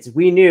kids,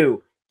 we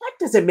knew that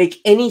doesn't make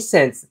any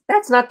sense.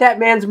 That's not that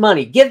man's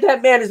money. Give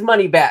that man his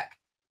money back.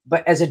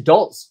 But as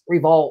adults,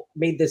 we've all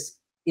made this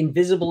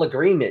invisible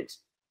agreement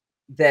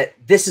that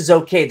this is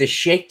okay. The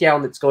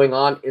shakedown that's going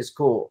on is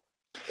cool.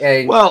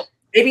 And well,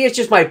 maybe it's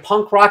just my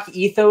punk rock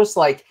ethos.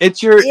 Like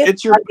that's your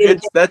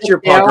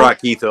punk rock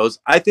ethos.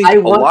 I think a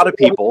lot of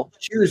people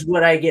choose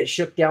what I get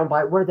shook down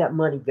by, where that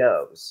money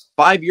goes.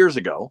 5 years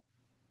ago,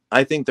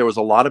 I think there was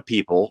a lot of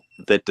people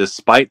that,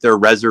 despite their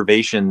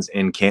reservations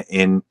in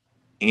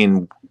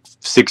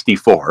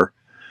 64,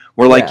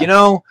 were like,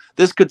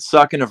 this could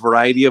suck in a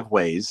variety of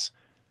ways,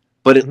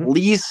 but at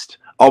least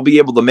I'll be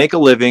able to make a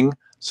living,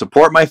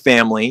 support my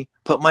family,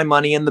 put my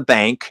money in the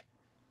bank,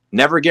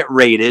 never get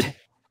raided,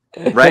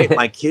 right?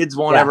 My kids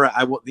won't ever,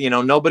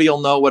 nobody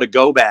will know what a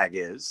go bag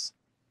is.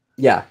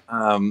 Yeah.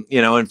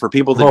 And for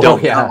people that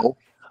don't know,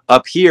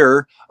 up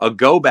here, a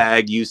go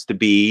bag used to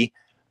be,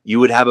 you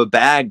would have a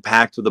bag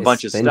packed with a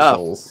bunch of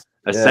stuff,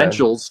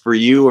 essentials for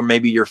you or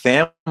maybe your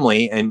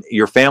family, and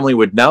your family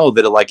would know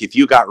that, like, if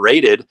you got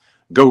raided,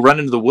 go run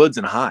into the woods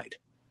and hide.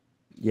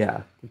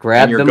 Yeah,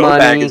 grab the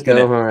money,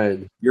 go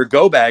hide. Your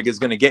go bag is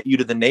going to get you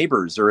to the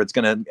neighbors, or it's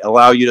going to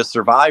allow you to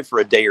survive for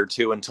a day or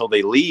two until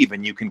they leave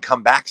and you can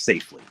come back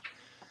safely.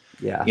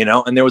 Yeah.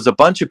 And there was a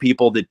bunch of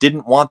people that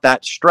didn't want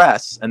that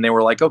stress, and they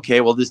were like, okay,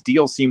 well, this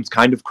deal seems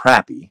kind of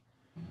crappy,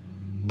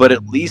 but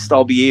at least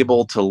I'll be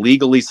able to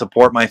legally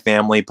support my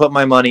family, put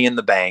my money in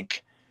the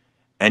bank,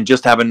 and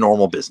just have a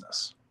normal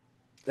business.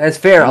 That's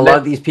fair. A lot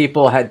of these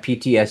people had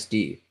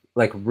PTSD,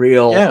 like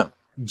real,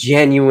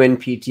 genuine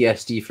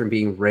PTSD from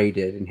being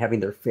raided and having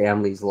their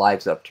families'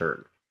 lives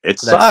upturned. It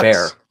sucks. That's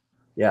fair.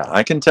 Yeah,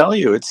 I can tell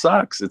you, it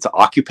sucks. It's an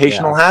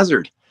occupational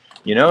hazard.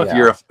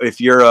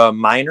 If you're a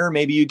miner,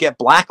 maybe you get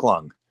black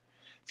lung.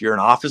 If you're an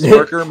office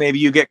worker, maybe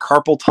you get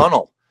carpal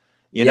tunnel.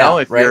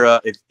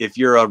 If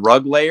you're a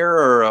rug layer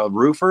or a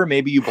roofer,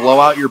 maybe you blow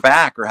out your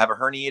back or have a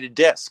herniated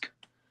disc.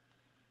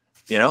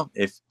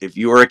 If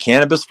you were a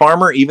cannabis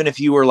farmer, even if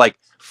you were like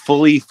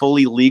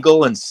fully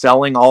legal and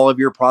selling all of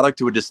your product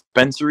to a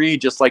dispensary,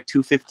 just like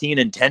 215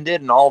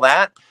 intended and all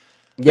that,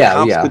 the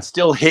cops could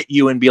still hit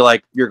you and be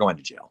like, you're going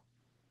to jail.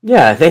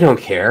 Yeah, they don't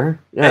care.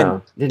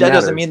 No, that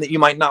doesn't mean that you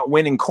might not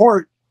win in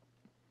court,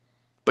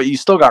 but you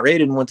still got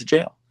raided and went to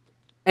jail.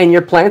 And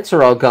your plants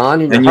are all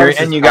gone,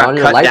 and you got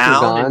cut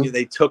down, and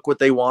they took what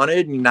they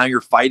wanted, and now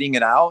you're fighting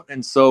it out.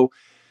 And so,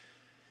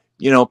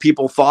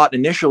 people thought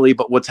initially,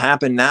 but what's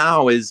happened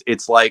now is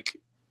it's like,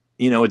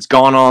 it's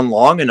gone on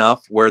long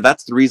enough where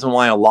that's the reason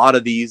why a lot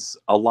of these,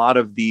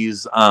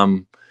 up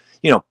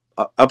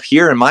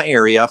here in my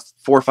area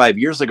 4 or 5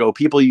 years ago,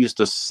 people used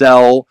to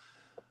sell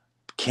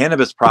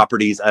cannabis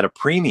properties at a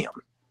premium.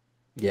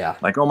 Yeah.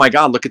 Like, oh my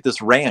God, look at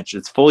this ranch.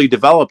 It's fully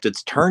developed.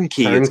 It's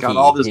turnkey. It's got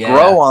all this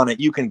grow on it.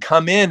 You can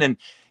come in and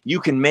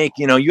you can make,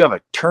 you have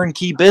a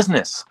turnkey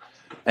business.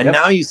 And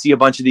now you see a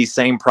bunch of these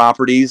same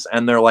properties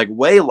and they're like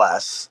way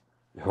less.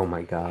 Oh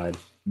my God.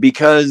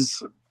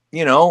 Because,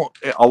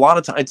 a lot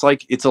of times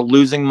it's a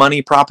losing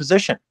money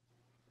proposition.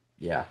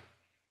 Yeah.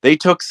 They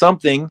took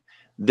something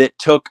that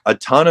took a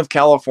ton of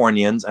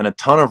Californians and a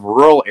ton of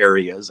rural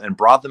areas and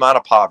brought them out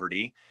of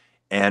poverty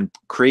and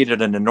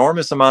created an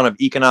enormous amount of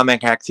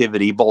economic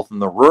activity, both in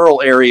the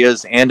rural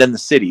areas and in the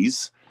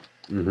cities.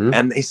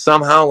 And they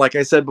somehow, like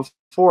I said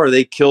before,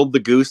 they killed the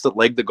goose that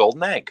laid the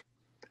golden egg.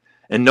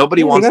 And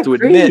nobody wants to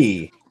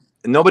admit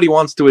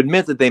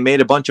that they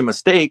made a bunch of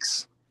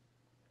mistakes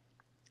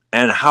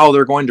and how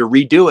they're going to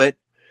redo it.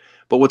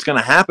 But what's going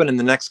to happen in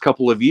the next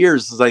couple of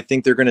years is I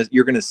think you're going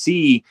to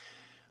see,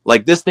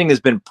 like, this thing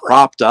has been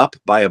propped up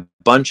by a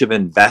bunch of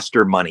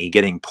investor money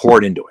getting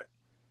poured into it.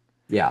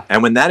 Yeah.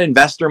 And when that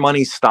investor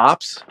money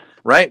stops,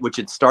 right, which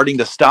it's starting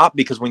to stop,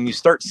 because when you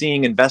start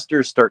seeing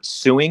investors start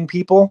suing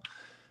people,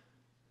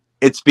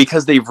 it's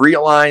because they've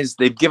realized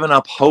they've given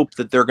up hope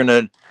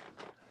that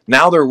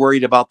now they're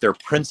worried about their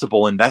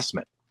principal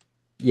investment.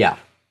 Yeah.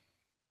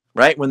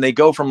 Right? When they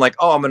go from like,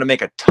 oh, I'm going to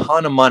make a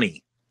ton of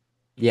money.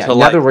 Yeah.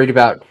 Now they're worried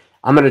about,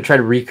 I'm going to try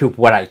to recoup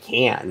what I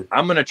can.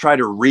 I'm going to try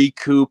to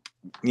recoup,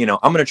 I'm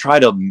going to try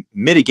to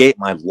mitigate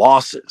my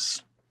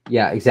losses.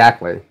 Yeah,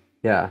 exactly.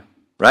 Yeah.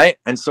 Right.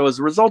 And so as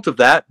a result of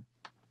that,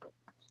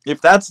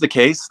 if that's the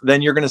case,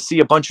 then you're going to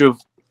see a bunch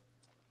of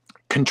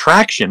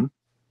contraction.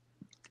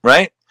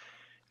 Right.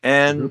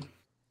 And,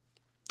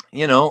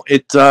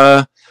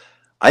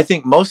 I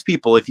think most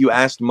people, if you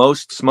asked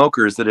most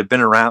smokers that have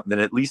been around, that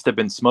at least have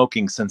been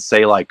smoking since,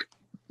 say, like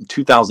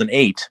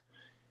 2008,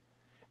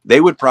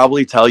 they would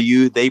probably tell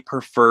you they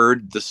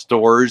preferred the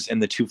stores in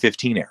the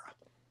 215 era.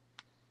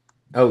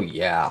 Oh,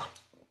 yeah.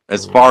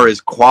 As far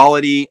as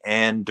quality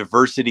and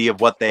diversity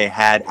of what they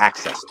had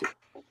access to.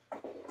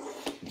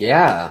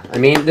 Yeah. I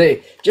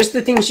mean, just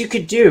the things you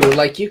could do.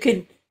 Like, you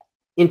could,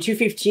 in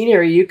 215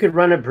 area, you could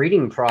run a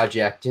breeding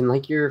project in,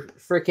 like, your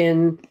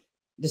freaking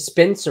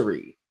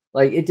dispensary.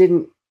 Like,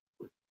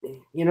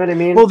 You know what I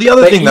mean? Well, the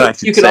other thing that I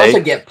should you could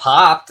also get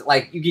popped.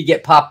 Like, you could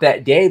get popped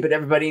that day, but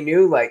everybody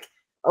knew, like,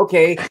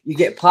 okay, you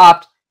get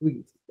popped.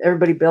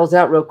 Everybody bails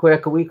out real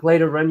quick. A week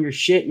later, run your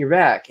shit and you're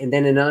back. And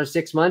then another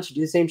 6 months, you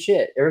do the same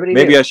shit. Everybody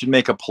Maybe knew. I should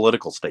make a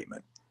political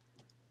statement.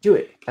 Do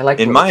it. I like.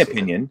 In my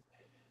opinion,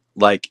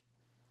 like,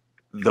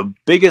 the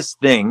biggest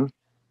thing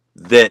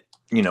that,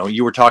 you know,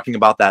 you were talking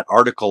about that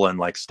article and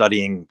like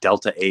studying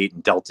Delta 8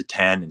 and Delta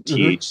 10 and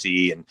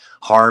THC and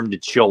harm to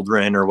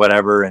children or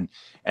whatever,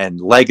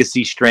 and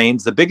legacy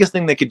strains. The biggest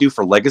thing they could do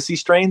for legacy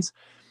strains,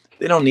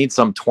 they don't need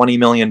some $20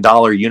 million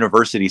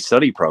university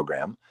study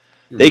program.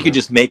 They could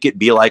just make it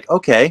be like,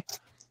 okay,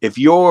 if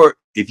you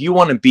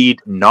want to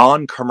beat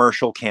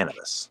non-commercial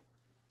cannabis,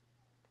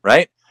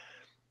 right?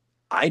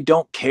 I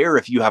don't care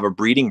if you have a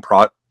breeding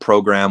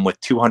program with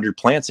 200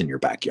 plants in your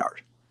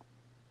backyard.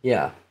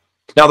 Yeah.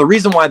 Now, the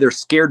reason why they're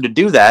scared to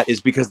do that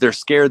is because they're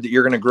scared that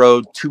you're going to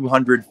grow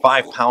 200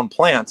 5-pound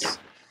plants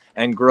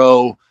and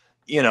grow,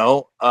 you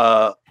know,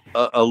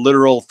 a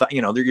literal,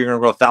 you know, you're going to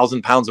grow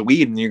 1,000 pounds of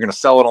weed and you're going to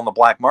sell it on the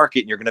black market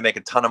and you're going to make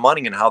a ton of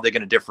money. And how they're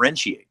going to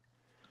differentiate.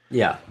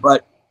 Yeah.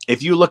 But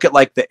if you look at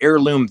like the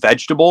heirloom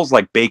vegetables,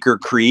 like Baker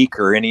Creek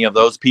or any of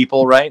those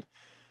people, right?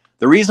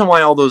 The reason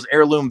why all those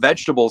heirloom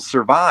vegetables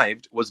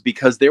survived was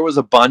because there was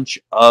a bunch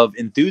of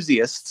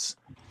enthusiasts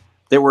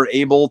that were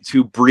able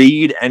to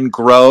breed and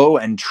grow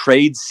and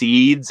trade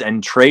seeds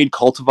and trade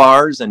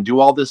cultivars and do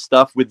all this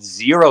stuff with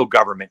zero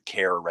government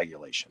care or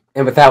regulation.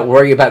 And without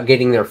worry about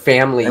getting their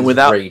families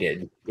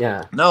raided.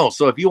 Yeah. No.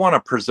 So if you want to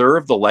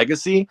preserve the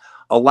legacy,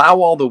 allow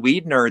all the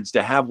weed nerds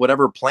to have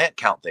whatever plant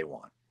count they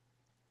want.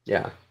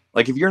 Yeah.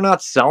 Like, if you're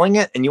not selling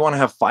it and you want to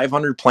have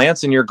 500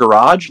 plants in your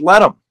garage, let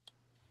them.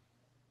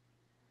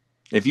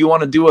 If you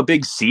want to do a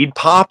big seed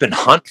pop and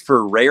hunt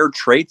for rare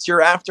traits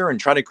you're after and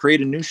try to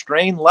create a new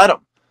strain, let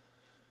them.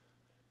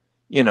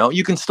 You know,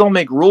 you can still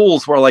make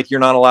rules where, like, you're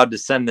not allowed to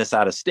send this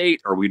out of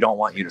state, or we don't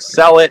want you to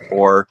sell it,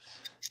 or,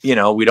 you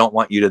know, we don't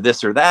want you to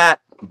this or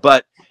that.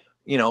 But,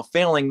 you know,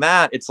 failing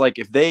that, it's like,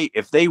 if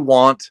they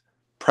want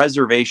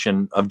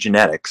preservation of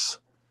genetics,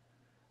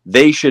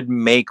 they should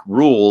make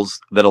rules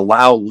that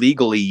allow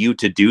legally you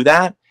to do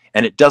that.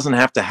 And it doesn't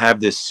have to have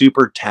this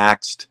super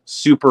taxed,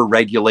 super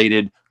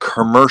regulated,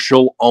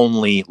 commercial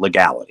only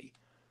legality.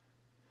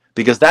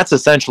 Because that's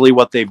essentially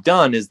what they've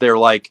done, is they're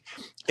like,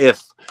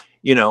 if,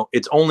 you know,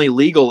 it's only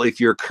legal if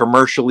you're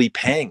commercially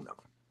paying them.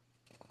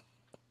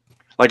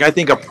 Like, I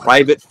think a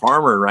private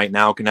farmer right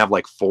now can have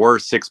like 4 or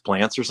 6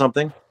 plants or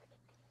something.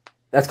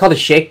 That's called a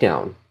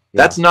shakedown.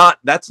 Yeah. That's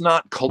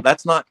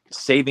not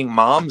saving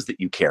moms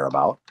that you care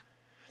about.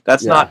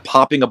 That's not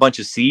popping a bunch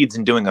of seeds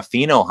and doing a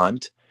pheno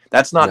hunt.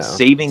 That's not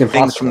saving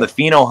things from the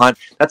pheno hunt.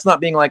 That's not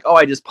being like, oh,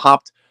 I just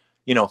popped,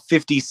 you know,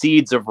 50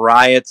 seeds of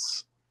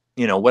Riot's,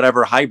 you know,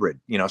 whatever hybrid,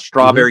 you know,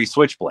 strawberry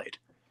switchblade.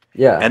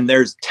 Yeah. And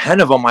there's 10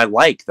 of them I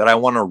like that I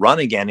want to run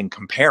again and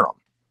compare them.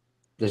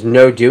 There's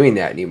no doing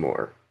that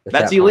anymore.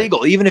 That's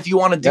illegal. Even if you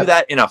want to do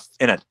that in a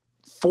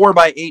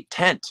 4x8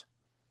 tent.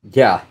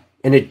 Yeah.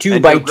 In a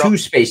 2x2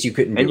 space, you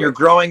couldn't do it. And you're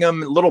growing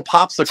them little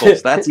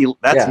popsicles.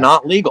 That's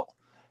not legal.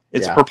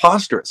 It's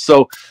preposterous.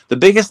 So the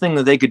biggest thing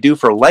that they could do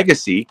for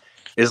legacy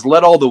is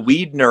let all the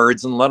weed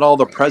nerds and let all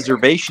the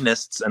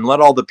preservationists and let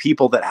all the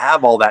people that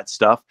have all that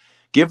stuff,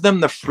 give them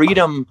the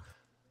freedom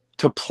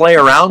to play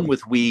around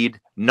with weed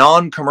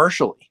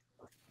non-commercially.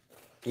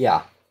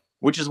 Yeah.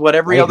 Which is what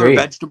every other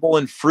vegetable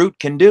and fruit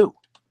can do.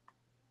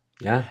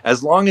 Yeah.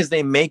 As long as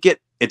they make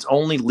it's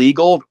only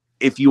legal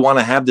if you want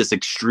to have this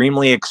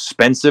extremely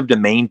expensive to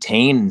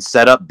maintain and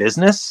set up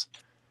business.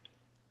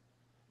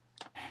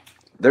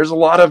 There's a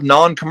lot of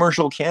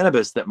non-commercial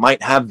cannabis that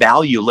might have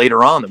value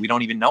later on that we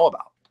don't even know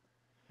about.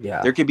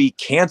 Yeah. There could be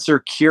cancer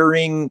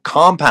curing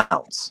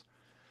compounds.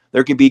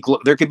 There could be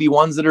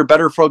ones that are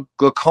better for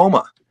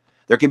glaucoma.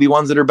 There could be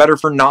ones that are better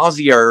for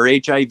nausea or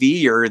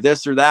HIV or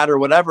this or that or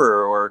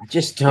whatever. Or I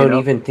just don't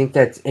even think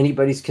that's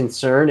anybody's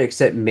concern,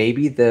 except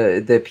maybe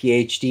the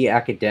PhD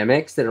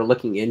academics that are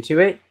looking into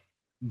it.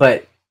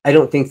 But I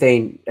don't think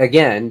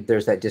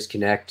there's that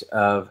disconnect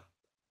of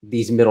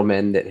these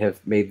middlemen that have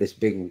made this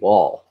big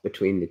wall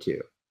between the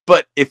two.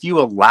 But if you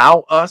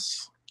allow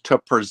us to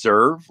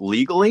preserve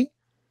legally,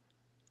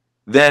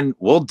 then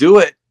we'll do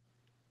it.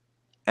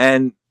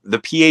 And the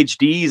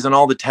PhDs and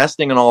all the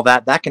testing and all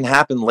that can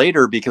happen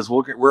later because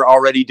we're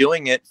already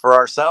doing it for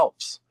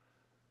ourselves.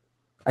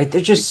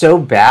 They're just so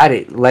bad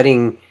at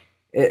letting,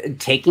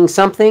 taking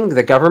something,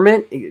 the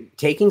government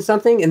taking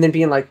something and then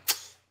being like,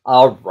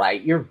 all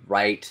right, you're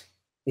right.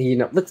 You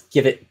know, let's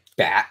give it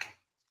back.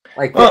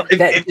 Like, well,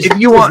 if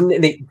you want,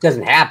 it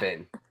doesn't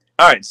happen.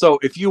 All right. So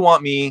if you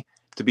want me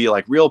to be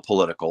like real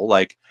political,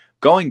 like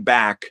going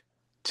back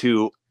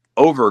to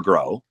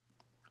Overgrow,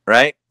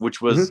 right? Which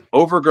was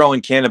Overgrow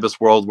and Cannabis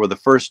World were the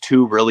first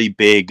 2 really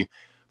big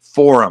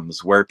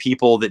forums where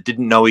people that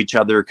didn't know each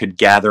other could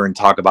gather and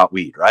talk about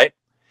weed, right?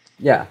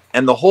 Yeah.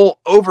 And the whole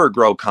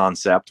Overgrow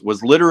concept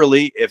was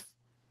literally, if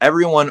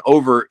everyone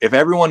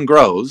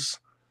grows,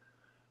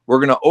 we're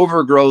going to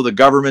overgrow the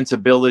government's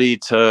ability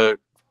to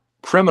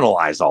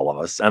criminalize all of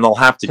us, and they'll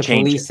have to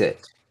change police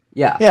it.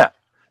 Yeah. Yeah.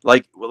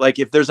 like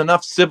if there's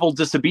enough civil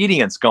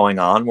disobedience going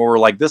on where we're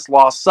like, this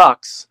law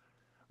sucks,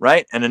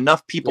 right? And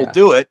enough people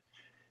do it,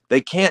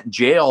 they can't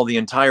jail the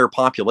entire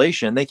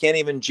population. They can't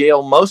even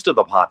jail most of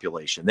the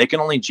population. They can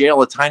only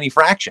jail a tiny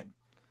fraction.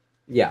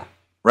 Yeah.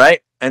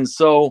 Right. And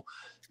so,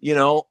 you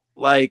know,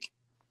 like,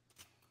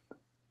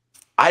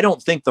 I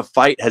don't think the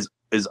fight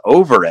is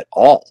over at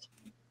all.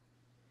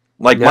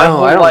 Like,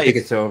 no, I don't think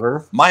it's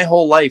over. My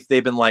whole life,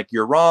 they've been like,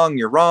 you're wrong,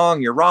 you're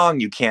wrong, you're wrong.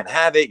 You can't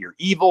have it. You're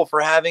evil for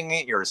having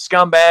it. You're a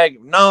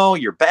scumbag. No,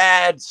 you're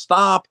bad.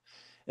 Stop.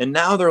 And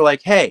now they're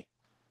like, hey,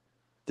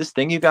 this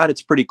thing you got,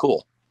 it's pretty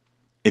cool.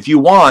 If you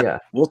want,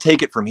 we'll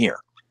take it from here.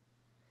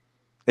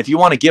 If you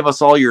want to give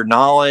us all your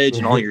knowledge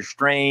and all your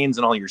strains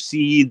and all your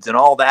seeds and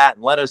all that,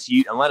 and let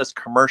us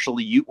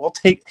commercially, we'll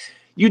take.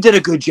 You did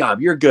a good job.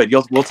 You're good.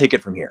 We'll take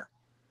it from here.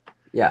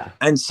 Yeah.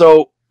 And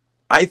so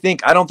I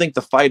don't think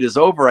the fight is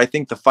over. I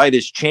think the fight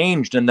has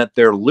changed and that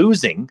they're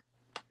losing.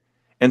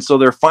 And so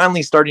they're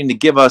finally starting to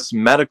give us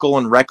medical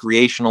and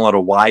recreational at a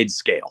wide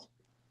scale.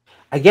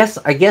 I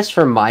guess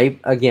from my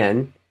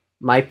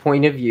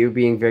point of view,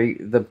 being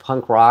the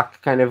punk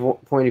rock kind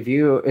of point of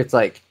view, it's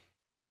like,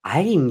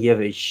 I didn't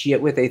give a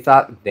shit what they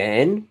thought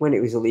then when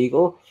it was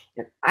illegal.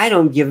 And I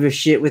don't give a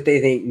shit what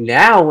they think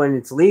now when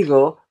it's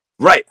legal.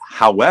 Right.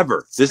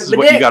 However, this is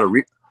what you got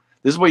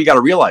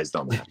to realize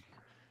though, man.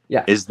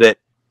 Yeah. Is that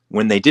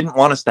when they didn't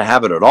want us to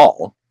have it at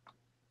all,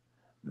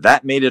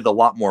 that made it a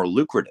lot more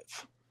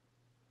lucrative.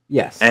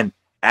 Yes. And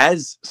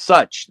as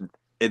such,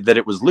 that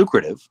it was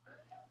lucrative,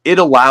 it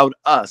allowed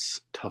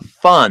us to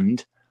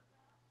fund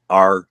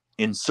our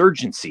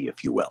insurgency,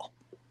 if you will.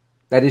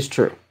 That is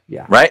true.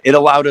 Yeah. Right. It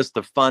allowed us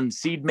to fund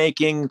seed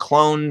making,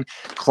 clone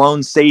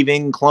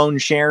saving, clone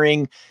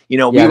sharing. You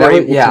know,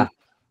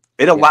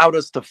 it allowed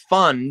us to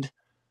fund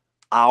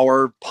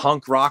our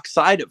punk rock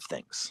side of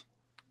things.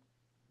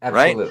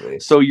 Absolutely.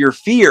 Right. So your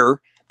fear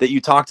that you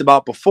talked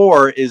about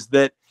before is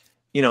that,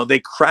 you know,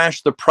 they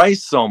crashed the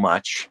price so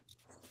much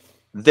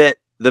that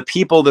the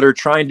people that are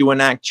trying to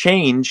enact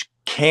change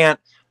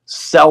can't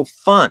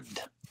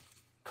self-fund.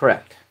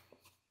 Correct.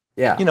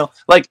 Yeah. You know,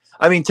 like,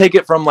 I mean, take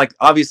it from like,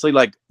 obviously,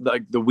 like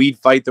the weed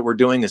fight that we're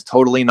doing is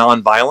totally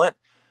nonviolent.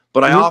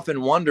 But I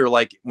often wonder,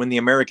 like, when the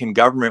American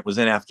government was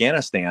in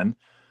Afghanistan,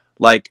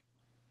 like,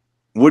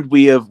 would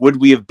we have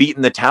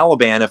beaten the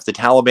Taliban if the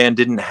Taliban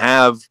didn't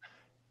have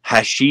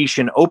hashish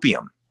and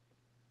opium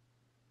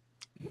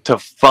to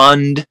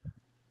fund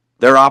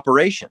their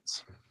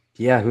operations?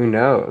 Yeah, who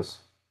knows?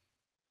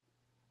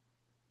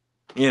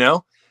 You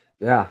know?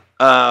 Yeah.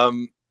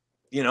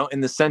 You know,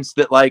 in the sense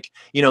that, like,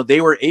 you know,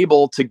 they were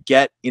able to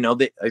get, you know,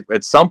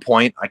 at some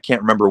point, I can't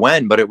remember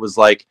when, but it was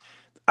like,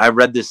 I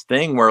read this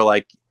thing where,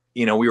 like,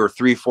 you know, we were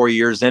 3-4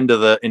 years into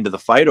the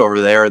fight over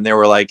there, and they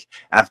were like,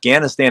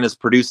 Afghanistan is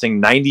producing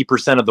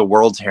 90% of the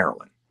world's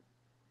heroin.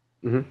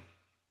 Mm-hmm.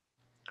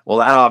 Well,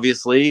 that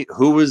obviously,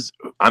 who was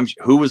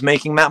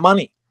making that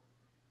money?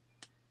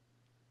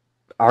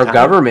 Our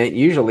government,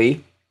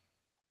 usually.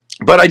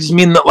 But I just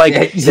mean that, like,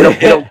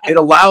 it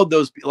allowed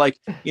those, like,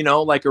 you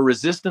know, like a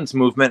resistance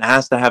movement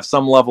has to have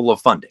some level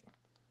of funding.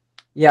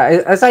 Yeah,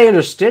 as I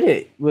understood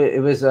it,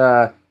 it was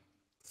the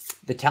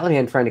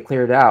Taliban trying to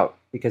clear it out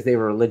because they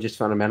were religious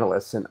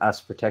fundamentalists and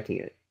us protecting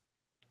it.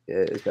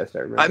 As best I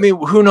remember. I mean,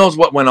 who knows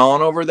what went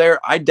on over there?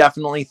 I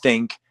definitely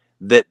think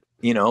that,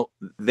 you know,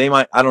 they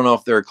might, I don't know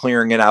if they're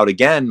clearing it out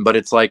again, but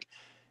it's like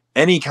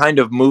any kind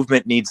of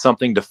movement needs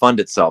something to fund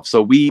itself.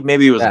 So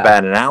maybe it was a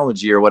bad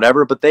analogy or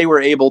whatever, but they were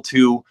able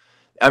to,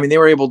 I mean, they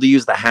were able to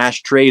use the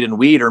hash trade and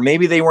weed, or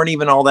maybe they weren't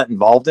even all that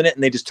involved in it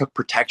and they just took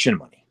protection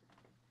money.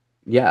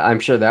 Yeah, I'm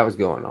sure that was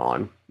going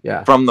on.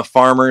 Yeah. From the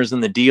farmers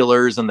and the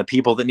dealers and the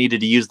people that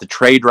needed to use the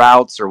trade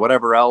routes or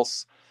whatever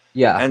else.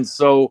 Yeah. And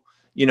so,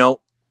 you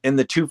know, in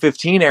the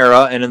 215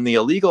 era and in the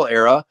illegal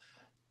era,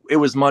 it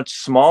was much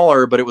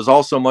smaller, but it was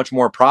also much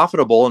more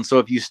profitable. And so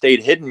if you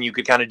stayed hidden, you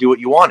could kind of do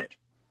what you wanted.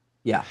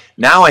 Yeah.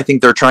 Now I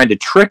think they're trying to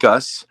trick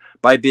us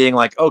by being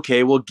like,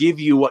 okay, we'll give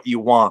you what you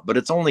want, but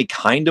it's only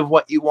kind of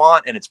what you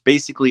want. And it's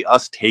basically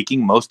us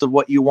taking most of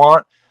what you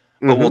want,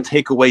 but we'll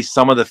take away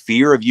some of the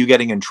fear of you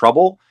getting in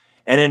trouble.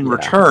 And in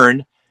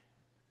return,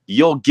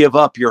 you'll give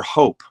up your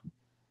hope.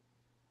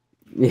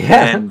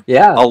 Yeah. And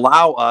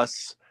allow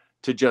us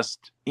to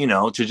just, you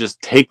know, to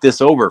just take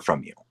this over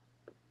from you.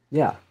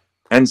 Yeah.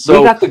 And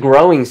so we got the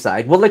growing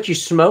side. We'll let you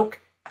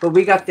smoke, but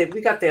we got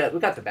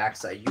the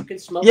backside. You can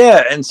smoke.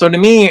 Yeah. And so to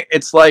me,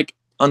 it's like,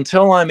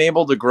 until I'm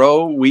able to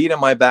grow weed in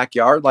my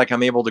backyard, like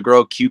I'm able to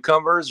grow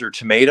cucumbers or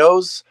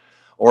tomatoes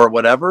or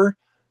whatever,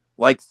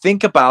 like,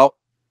 think about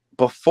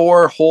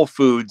before Whole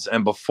Foods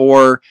and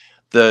before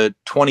the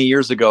 20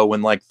 years ago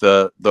when, like,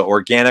 the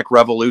organic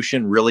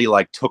revolution really,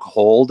 like, took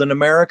hold in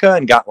America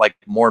and got, like,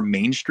 more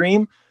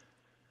mainstream.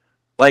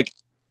 Like,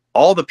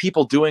 all the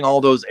people doing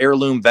all those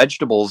heirloom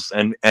vegetables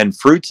and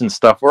fruits and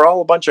stuff were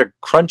all a bunch of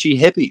crunchy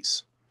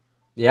hippies.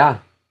 Yeah.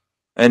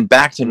 And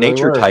back to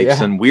nature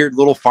types and weird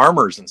little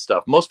farmers and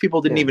stuff. Most people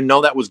didn't even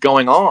know that was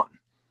going on.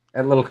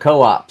 And little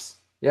co-ops.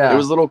 Yeah. There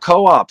was little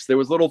co-ops. There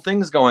was little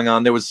things going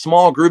on. There was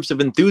small groups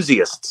of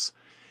enthusiasts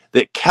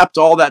that kept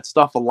all that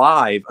stuff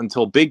alive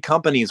until big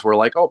companies were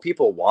like, oh,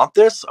 people want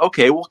this?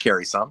 Okay, we'll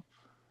carry some.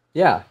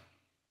 Yeah.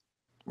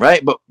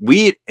 Right. But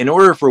in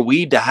order for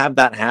weed to have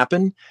that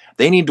happen,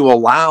 they need to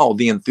allow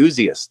the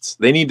enthusiasts.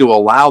 They need to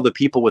allow the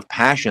people with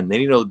passion. They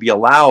need to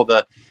allow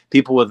the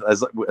people with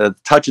a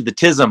touch of the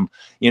tism,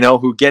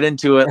 who get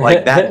into it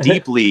like that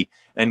deeply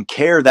and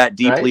care that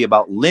deeply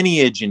about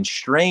lineage and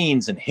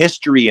strains and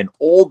history and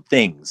old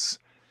things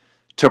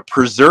to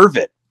preserve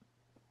it.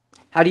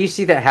 How do you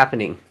see that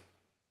happening?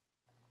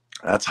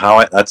 That's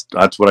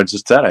what I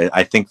just said.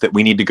 I think that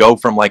we need to go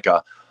from like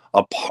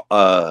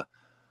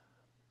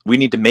we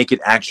need to make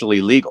it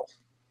actually legal.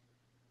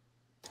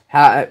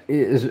 How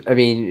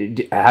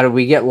do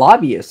we get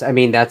lobbyists? I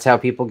mean, that's how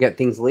people get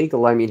things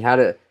legal. I mean, how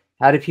do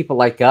people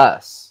like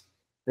us,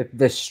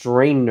 the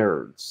strain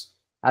nerds,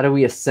 how do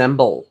we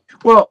assemble?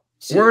 Well,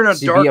 we're in a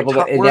dark be able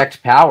to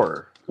enact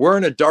power. We're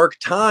in a dark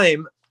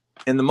time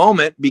in the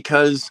moment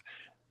because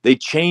they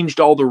changed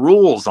all the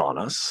rules on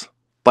us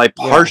by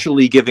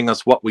partially giving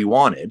us what we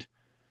wanted.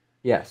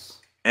 Yes.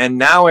 And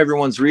now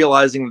everyone's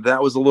realizing that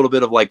was a little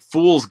bit of like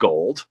fool's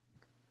gold,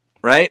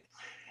 right?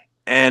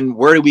 And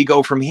where do we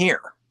go from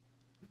here?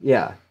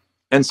 Yeah.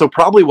 And so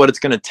probably what it's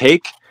going to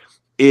take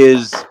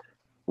is,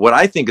 what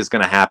I think is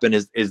going to happen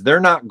is they're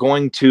not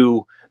going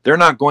to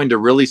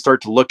really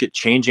start to look at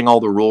changing all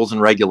the rules and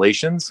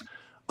regulations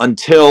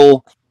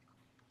until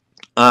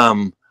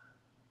the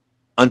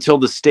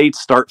states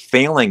start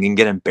failing and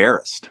get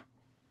embarrassed.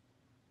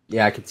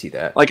 Yeah, I can see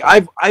that. Like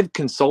I've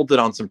consulted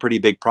on some pretty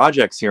big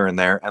projects here and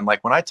there, and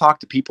like when I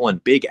talk to people in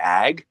big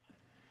ag,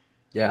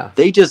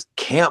 they just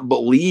can't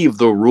believe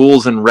the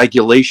rules and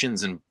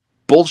regulations and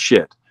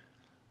bullshit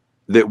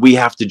that we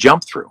have to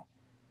jump through.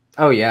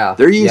 Oh yeah.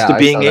 They're used to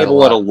being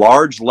able at a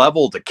large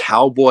level to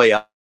cowboy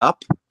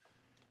up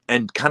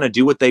and kind of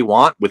do what they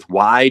want with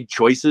wide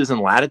choices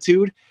and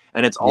latitude.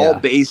 And it's all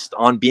based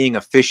on being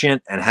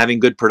efficient and having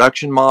good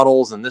production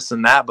models and this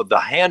and that. But the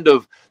hand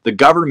of the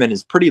government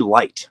is pretty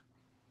light,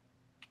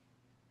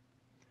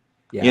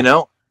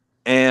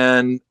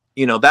 and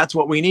that's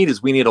what we need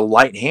is we need a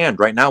light hand.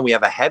 Right now we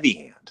have a heavy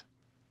hand,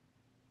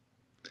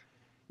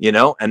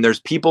 and there's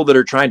people that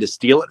are trying to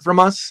steal it from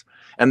us.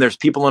 And there's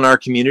people in our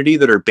community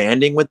that are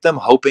banding with them,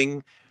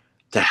 hoping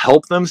to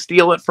help them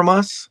steal it from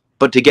us,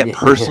 but to get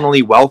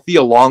personally wealthy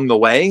along the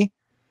way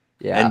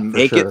and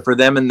make it for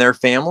them and their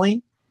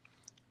family.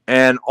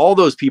 And all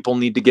those people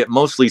need to get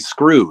mostly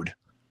screwed.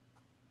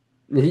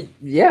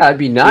 Yeah, it'd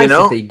be nice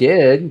if they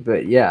did,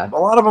 but a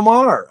lot of them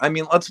are. I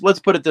mean, let's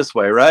put it this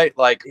way, right?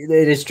 Like it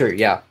is true.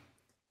 Yeah.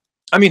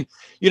 I mean,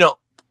 you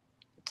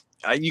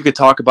could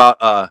talk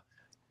about,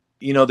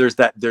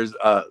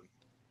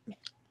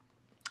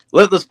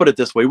 let's put it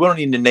this way. We don't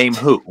need to name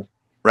who,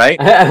 right?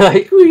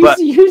 Like,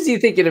 who's he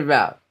thinking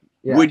about?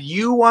 Yeah. Would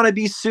you want to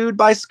be sued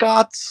by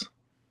Scots?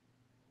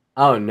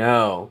 Oh,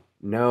 no.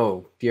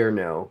 No. Fear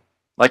no.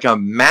 Like a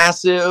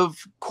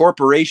massive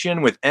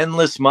corporation with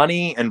endless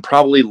money and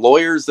probably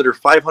lawyers that are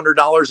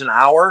 $500 an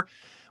hour.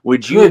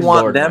 Would you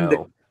want them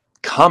to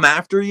come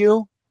after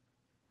you?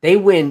 They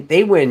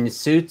win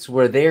suits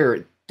where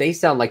they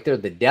sound like they're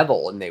the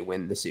devil and they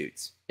win the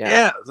suits.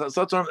 Yeah.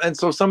 So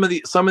some of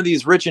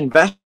these rich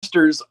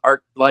investors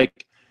are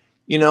like,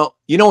 you know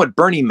what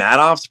Bernie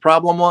Madoff's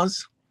problem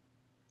was?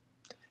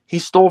 He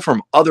stole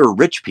from other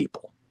rich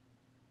people.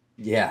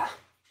 Yeah.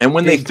 And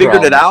when they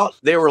figured it out,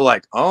 they were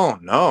like, oh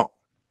no.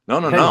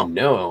 I'm going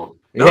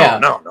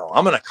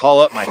to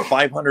call up my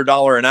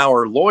 $500 an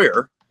hour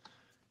lawyer,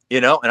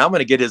 and I'm going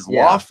to get his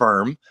law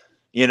firm,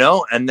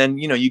 and then,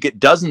 you get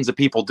dozens of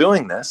people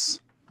doing this.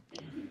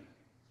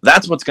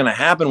 That's what's going to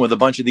happen with a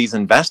bunch of these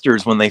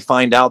investors when they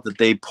find out that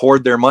they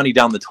poured their money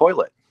down the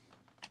toilet.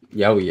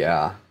 Oh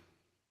yeah.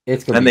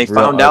 And they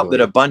found out that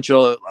a bunch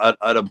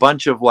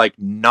of like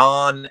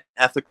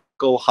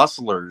non-ethical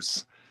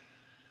hustlers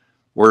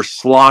were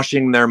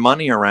sloshing their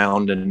money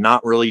around and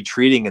not really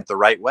treating it the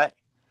right way.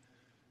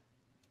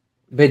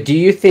 But do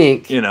you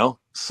think, do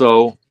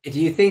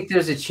you think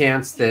there's a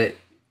chance that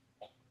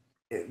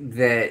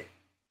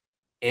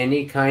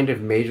any kind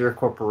of major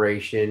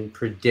corporation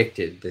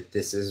predicted that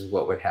this is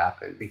what would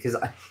happen? Because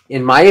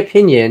in my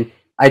opinion,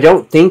 I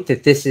don't think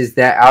that this is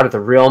that out of the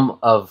realm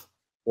of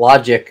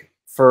logic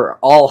for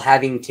all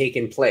having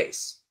taken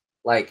place.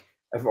 Like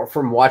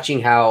from watching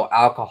how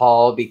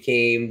alcohol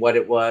became what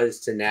it was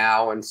to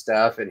now and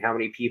stuff, and how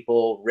many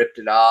people ripped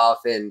it off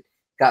and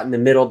got in the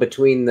middle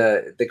between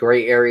the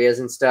gray areas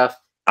and stuff.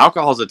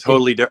 Alcohol's a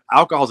totally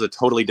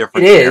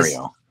different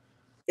scenario.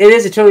 It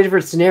is a totally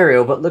different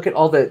scenario, but look at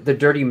all the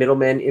dirty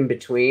middlemen in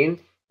between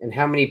and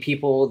how many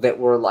people that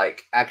were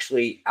like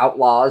actually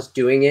outlaws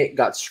doing it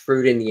got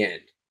screwed in the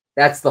end.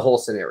 That's the whole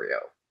scenario.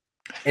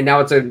 And now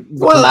it's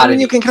commodity. I mean,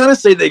 you can kind of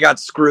say they got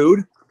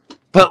screwed,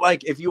 but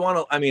like if you want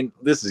to, I mean,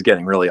 this is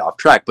getting really off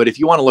track, but if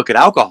you want to look at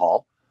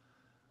alcohol,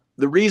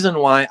 the reason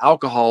why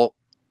alcohol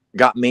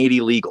got made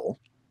illegal,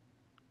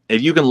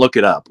 if you can look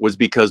it up, was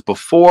because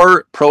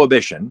before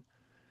Prohibition,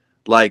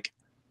 like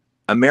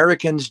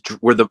Americans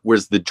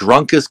was the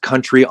drunkest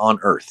country on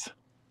earth,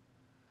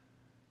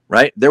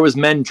 right? There was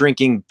men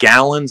drinking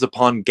gallons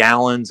upon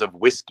gallons of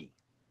whiskey.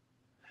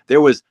 There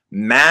was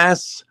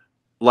mass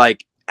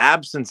like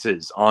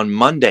absences on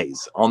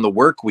Mondays on the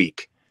work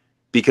week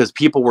because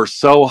people were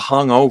so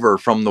hungover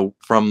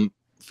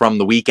from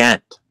the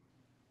weekend.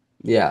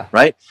 Yeah.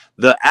 Right.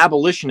 The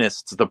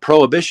abolitionists, the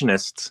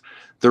prohibitionists,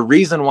 the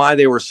reason why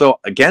they were so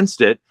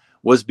against it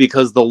was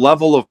because the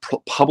level of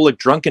public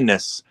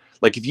drunkenness,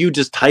 like if you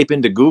just type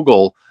into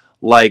Google,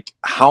 like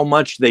how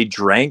much they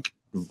drank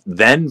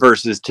then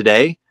versus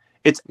today,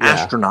 it's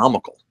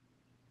astronomical.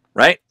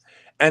 Right.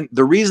 And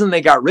the reason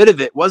they got rid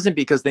of it wasn't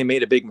because they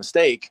made a big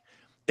mistake.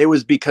 It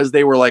was because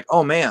they were like,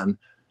 oh man,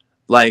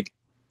 like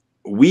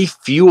we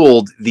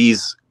fueled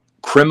these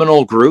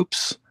criminal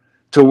groups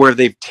to where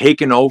they've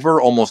taken over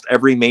almost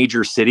every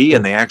major city,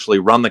 and they actually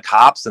run the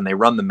cops and they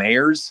run the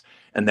mayors,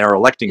 and they're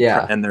electing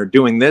and they're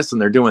doing this and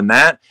they're doing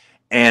that,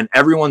 and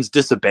everyone's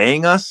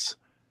disobeying us,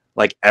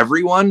 like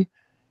everyone,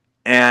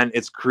 and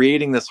it's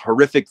creating this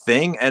horrific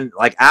thing. And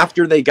like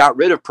after they got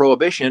rid of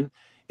prohibition,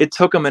 it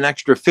took them an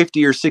extra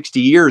 50 or 60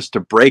 years to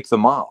break the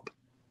mob.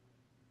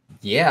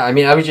 Yeah, I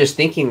mean, I was just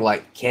thinking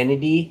like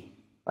Kennedy,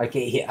 like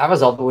I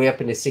was all the way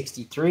up into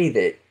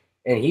 63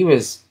 and he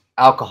was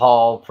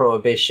alcohol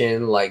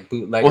prohibition, like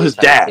bootleg. Well, his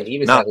dad, he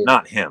was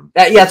not him.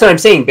 Yeah, that's what I'm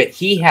saying. But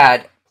he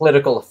had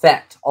political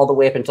effect all the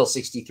way up until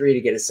 63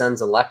 to get his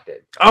sons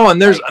elected. Oh,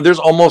 and there's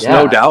almost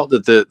no doubt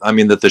that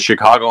the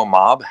Chicago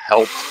mob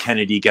helped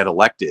Kennedy get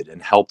elected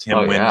and helped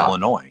him win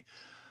Illinois.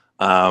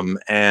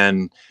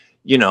 And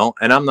you know,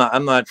 and I'm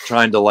not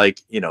trying to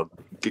like, you know,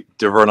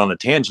 divert on a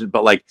tangent,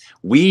 but like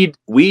weed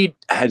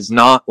has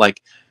not,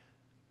 like,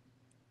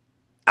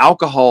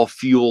 alcohol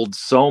fueled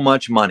so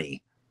much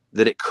money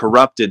that it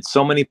corrupted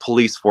so many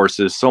police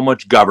forces, so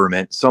much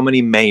government, so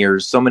many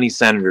mayors, so many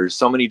senators,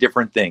 so many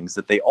different things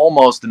that they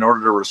almost, in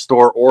order to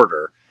restore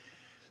order,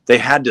 they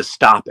had to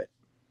stop it.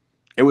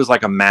 It was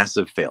like a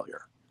massive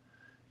failure.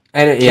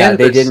 And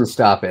they didn't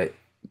stop it.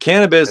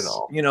 Cannabis,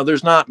 you know,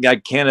 there's not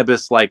like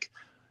cannabis, like,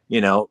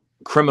 you know,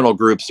 criminal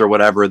groups or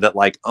whatever that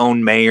like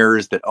own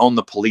mayors, that own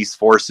the police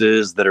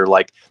forces, that are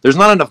like, there's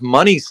not enough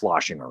money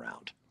sloshing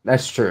around.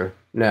 That's true.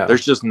 No,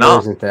 there's just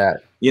not. Isn't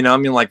that? You know, I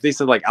mean, like they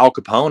said, like Al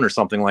Capone or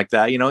something like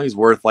that. You know, he's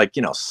worth like,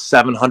 you know,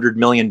 $700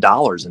 million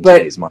in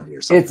today's money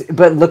or something.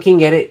 But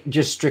looking at it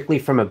just strictly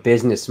from a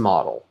business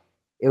model,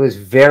 it was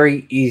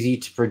very easy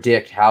to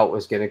predict how it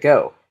was going to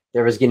go.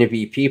 There was going to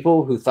be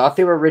people who thought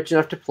they were rich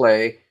enough to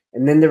play,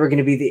 and then there were going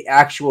to be the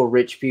actual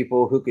rich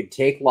people who could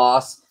take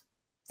loss,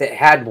 that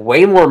had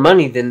way more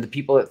money than the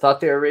people that thought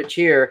they were rich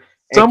here,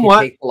 and could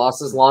take the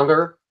losses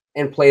longer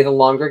and play the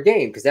longer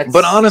game, because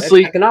but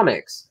honestly, that's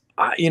economics.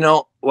 You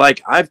know,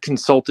 like I've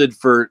consulted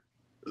for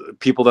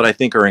people that I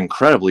think are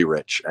incredibly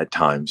rich at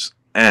times.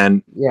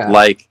 And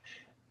like,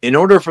 in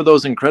order for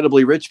those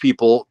incredibly rich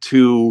people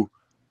you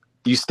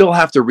still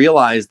have to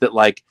realize that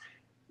like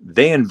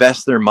they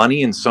invest their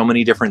money in so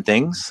many different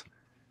things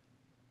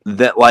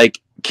that like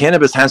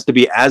cannabis has to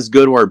be as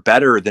good or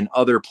better than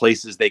other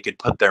places they could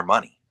put their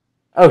money.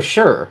 Oh,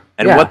 sure.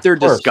 And what they're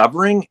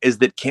discovering is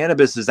that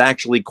cannabis is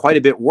actually quite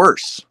a bit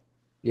worse.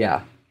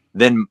 Yeah.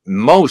 Than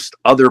most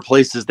other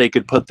places they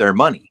could put their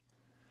money.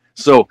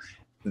 So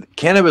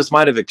cannabis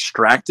might have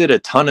extracted a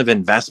ton of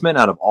investment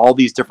out of all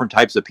these different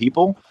types of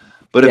people,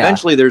 but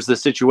eventually there's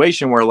this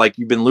situation where like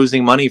you've been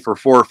losing money for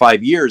 4 or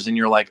 5 years and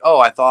you're like, oh,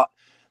 I thought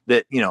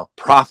that, you know,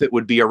 profit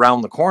would be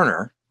around the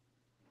corner.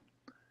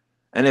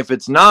 And if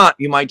it's not,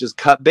 you might just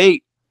cut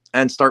bait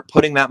and start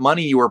putting that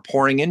money you were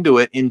pouring into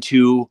it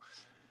into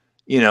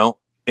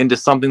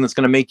something that's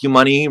going to make you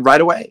money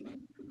right away.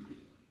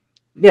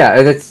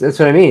 Yeah, that's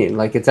what I mean.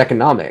 Like, it's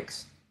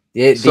economics.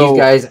 These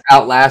guys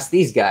outlast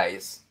these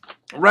guys.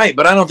 Right,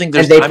 but I don't think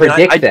there's... And they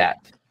predict that.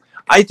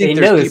 I think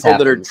there's people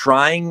that are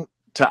trying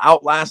to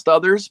outlast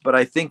others, but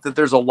I think that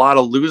there's a lot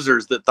of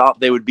losers that thought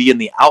they would be in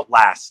the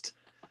outlast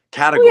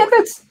category. Well,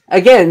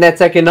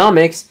 that's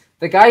economics.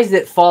 The guys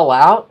that fall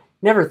out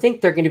never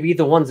think they're going to be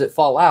the ones that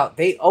fall out.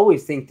 They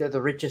always think they're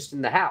the richest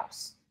in the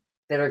house.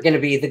 That are going to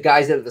be the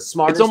guys that are the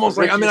smartest. It's almost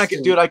like, I mean, I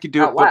could do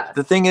it. But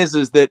the thing is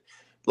that,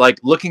 like,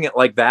 looking at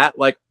like that,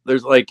 like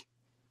there's like,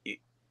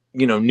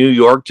 you know, New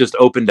York just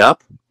opened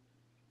up,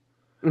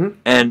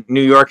 and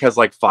New York has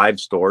like 5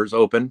 stores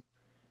open,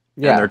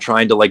 and they're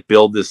trying to like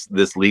build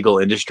this legal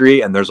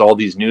industry. And there's all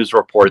these news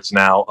reports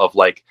now of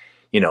like,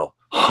 you know,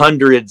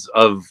 hundreds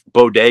of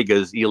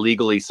bodegas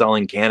illegally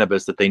selling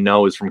cannabis that they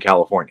know is from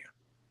California.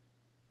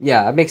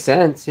 Yeah, that makes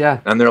sense.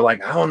 Yeah, and they're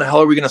like, how in the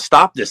hell are we going to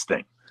stop this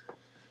thing?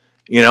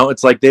 You know,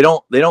 it's like they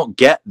don't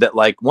get that.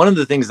 Like, one of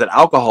the things that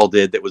alcohol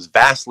did that was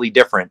vastly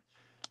different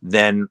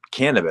than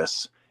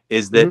cannabis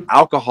is that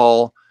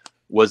alcohol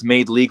was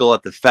made legal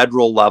at the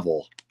federal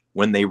level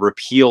when they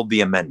repealed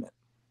the amendment.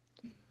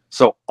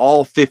 So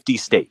all 50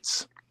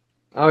 states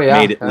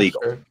made it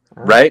legal,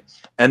 right?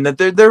 And that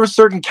there were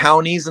certain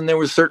counties and there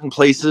were certain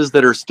places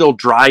that are still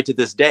dry to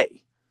this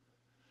day.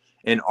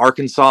 In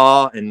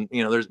Arkansas and,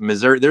 you know, there's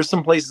Missouri, there's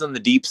some places in the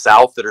deep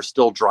South that are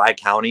still dry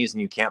counties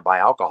and you can't buy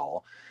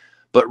alcohol.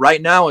 But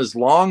right now, as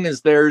long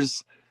as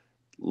there's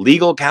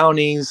legal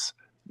counties,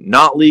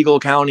 not legal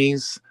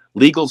counties,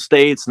 legal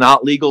states,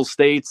 not legal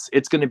states.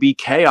 It's going to be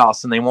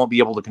chaos and they won't be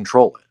able to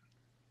control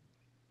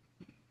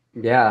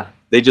it. Yeah.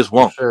 They just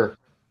won't. Sure.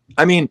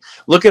 I mean,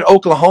 look at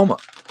Oklahoma,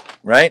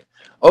 right?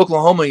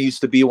 Oklahoma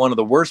used to be one of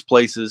the worst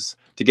places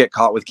to get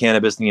caught with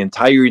cannabis in the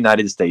entire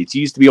United States.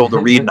 You used to be able to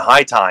read in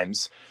High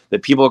Times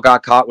that people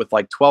got caught with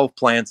like 12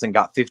 plants and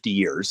got 50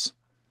 years.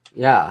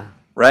 Yeah.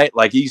 Right?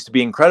 Like, it used to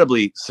be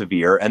incredibly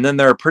severe. And then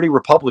they're pretty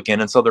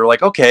Republican. And so they're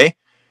like, okay,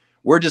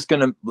 we're just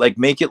going to like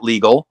make it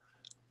legal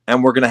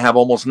and we're going to have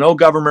almost no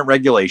government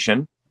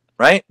regulation.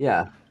 Right?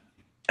 Yeah.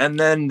 And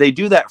then they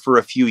do that for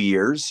a few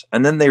years.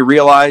 And then they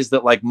realize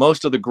that like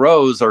most of the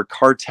grows are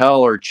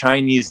cartel or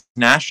Chinese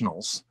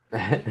nationals.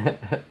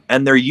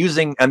 and they're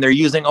using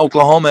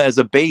Oklahoma as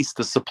a base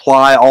to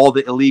supply all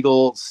the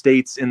illegal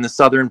states in the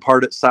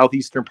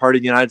southeastern part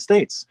of the United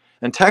States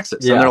and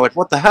Texas. Yeah. And they're like,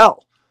 what the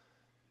hell?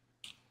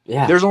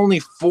 Yeah. There's only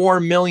 4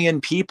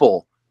 million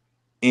people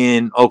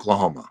in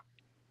Oklahoma.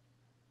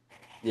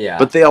 Yeah.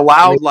 But they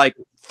allowed like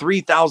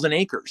 3,000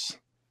 acres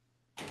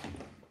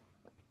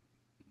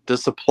to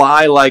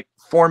supply like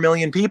 4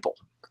 million people.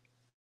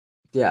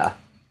 Yeah.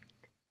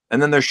 And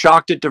then they're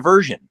shocked at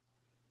diversion.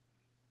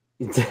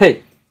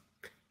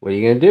 What are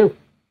you going to do?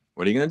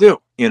 What are you going to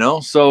do? You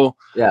know? So,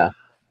 yeah.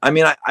 I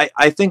mean,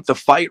 I think the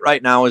fight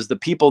right now is the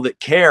people that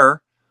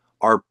care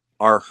are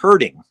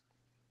hurting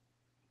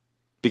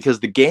because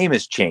the game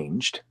has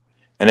changed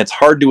and it's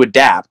hard to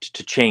adapt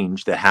to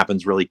change that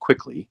happens really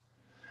quickly.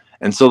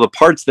 And so the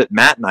parts that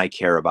Matt and I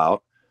care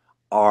about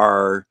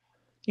are,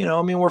 you know,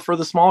 I mean, we're for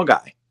the small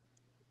guy.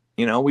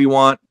 You know, we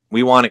want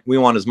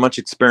as much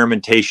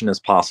experimentation as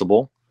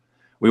possible.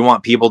 We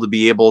want people to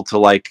be able to,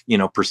 like, you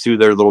know, pursue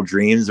their little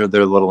dreams or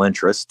their little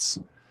interests.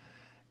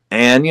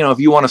 And, you know, if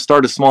you want to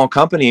start a small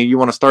company, you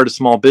want to start a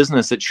small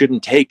business, it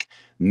shouldn't take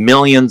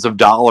millions of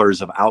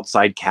dollars of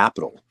outside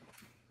capital.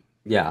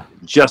 Yeah.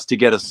 Just to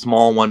get a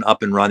small one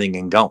up and running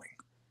and going.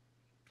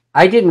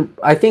 I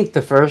think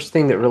the first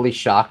thing that really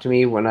shocked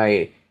me when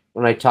I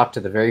talked to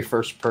the very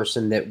first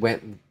person that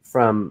went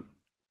from,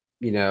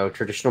 you know,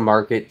 traditional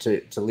market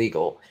to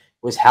legal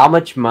was how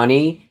much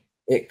money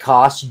it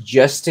costs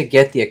just to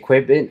get the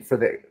equipment for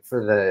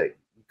the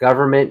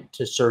government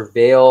to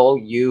surveil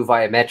you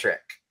via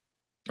metric.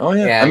 Oh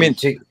yeah. And I mean,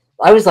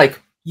 I was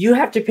like, you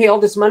have to pay all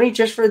this money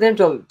just for them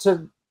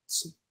to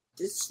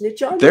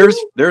snitch on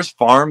you? There's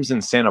farms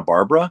in Santa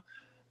Barbara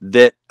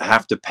that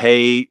have to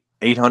pay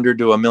 $800,000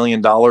 to $1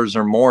 million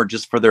or more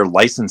just for their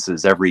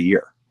licenses every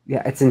year.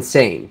 Yeah, it's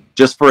insane.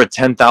 Just for a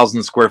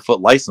 10,000 square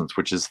foot license,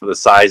 which is the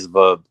size of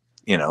a,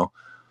 you know,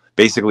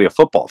 basically a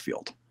football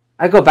field.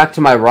 I go back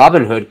to my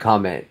Robin Hood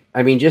comment.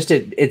 I mean, just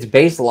it's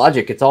base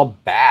logic. It's all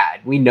bad.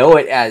 We know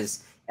it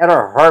as at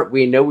our heart.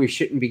 We know we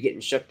shouldn't be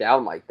getting shut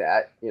down like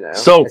that. You know,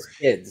 so as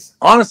kids.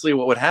 Honestly,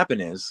 what would happen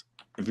is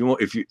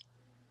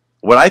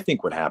what I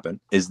think would happen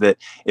is that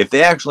if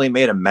they actually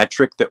made a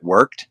metric that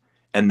worked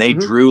and they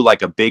drew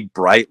like a big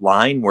bright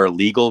line where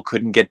legal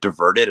couldn't get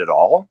diverted at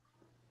all,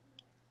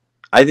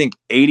 I think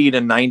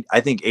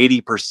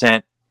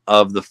 80%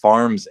 of the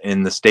farms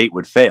in the state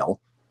would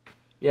fail.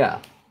 Yeah.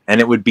 And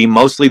it would be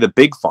mostly the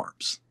big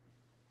farms.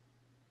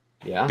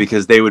 Yeah.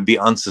 Because they would be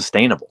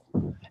unsustainable.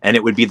 And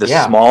it would be the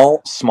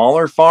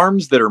smaller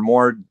farms that are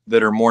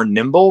more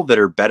nimble, that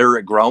are better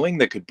at growing,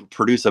 that could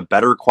produce a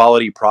better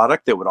quality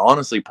product that would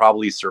honestly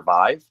probably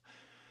survive.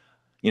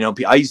 You know,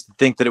 I used to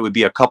think that it would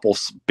be a couple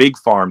big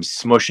farms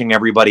smushing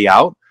everybody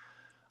out.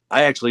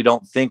 I actually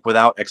don't think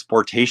without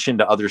exportation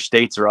to other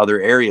states or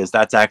other areas,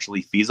 that's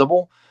actually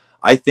feasible.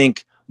 I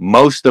think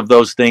most of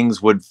those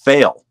things would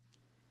fail.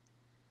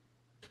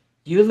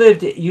 You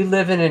live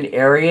in an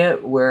area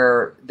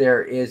where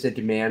there is a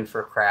demand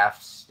for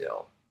craft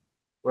still,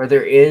 where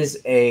there is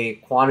a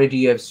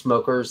quantity of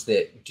smokers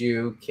that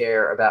do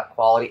care about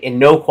quality and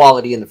know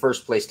quality in the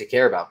first place to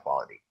care about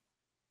quality.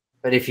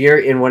 But if you're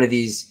in one of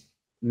these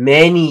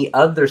many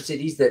other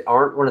cities that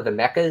aren't one of the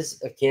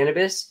meccas of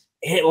cannabis,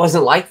 it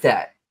wasn't like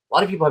that. A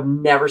lot of people have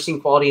never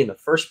seen quality in the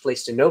first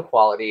place to know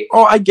quality.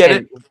 Oh, I get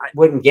it.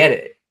 Wouldn't get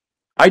it.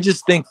 I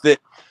just think that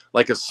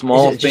like a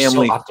small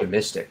family. So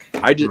optimistic.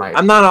 I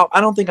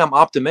don't think I'm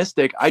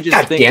optimistic. I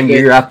just think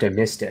you're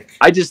optimistic.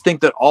 I just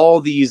think that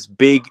all these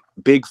big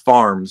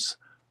farms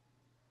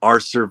are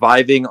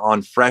surviving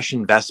on fresh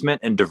investment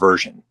and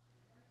diversion.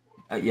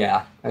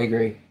 Yeah, I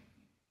agree.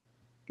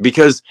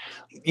 Because,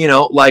 you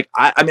know, like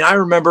I mean, I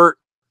remember,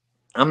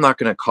 I'm not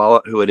going to call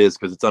it who it is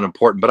because it's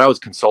unimportant, but I was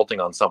consulting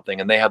on something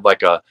and they had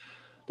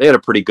a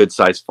pretty good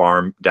sized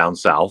farm down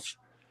south.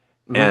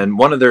 And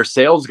one of their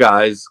sales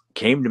guys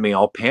came to me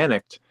all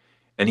panicked.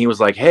 And he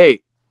was like,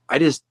 hey, I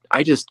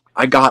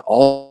got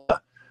all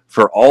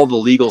for all the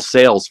legal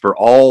sales for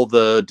all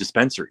the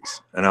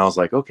dispensaries. And I was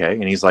like, okay.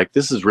 And he's like,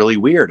 this is really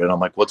weird. And I'm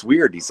like, what's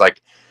weird? He's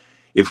like,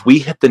 if we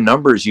hit the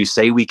numbers you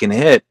say we can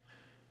hit,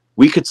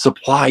 we could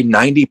supply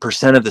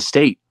 90% of the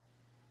state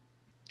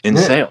in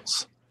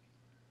sales.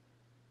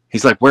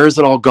 He's like, where is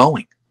it all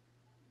going?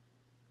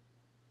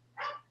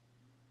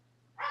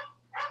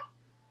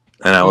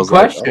 And I was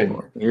like,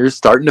 oh, you're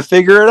starting to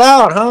figure it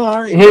out,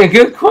 huh? Yeah,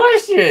 good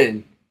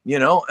question. You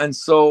know, and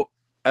so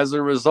as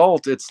a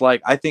result, it's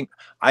like, I think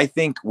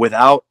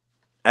without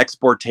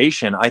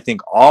exportation, I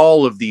think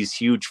all of these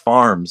huge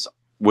farms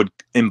would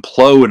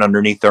implode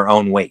underneath their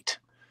own weight.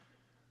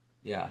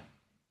 Yeah.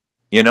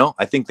 You know,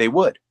 I think they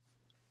would.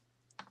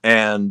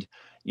 And,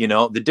 you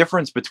know, the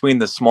difference between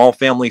the small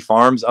family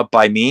farms up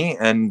by me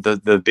and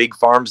the big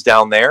farms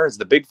down there is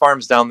the big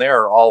farms down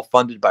there are all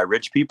funded by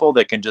rich people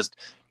that can just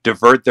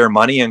divert their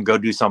money and go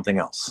do something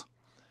else.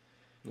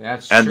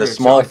 That's and true. the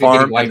small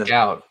farm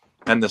out.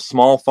 And the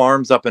small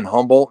farms up in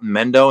Humboldt and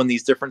Mendo and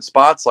these different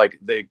spots, like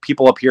the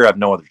people up here have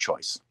no other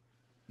choice.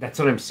 That's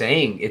what I'm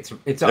saying.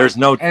 There's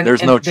no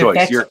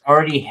choice. That's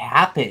already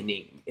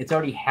happening. It's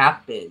already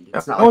happened.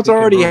 It's not like it's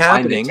already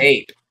happening. The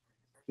tape.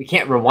 We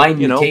can't rewind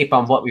the tape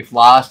on what we've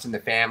lost and the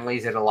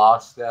families that have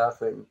lost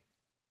stuff. And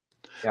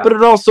yeah. But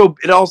it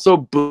also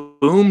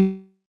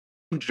boomed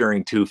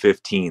during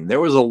 215. There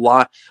was a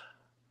lot.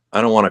 I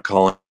don't want to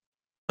call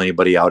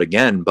anybody out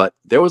again, but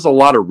there was a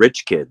lot of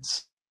rich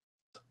kids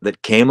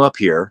that came up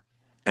here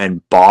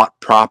and bought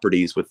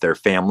properties with their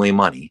family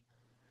money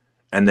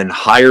and then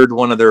hired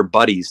one of their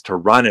buddies to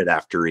run it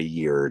after a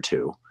year or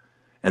two,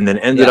 and then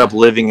ended up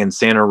living in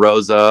Santa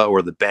Rosa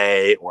or the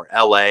Bay or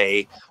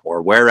LA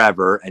or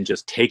wherever and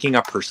just taking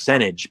a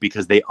percentage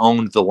because they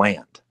owned the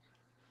land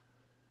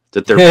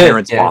that their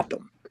parents bought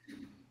them.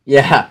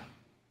 Yeah.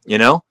 You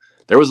know,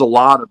 there was a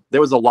lot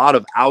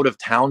of out of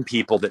town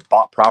people that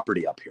bought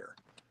property up here.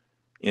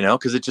 You know,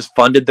 because it just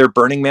funded their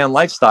Burning Man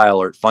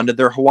lifestyle, or it funded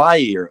their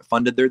Hawaii, or it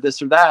funded their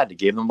this or that. It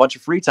gave them a bunch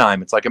of free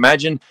time. It's like,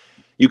 imagine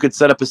you could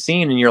set up a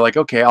scene and you're like,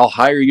 okay, I'll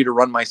hire you to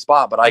run my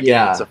spot, but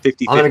it's a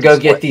 50-50 I'm going to go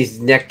split. get these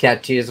neck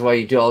tattoos while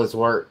you do all this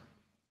work.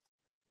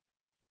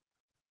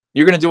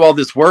 You're going to do all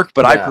this work,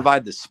 but I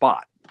provide the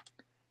spot.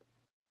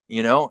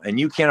 You know, and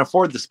you can't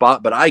afford the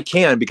spot, but I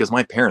can because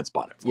my parents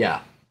bought it.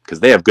 Yeah. Because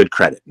they have good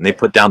credit and they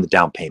put down the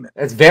down payment.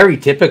 That's very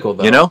typical,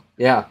 though. You know?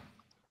 Yeah.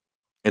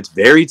 It's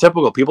very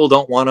typical. People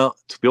don't want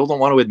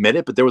to admit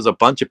it, but there was a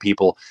bunch of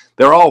people.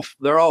 They're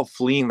all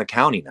fleeing the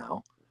county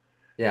now,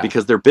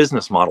 because their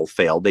business model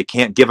failed. They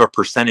can't give a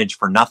percentage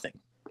for nothing.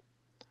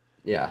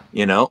 Yeah,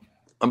 you know.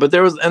 But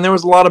there was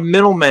a lot of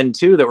middlemen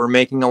too that were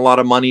making a lot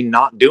of money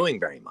not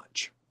doing very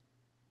much.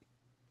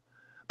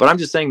 But I'm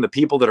just saying the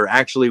people that are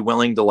actually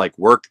willing to like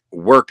work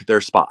their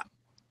spot.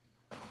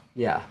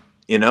 Yeah,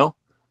 you know.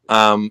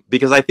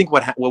 Because I think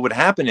what would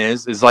happen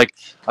is like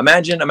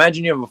imagine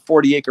you have a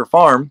 40-acre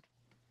farm.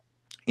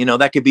 You know,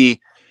 that could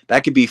be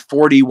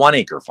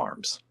 41-acre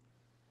farms,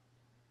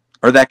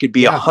 or that could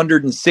be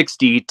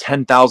 160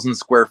 10,000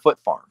 square foot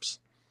farms.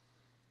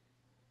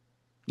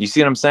 You see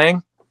what I'm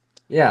saying?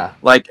 Yeah.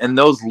 Like, and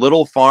those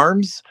little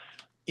farms,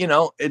 you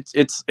know,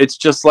 it's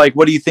just like,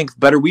 what do you think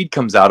better weed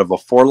comes out of, a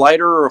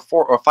 4-liter or a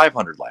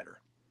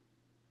 500-liter?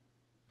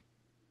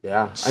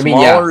 Yeah.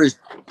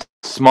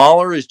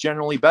 Smaller is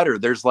generally better.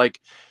 There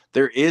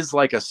is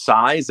like a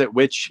size at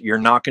which you're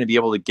not going to be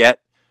able to get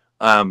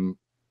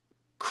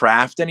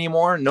craft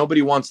anymore.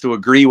 Nobody wants to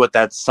agree what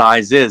that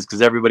size is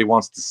because everybody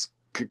wants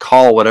to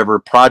call whatever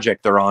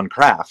project they're on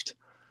craft.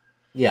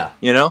 Yeah,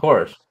 you know, of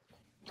course.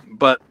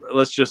 But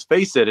let's just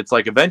face it, it's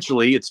like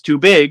eventually it's too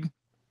big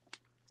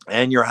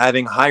and you're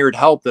having hired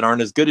help that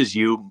aren't as good as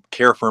you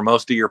care for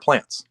most of your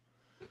plants.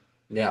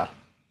 Yeah,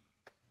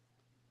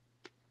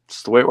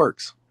 it's the way it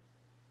works.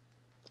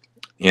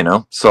 You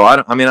know, so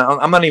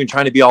I'm not even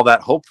trying to be all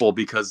that hopeful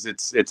because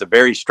it's a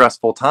very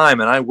stressful time,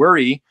 and I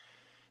worry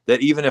that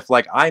even if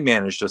like I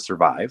manage to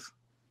survive,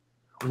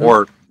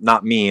 or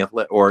not me,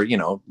 or, you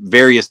know,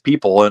 various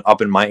people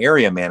up in my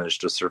area manage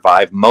to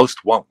survive,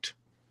 most won't.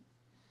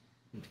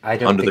 I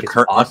don't think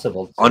it's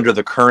possible under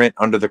the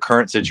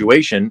current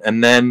situation,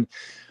 and then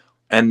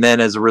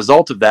as a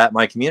result of that,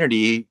 my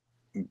community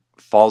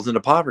falls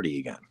into poverty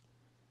again.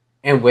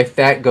 And with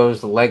that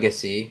goes the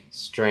legacy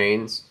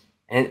strains,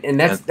 and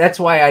that's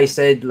why I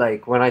said,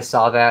 like, when I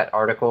saw that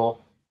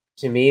article,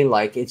 to me,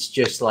 like, it's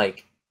just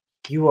like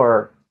you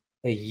are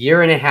a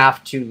year and a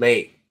half too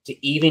late to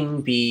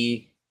even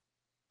be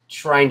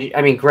trying to.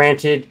 I mean,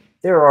 granted,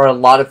 there are a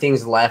lot of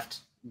things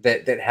left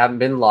that haven't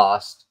been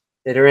lost,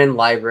 that are in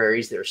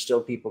libraries. There are still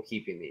people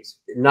keeping these.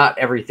 Not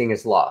everything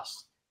is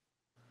lost,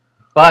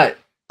 but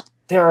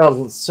there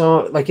are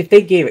so, like, if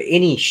they gave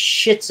any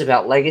shits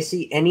about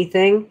legacy,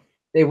 anything,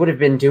 they would have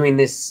been doing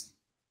this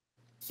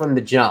from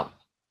the jump.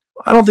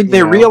 I don't think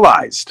they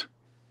realized.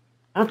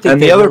 I don't think.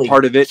 And the other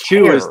part of it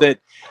too is that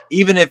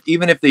even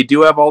if they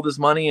do have all this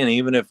money, and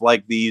even if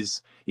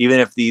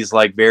these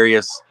like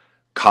various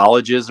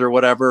colleges or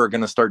whatever are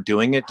going to start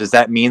doing it, does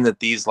that mean that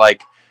these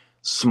like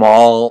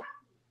small,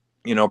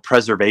 you know,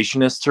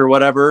 preservationists or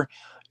whatever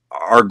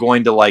are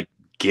going to like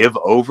give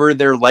over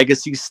their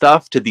legacy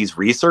stuff to these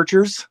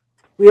researchers?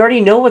 We already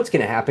know what's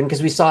going to happen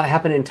because we saw it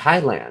happen in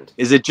Thailand.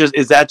 Is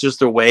that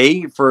just a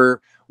way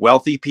for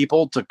wealthy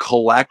people to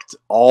collect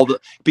all the,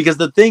 because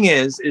the thing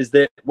is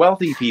that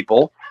wealthy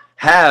people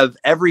have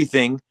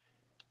everything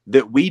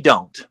that we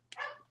don't,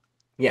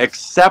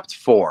 except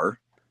for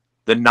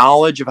the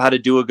knowledge of how to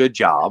do a good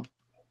job,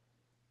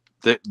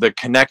 the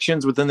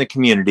connections within the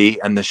community,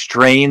 and the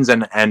strains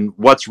and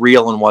what's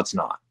real and what's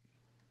not.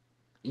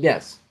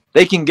 Yes.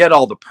 They can get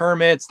all the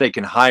permits. They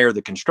can hire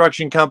the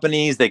construction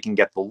companies. They can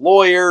get the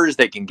lawyers.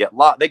 They can get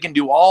they can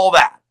do all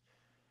that.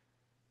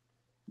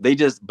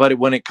 But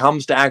when it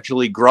comes to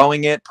actually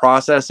growing it,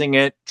 processing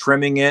it,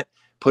 trimming it,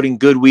 putting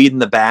good weed in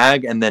the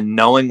bag, and then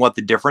knowing what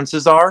the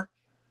differences are,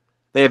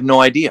 they have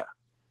no idea.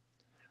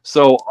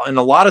 So in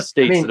a lot of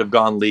states that have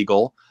gone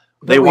legal,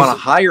 they want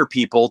to hire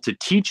people to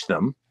teach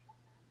them,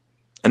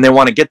 and they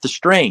want to get the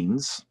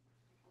strains,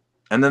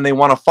 and then they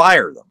want to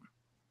fire them.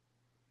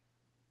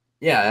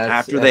 Yeah,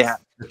 after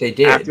they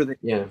did.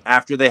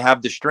 After they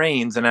have the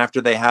strains, and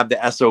after they have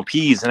the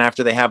SOPs, and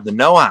after they have the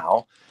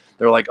know-how,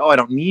 they're like, oh, I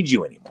don't need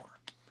you anymore.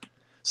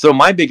 So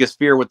my biggest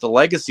fear with the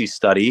legacy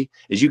study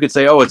is you could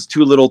say, oh, it's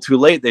too little, too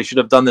late. They should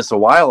have done this a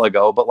while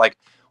ago. But like,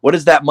 what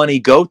does that money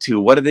go to?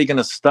 What are they going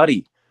to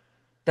study?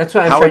 That's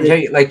what I'm trying to tell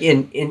you. Like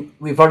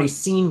we've already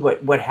seen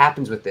what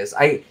happens with this.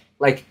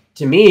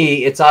 To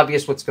me, it's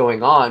obvious what's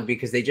going on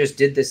because they just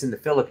did this in the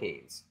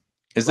Philippines.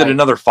 Is it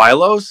another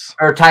Philos?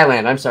 Or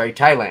Thailand? I'm sorry,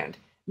 Thailand.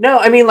 No,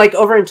 I mean like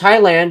over in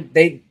Thailand,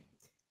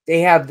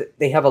 they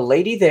have a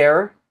lady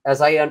there, as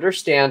I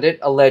understand it,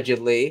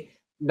 allegedly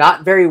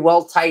not very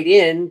well tied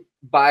in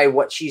by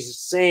what she's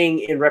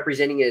saying and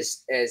representing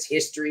as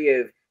history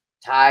of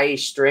Thai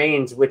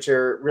strains, which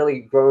are really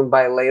grown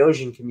by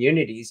Laotian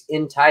communities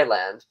in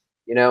Thailand.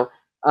 You know,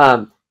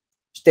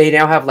 they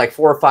now have like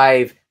 4 or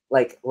 5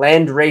 like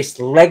land-race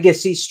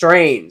legacy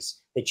strains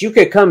that you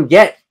could come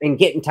get in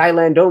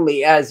Thailand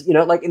only, as you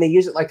know, like, and they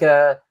use it like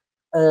a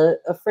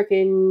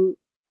freaking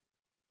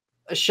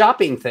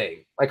shopping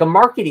thing, like a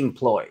marketing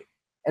ploy.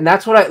 And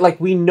that's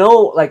what we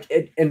know, like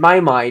in my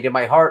mind, in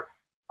my heart,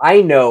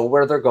 I know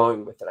where they're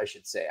going with it. I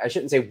should say, I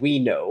shouldn't say we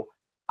know.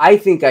 I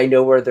think I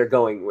know where they're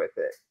going with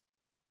it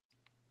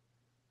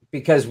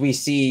because we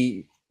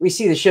see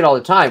the shit all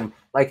the time.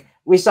 Like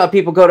we saw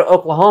people go to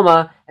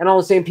Oklahoma, and all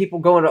the same people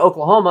going to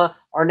Oklahoma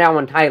are now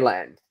in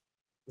Thailand.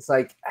 It's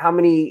like how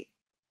many?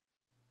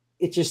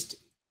 It just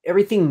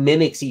everything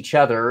mimics each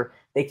other.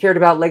 They cared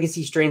about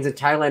legacy strains in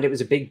Thailand. It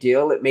was a big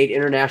deal. It made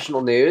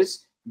international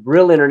news,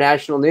 real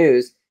international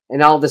news.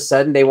 And all of a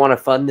sudden, they want to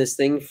fund this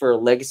thing for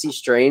legacy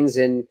strains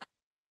in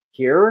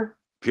here.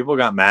 People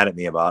got mad at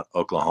me about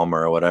Oklahoma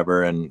or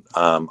whatever, and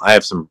I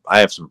have some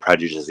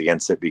prejudice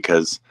against it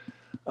because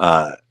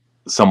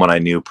someone I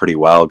knew pretty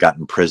well got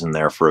in prison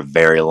there for a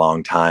very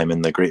long time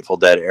in the Grateful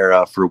Dead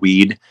era for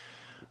weed.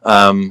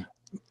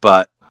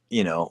 But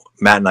you know,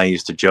 Matt and I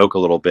used to joke a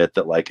little bit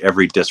that like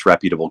every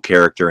disreputable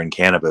character in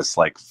cannabis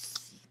like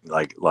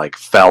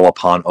fell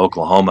upon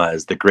Oklahoma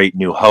as the great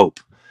new hope.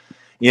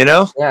 You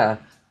know? Yeah.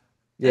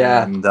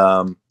 Yeah.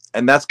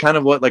 And that's kind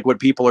of what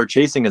people are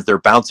chasing is they're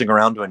bouncing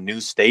around to a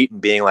new state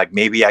and being like,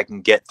 maybe I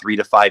can get 3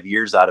 to 5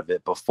 years out of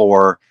it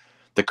before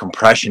the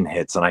compression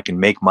hits and I can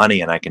make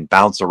money and I can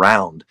bounce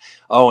around.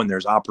 Oh, and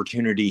there's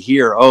opportunity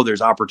here. Oh,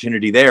 there's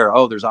opportunity there.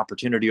 Oh, there's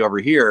opportunity over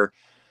here.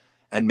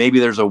 And maybe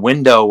there's a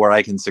window where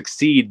I can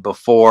succeed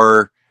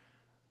before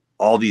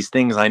all these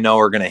things I know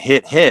are going to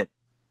hit,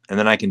 and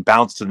then I can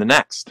bounce to the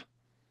next.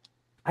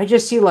 I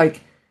just see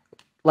like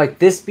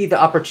this be the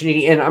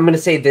opportunity. And I'm going to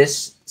say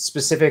this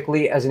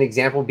specifically as an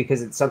example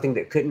because it's something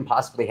that couldn't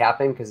possibly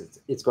happen because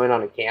it's going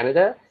on in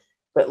Canada,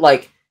 but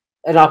like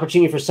an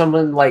opportunity for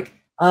someone like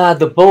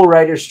the Bull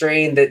Rider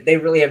strain that they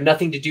really have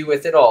nothing to do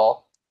with at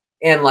all.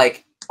 And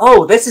like,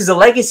 oh, this is a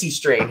legacy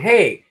strain.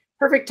 Hey,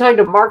 perfect time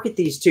to market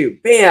these two.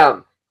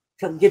 Bam.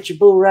 Come get your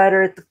Bull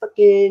Rider at the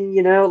fucking,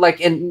 you know, like,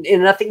 and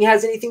nothing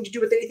has anything to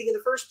do with anything in the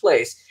first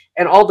place.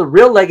 And all the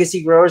real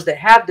legacy growers that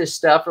have this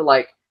stuff are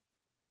like,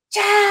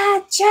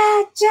 cha,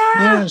 cha, cha.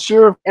 Yeah,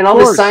 sure. And all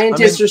the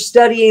scientists are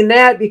studying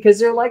that because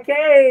they're like,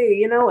 hey,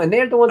 you know, and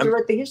they're the ones who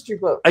write the history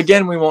books.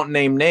 Again, we won't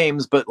name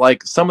names, but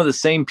like some of the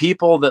same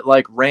people that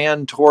like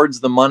ran towards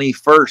the money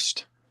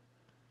first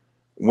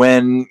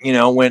when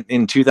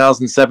in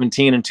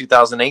 2017 and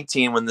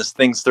 2018, when this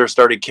thing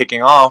started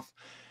kicking off,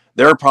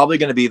 there are probably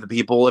going to be the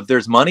people, if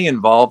there's money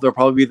involved, there'll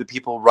probably be the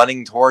people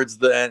running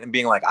towards and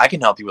being like, I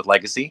can help you with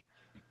legacy.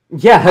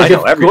 Yeah, I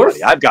know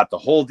everybody. I've got the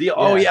whole deal.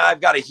 Yeah. Oh yeah,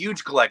 I've got a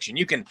huge collection.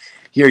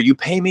 You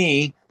pay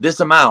me this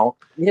amount,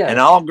 and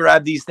I'll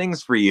grab these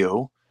things for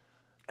you.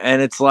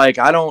 And it's like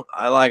I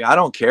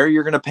don't care.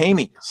 You're going to pay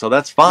me, so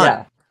that's fine.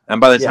 Yeah.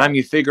 And by the time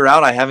you figure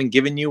out I haven't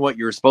given you what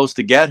you're supposed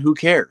to get, who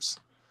cares?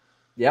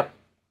 Yep.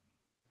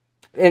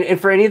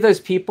 And for any of those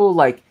people,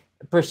 like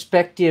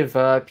prospective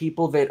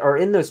people that are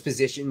in those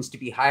positions to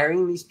be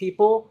hiring these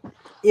people,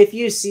 if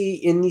you see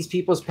in these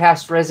people's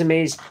past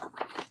resumes,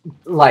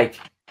 like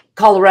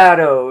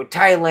Colorado,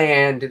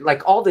 Thailand,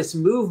 like all this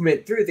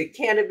movement through the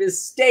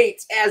cannabis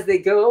states as they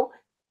go,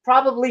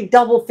 probably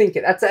double think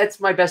it. That's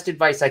my best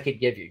advice I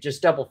could give you.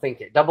 Just double think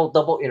it. Double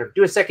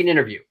do a second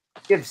interview.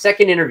 Give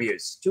second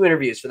interviews, 2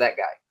 interviews for that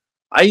guy.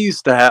 I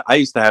used to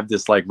have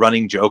this like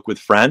running joke with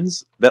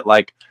friends that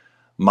like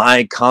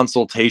my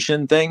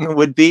consultation thing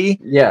would be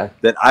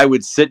that I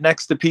would sit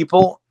next to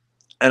people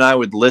and I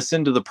would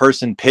listen to the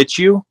person pitch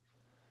you,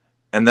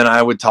 and then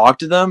I would talk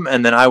to them,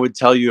 and then I would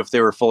tell you if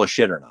they were full of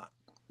shit or not.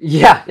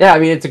 Yeah. I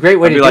mean, it's a great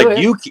way to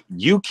do it.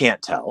 You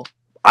can't tell.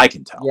 I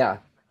can tell.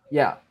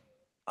 Yeah.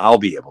 I'll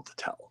be able to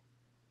tell.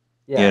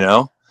 Yeah. You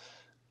know?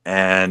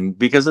 And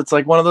because it's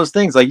like one of those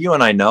things, like you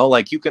and I know,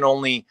 like you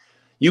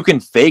can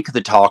fake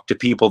the talk to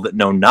people that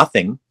know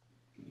nothing.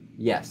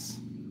 Yes.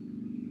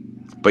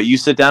 But you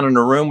sit down in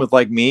a room with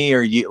like me,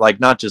 or you like,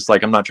 not just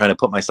like, I'm not trying to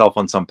put myself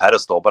on some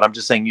pedestal, but I'm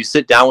just saying you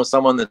sit down with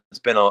someone that's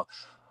been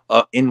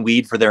in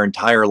weed for their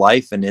entire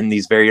life and in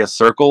these various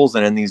circles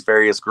and in these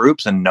various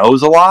groups and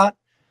knows a lot.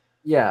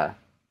 Yeah.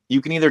 You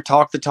can either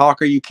talk the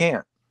talk or you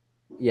can't.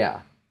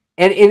 Yeah.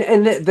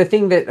 And the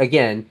thing that,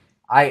 again,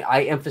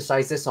 I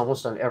emphasize this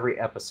almost on every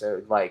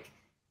episode, like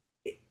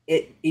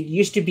it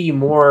used to be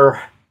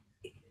more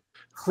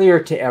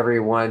clear to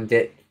everyone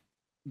that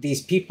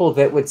these people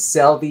that would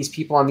sell these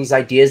people on these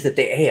ideas that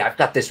hey, I've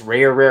got this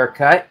rare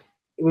cut.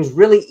 It was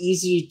really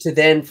easy to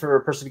then for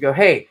a person to go,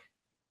 hey,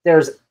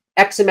 there's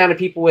X amount of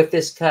people with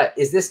this cut.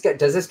 Does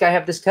this guy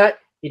have this cut?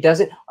 He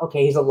doesn't.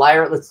 Okay, he's a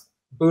liar. Let's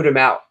boot him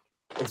out.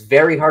 It's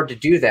very hard to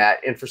do that,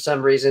 and for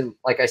some reason,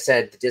 like I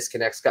said, the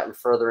disconnect's gotten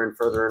further and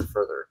further and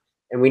further,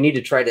 and we need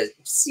to try to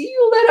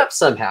seal that up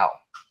somehow.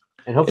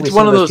 And hopefully, it's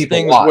one of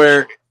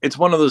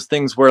those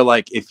things where,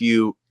 like, if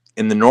you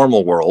in the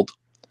normal world,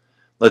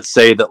 let's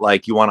say that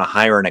like you want to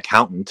hire an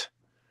accountant,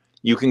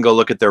 you can go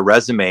look at their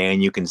resume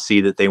and you can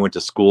see that they went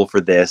to school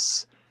for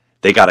this.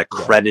 They got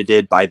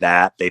accredited by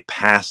that. They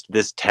passed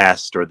this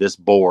test or this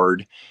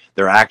board.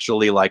 They're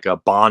actually like a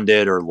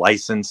bonded or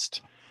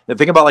licensed. And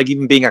think about like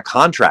even being a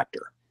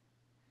contractor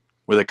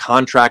with a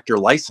contractor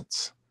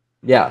license.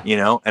 Yeah. You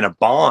know, and a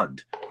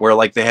bond where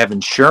like they have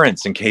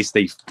insurance in case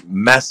they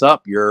mess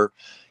up your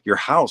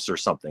house or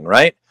something,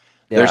 right?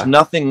 Yeah.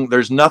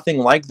 There's nothing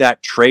like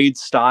that trade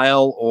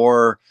style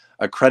or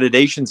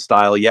accreditation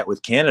style yet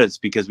with candidates,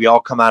 because we all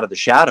come out of the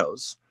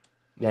shadows.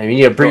 Yeah, you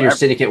need a breeder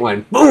syndicate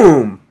one.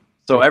 Boom.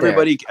 So right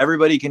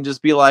everybody can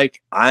just be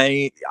like,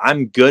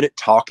 I'm good at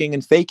talking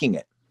and faking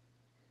it.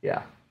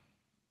 Yeah.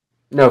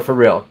 No, for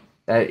real.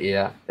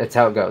 That's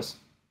how it goes.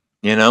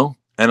 You know,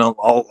 and a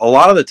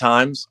lot of the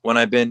times when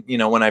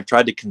I've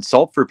tried to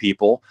consult for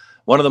people,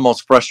 one of the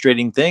most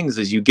frustrating things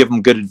is you give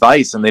them good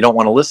advice and they don't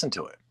want to listen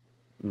to it.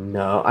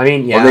 No, I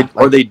mean, yeah.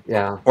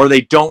 Or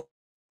they don't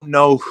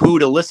know who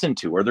to listen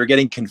to, or they're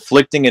getting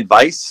conflicting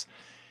advice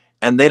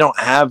and they don't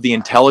have the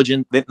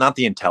intelligence, not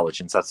the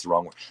intelligence, that's the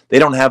wrong word. They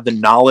don't have the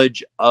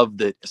knowledge of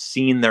the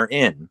scene they're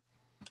in.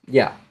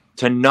 Yeah.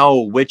 To know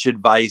which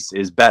advice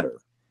is better.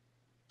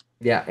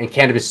 Yeah, and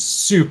cannabis is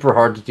super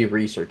hard to do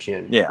research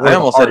in. Yeah, I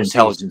almost said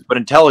intelligence, but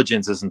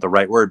intelligence isn't the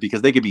right word,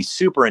 because they could be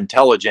super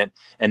intelligent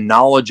and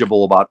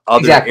knowledgeable about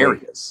other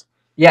areas.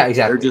 Yeah,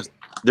 exactly.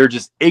 They're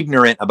just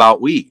ignorant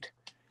about weed.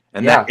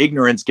 And that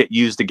ignorance get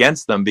used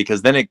against them,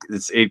 because then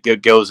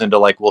it goes into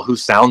like, well, who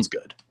sounds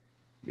good?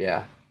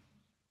 Yeah.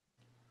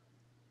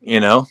 You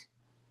know?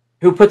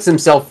 Who puts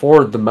themselves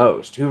forward the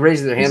most? Who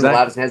raises their hand the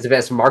loudest and has the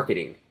best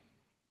marketing?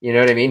 You know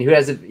what I mean? Who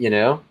has it, you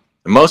know?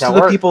 Most of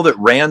the people that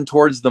ran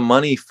towards the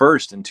money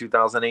first in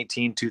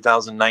 2018,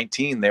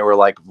 2019, they were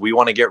like, we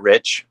want to get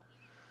rich.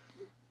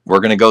 We're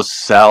going to go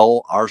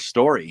sell our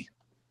story.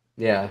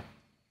 Yeah.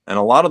 And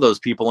a lot of those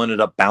people ended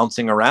up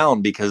bouncing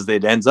around, because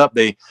it ends up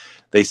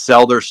they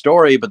sell their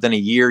story, but then a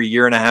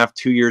year and a half,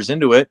 2 years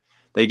into it,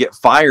 they get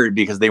fired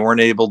because they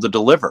weren't able to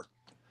deliver.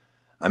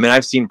 I mean,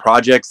 I've seen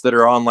projects that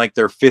are on like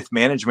their 5th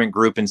management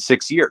group in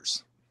 6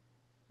 years.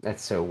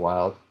 That's so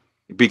wild.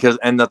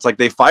 And that's like,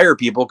 they fire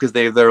people because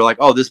they're like,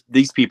 oh,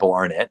 these people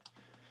aren't it.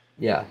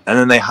 Yeah. And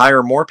then they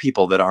hire more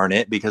people that aren't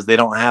it, because they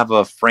don't have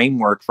a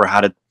framework for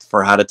how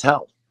to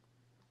tell.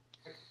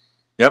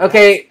 Yep.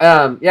 Okay.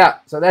 Yeah.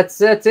 So that's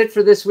it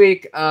for this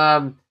week.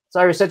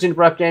 Sorry for such an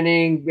abrupt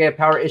ending. We have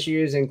power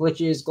issues and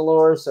glitches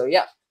galore. So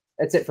yeah,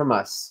 that's it from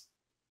us.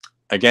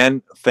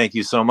 Again, thank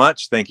you so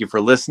much. Thank you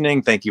for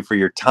listening. Thank you for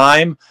your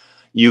time.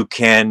 You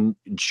can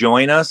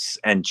join us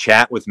and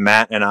chat with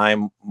Matt and I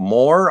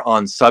more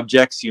on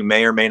subjects you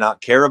may or may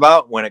not care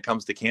about when it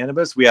comes to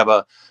cannabis. We have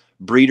a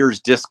breeders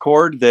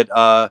Discord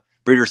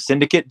breeder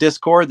syndicate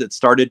Discord that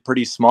started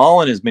pretty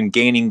small and has been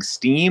gaining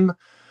steam.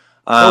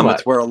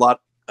 It's where a lot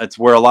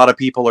of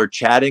people are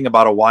chatting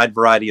about a wide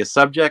variety of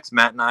subjects.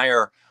 Matt and I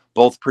are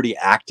both pretty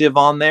active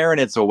on there,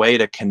 and it's a way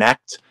to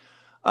connect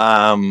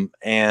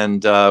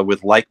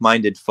with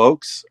like-minded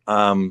folks,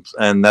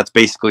 and that's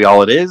basically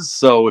all it is.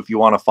 So if you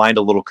want to find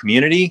a little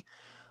community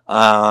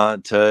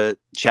to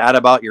chat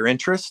about your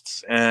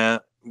interests, we're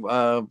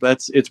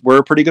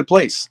a pretty good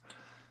place.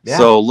 Yeah.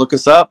 So look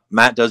us up.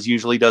 Matt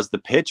usually does the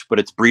pitch, but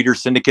it's Breeder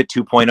Syndicate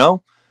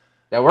 2.0.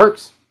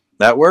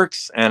 That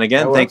works. And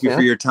again, thank you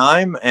for your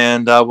time,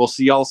 and we'll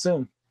see y'all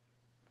soon.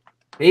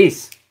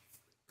 Peace.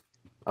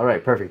 All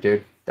right, perfect,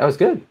 dude. That was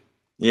good.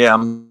 Yeah,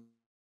 I'm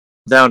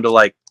down to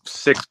like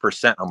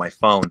 6% on my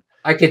phone.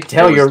 I could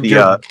tell you're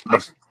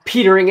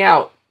petering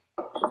out.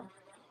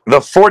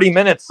 The 40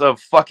 minutes of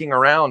fucking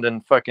around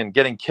and fucking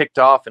getting kicked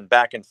off and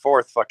back and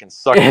forth fucking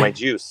sucked my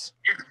juice.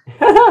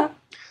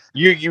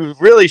 You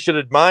really should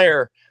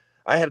admire.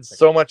 I had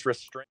so much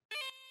restraint.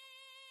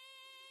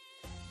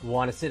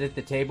 Want to sit at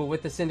the table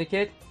with the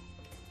syndicate?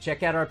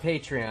 Check out our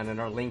Patreon in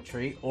our link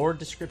tree or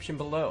description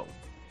below.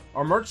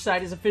 Our merch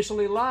site is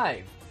officially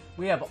live.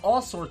 We have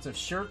all sorts of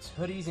shirts,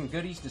 hoodies, and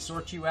goodies to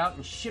sort you out,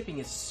 and shipping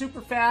is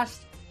super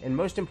fast, and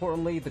most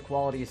importantly, the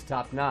quality is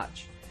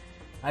top-notch.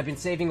 I've been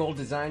saving old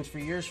designs for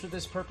years for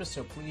this purpose,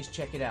 so please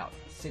check it out,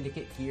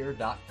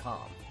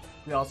 syndicategear.com.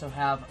 We also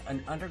have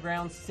an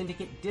underground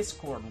Syndicate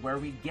Discord where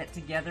we get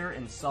together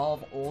and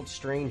solve old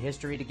strain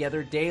history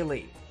together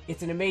daily.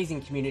 It's an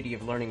amazing community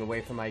of learning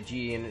away from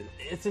IG, and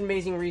it's an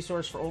amazing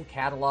resource for old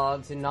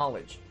catalogs and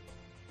knowledge.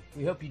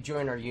 We hope you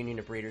join our union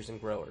of breeders and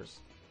growers.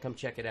 Come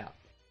check it out.